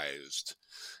popularized.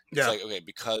 It's like, okay,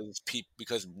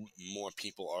 because more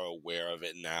people are aware of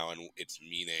it now and its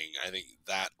meaning, I think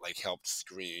that like helped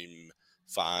Scream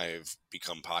 5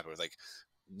 become popular. Like,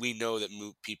 we know that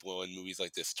people in movies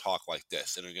like this talk like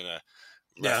this and are gonna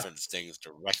reference things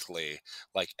directly,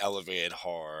 like elevated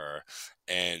horror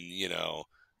and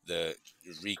the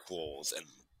requels and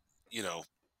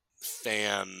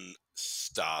fan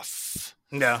stuff.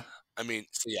 Yeah. I mean,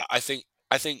 so yeah, I think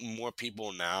more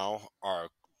people now are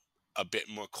a bit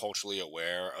more culturally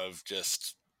aware of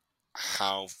just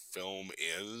how film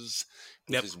is,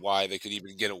 which is why they could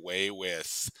even get away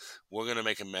with, we're gonna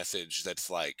make a message that's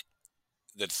like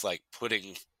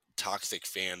putting toxic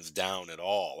fans down at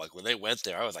all. Like when they went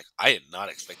there, I was like, I did not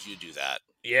expect you to do that.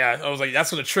 Yeah, I was like, that's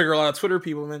going to trigger a lot of Twitter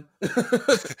people, man.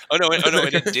 Oh no,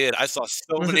 and it did. I saw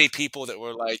so many people that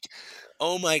were like,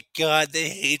 "Oh my god, they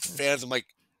hate fans." I'm like,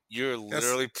 you're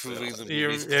literally proving them.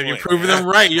 You're proving them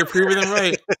right. You're proving them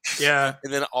right. Yeah.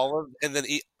 And then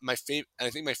my favorite.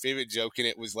 I think my favorite joke in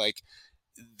it was like,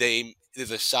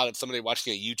 there's a shot of somebody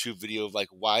watching a YouTube video of like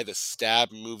why the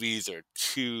Stab movies are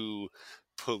too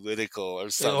political or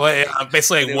something.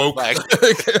 Basically woke. Like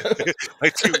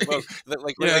too woke.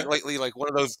 Like one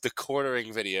of those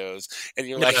decordering videos. And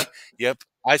you're like, yep,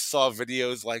 I saw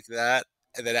videos like that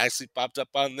and that actually popped up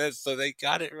on this, so they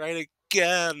got it right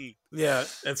again. Yeah,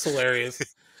 it's hilarious.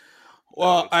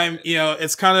 Well,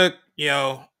 it's kind of,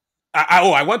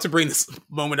 I want to bring this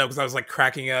moment up because I was like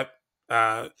cracking up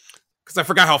because I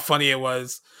forgot how funny it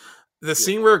was. The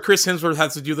scene where Chris Hemsworth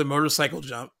has to do the motorcycle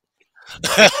jump.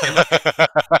 And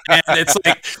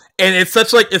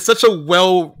it's such a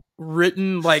well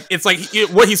written, like, it's like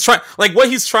what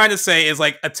he's trying to say is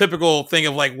like a typical thing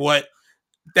of like what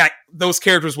that those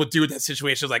characters would do in that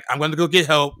situation. Like, I'm going to go get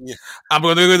help. I'm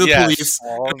going to go to the police.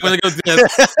 I'm going to go do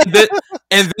this.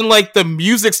 and then like the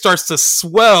music starts to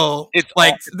swell. It's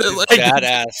like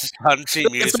badass punchy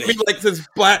music. It's like this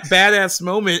badass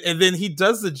moment, and then he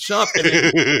does the jump.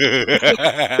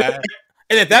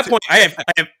 And at that point, I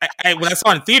when I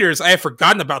saw it in theaters, I had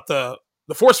forgotten about the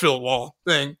force field wall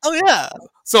thing. Oh yeah.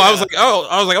 So I was like,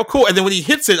 oh, cool. And then when he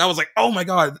hits it, I was like, oh my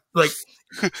god, like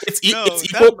it's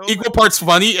equal parts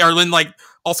funny, or then like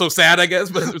also sad, I guess.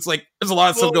 But it's like there's a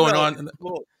lot of stuff going on.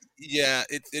 Well, yeah,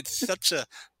 it's such a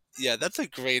that's a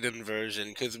great inversion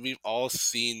because we've all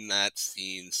seen that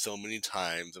scene so many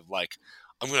times of like,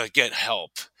 I'm gonna get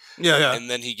help. Yeah. And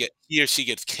then he or she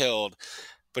gets killed.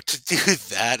 But to do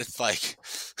that, it's like,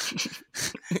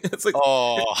 it's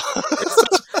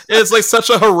like such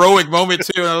a heroic moment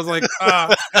too. And I was like,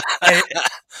 and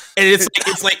it's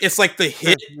like the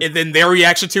hit, and then their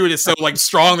reaction to it is so like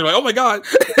strong. They're like, oh my god,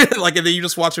 like, and then you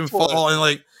just watch him fall, and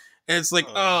like, and it's like,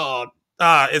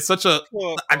 it's such a,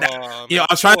 I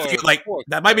was trying to think like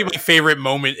that might be my favorite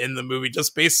moment in the movie,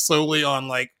 just based solely on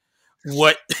like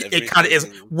what it kind of is,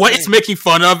 what it's making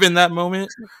fun of in that moment.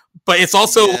 But it's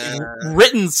also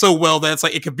written so well that it's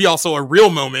like it could be also a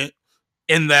real moment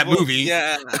in that movie.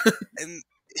 Yeah, and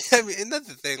I mean, and that's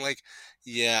the thing. Like,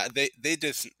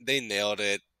 they nailed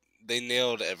it. They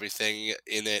nailed everything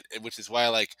in it, which is why,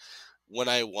 like, when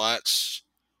I watch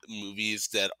movies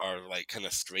that are like kind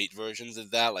of straight versions of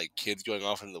that, like kids going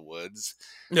off in the woods,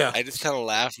 I just kind of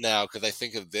laugh now because I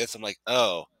think of this. I'm like,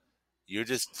 oh, you're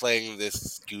just playing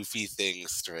this goofy thing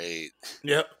straight.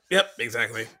 Yep,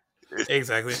 exactly.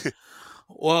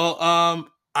 Well,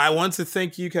 I want to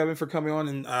thank you, Kevin, for coming on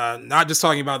and not just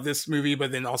talking about this movie,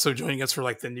 but then also joining us for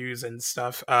like the news and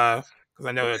stuff. Because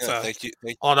I know it's thank you.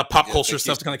 All the pop culture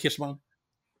stuff to kind of catch them on.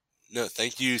 No,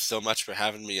 thank you so much for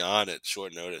having me on at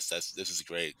short notice. This is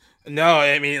great. No,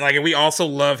 I mean, like, we also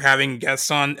love having guests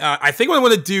on. I think what I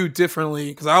want to do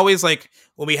differently, because I always like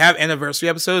when we have anniversary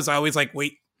episodes, I always like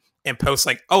wait and post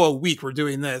like, oh, a week we're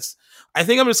doing this. I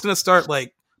think I'm just gonna start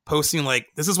like posting like,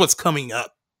 this is what's coming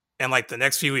up in like the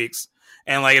next few weeks,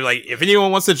 and like if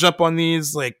anyone wants to jump on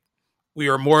these, like, we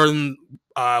are more than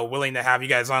willing to have you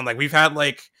guys on. Like, we've had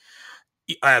like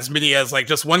as many as like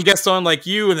just one guest on like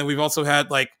you, and then we've also had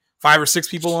like 5 or 6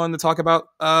 people on to talk about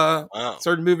Wow,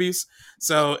 certain movies.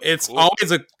 So it's cool.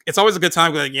 always a good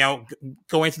time, like,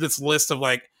 going through this list of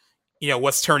like,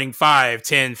 what's turning 5,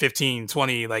 10, 15,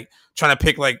 20, like trying to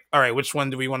pick like, all right, which one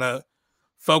do we want to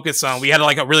focus on? We had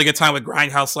like a really good time with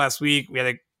Grindhouse last week. We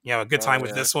had a good time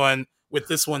with Yeah.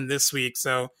 this one this week.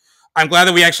 So I'm glad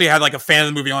that we actually had like a fan of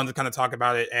the movie on to kind of talk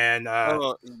about it and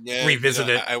Yeah, revisit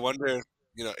it. I wonder,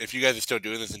 if you guys are still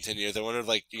doing this in 10 years, I wonder if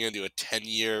like you're gonna do a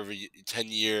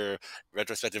 10-year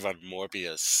retrospective on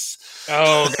Morbius.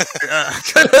 Oh,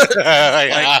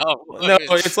 like, no,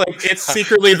 it's like it's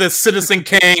secretly the Citizen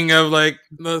Kang of like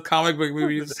the comic book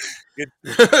movies. And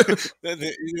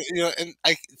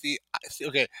I see.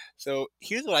 Okay, so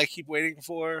here's what I keep waiting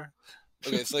for.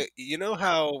 Okay, so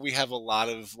how we have a lot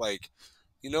of like,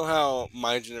 how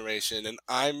my generation, and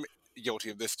I'm guilty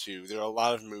of this too. There are a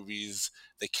lot of movies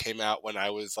that came out when I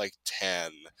was like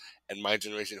 10, and my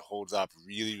generation holds up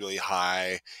really, really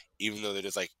high, even though they're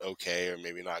just like okay or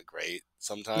maybe not great Yeah.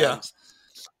 sometimes.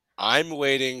 I'm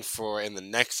waiting for in the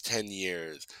next 10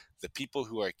 years the people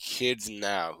who are kids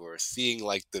now who are seeing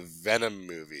like the Venom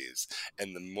movies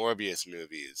and the Morbius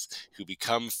movies who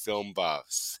become film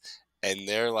buffs and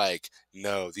they're like,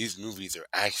 no, these movies are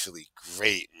actually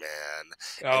great, man.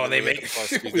 Oh, And they then we make have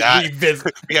to through that.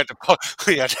 revisit. we have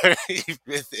to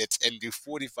revisit and do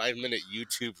 45-minute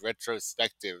YouTube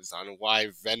retrospectives on why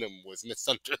Venom was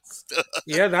misunderstood.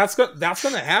 Yeah, that's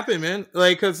gonna happen, man.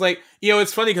 Like, cause like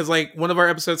it's funny because like one of our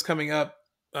episodes coming up,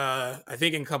 I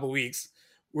think in a couple weeks,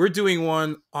 we're doing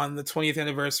one on the 20th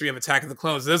anniversary of Attack of the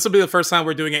Clones. This will be the first time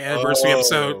we're doing an anniversary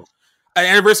episode. An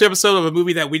anniversary episode of a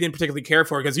movie that we didn't particularly care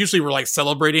for, because usually we're like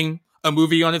celebrating a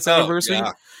movie on its anniversary.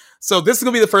 Yeah. So this is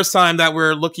gonna be the first time that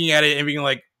we're looking at it and being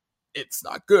like, it's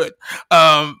not good.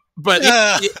 But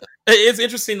it's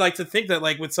interesting, like, to think that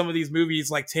like with some of these movies,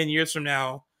 like 10 years from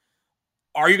now,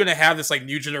 are you gonna have this like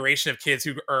new generation of kids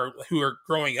who are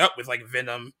growing up with like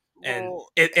Venom and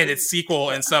its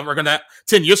sequel and stuff are gonna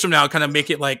 10 years from now kind of make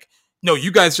it like, no,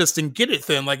 you guys just didn't get it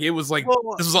then. Like it was like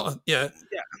this was all, yeah.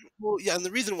 Well, yeah, and the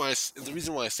reason why I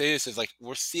say this is like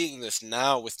we're seeing this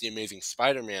now with the Amazing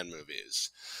Spider-Man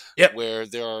movies, where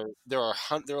there are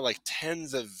like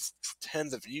tens of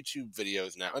YouTube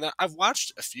videos now, and I've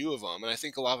watched a few of them, and I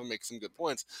think a lot of them make some good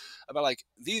points about like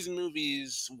these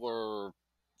movies were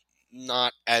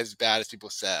not as bad as people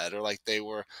said, or like they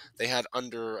had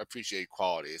underappreciated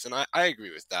qualities, and I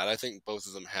agree with that. I think both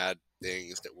of them had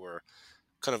things that were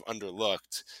kind of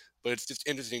underlooked. But it's just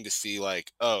interesting to see,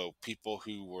 like, oh, people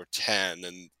who were 10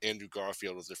 and Andrew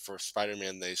Garfield was the first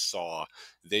Spider-Man they saw,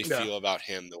 they feel about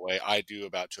him the way I do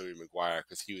about Tobey Maguire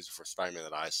because he was the first Spider-Man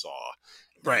that I saw.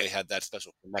 Right. They had that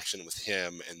special connection with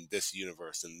him and this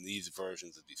universe and these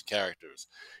versions of these characters.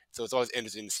 So it's always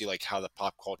interesting to see, like, how the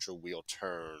pop culture wheel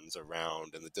turns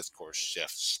around and the discourse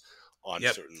shifts on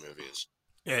certain movies.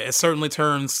 Yeah, it certainly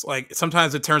turns. Like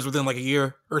sometimes it turns within like a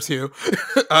year or two.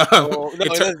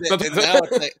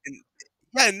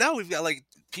 And now we've got like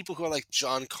people who are like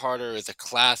John Carter is a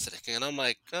classic, and I'm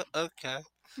like, okay.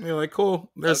 You're like, cool.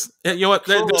 There's you know what?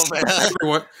 Cool, there's something for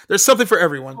everyone. There's something for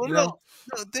everyone. Well, you know?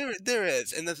 No, there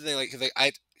is, and that's the thing. Like,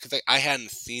 because I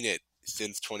hadn't seen it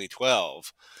since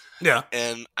 2012. Yeah,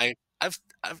 and I've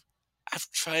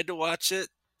tried to watch it,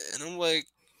 and I'm like,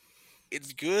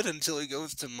 it's good until it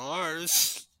goes to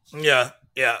Mars. Yeah,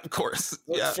 of course.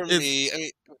 Yeah, for me, I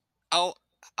mean,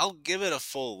 I'll give it a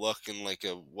full look and like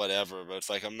a whatever, but it's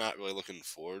like I'm not really looking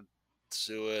forward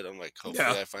to it. I'm like, hopefully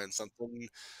I find something,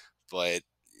 but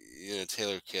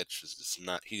Taylor Kitsch was just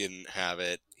not. He didn't have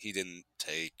it. He didn't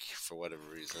take for whatever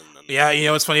reason.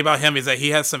 Yeah, what's funny about him is that he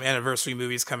has some anniversary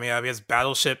movies coming out. He has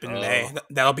Battleship in May.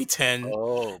 That'll be 10.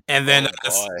 And then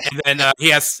he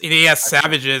has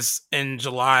Savages in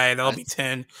July. That'll be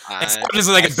 10. And Savages is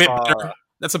like a bit better.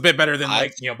 That's a bit better than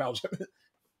Battleship.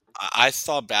 I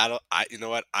saw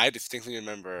I distinctly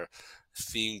remember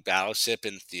seeing Battleship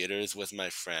in theaters with my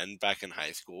friend back in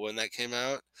high school when that came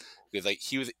out. Because like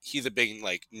he's a big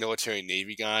like military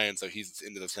Navy guy, and so he's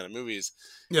into those kind of movies.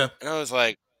 Yeah. And I was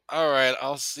like, all right,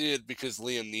 I'll see it because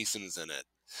Liam Neeson's in it.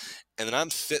 And then I'm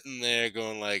sitting there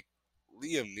going like,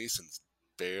 Liam Neeson's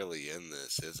barely in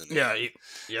this, isn't he? Yeah.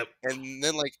 Yep. And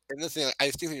then like, and the thing, I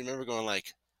distinctly remember going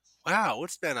like, wow,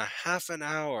 it's been a half an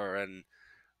hour and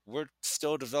we're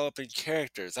still developing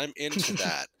characters. I'm into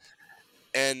that.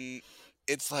 And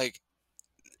it's like,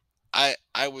 I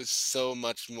was so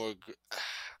much more.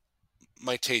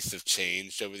 My tastes have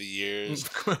changed over the years.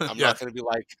 I'm not going to be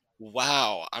like,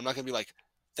 wow. I'm not going to be like,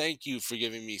 thank you for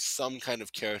giving me some kind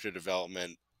of character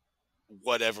development,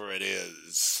 whatever it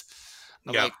is.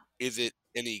 I'm like, is it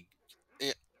any?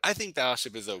 I think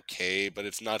Battleship is okay, but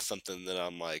it's not something that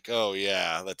I'm like, oh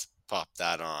yeah, let's pop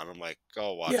that on. I'm like,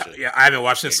 go watch it. Yeah. I haven't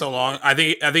watched it so long. I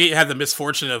think it had the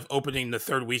misfortune of opening the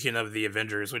third weekend of the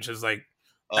Avengers, which is like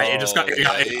it just got Oh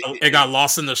yeah, it got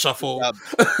lost in the shuffle.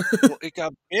 it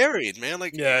got buried, man.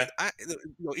 Like, Yeah.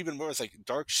 even more, it's like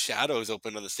Dark Shadows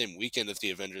opened on the same weekend as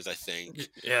the Avengers, I think.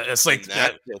 Yeah, it's like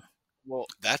that.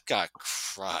 That got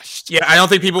crushed. Yeah, I don't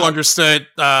think people understood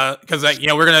because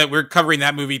we're covering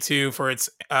that movie too for its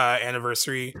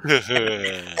anniversary,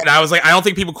 and I was like, I don't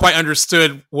think people quite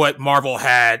understood what Marvel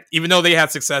had, even though they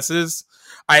had successes.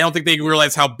 I don't think they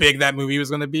realized how big that movie was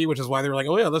going to be, which is why they were like,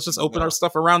 oh yeah, let's just open our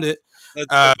stuff around it.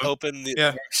 Let's open the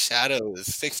Dark Shadows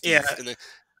 60s. Yeah.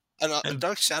 And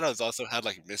Dark Shadows also had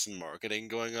like mismarketing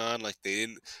going on. Like they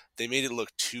made it look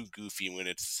too goofy when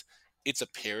it's a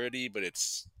parody, but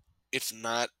it's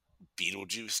not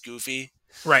Beetlejuice goofy.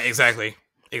 Right, exactly.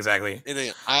 And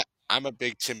then I'm a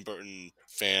big Tim Burton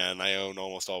fan. I own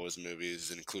almost all his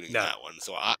movies, including that one.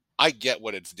 So I get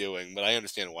what it's doing, but I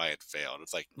understand why it failed.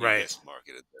 It's like you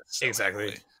mismarketed this. So exactly.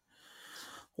 Heavily.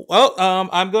 Well,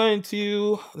 I'm going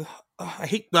to. I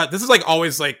hate that. This is like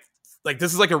always like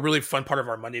this is like a really fun part of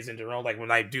our Mondays in general. Like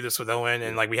when I do this with Owen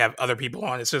and like we have other people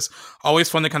on, it's just always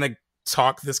fun to kind of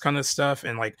talk this kind of stuff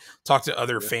and like talk to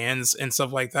other fans and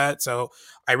stuff like that. So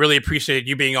I really appreciate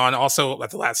you being on also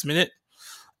at the last minute.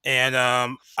 And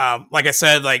like I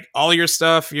said, like all your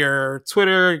stuff, your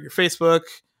Twitter, your Facebook,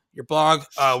 your blog,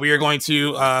 we are going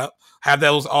to have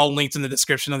those all linked in the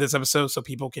description of this episode so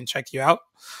people can check you out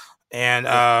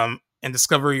and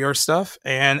discover your stuff.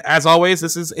 And as always,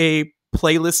 this is a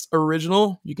playlist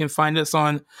original. You can find us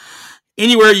on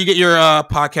anywhere you get your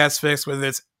podcast fix, whether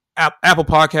it's Apple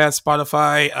Podcasts,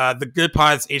 Spotify. The Good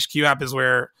Pods HQ app is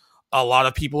where a lot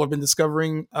of people have been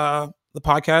discovering the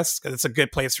podcast because it's a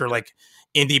good place for like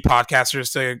indie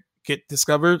podcasters to get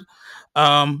discovered.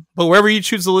 But wherever you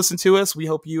choose to listen to us, we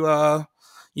hope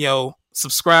you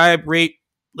subscribe, rate,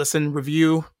 listen,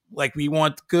 review. Like we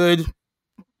want good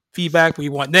feedback, we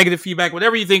want negative feedback,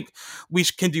 whatever you think we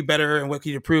can do better and what can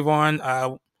you improve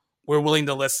on. We're willing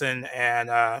to listen,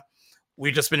 and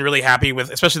we've just been really happy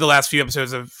with, especially the last few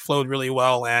episodes have flowed really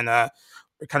well, and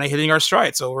we're kind of hitting our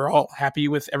stride. So we're all happy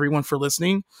with everyone for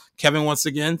listening. Kevin, once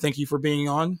again, thank you for being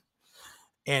on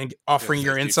and offering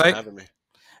your insight.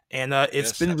 And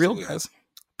it's been real, guys.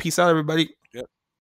 Peace out, everybody.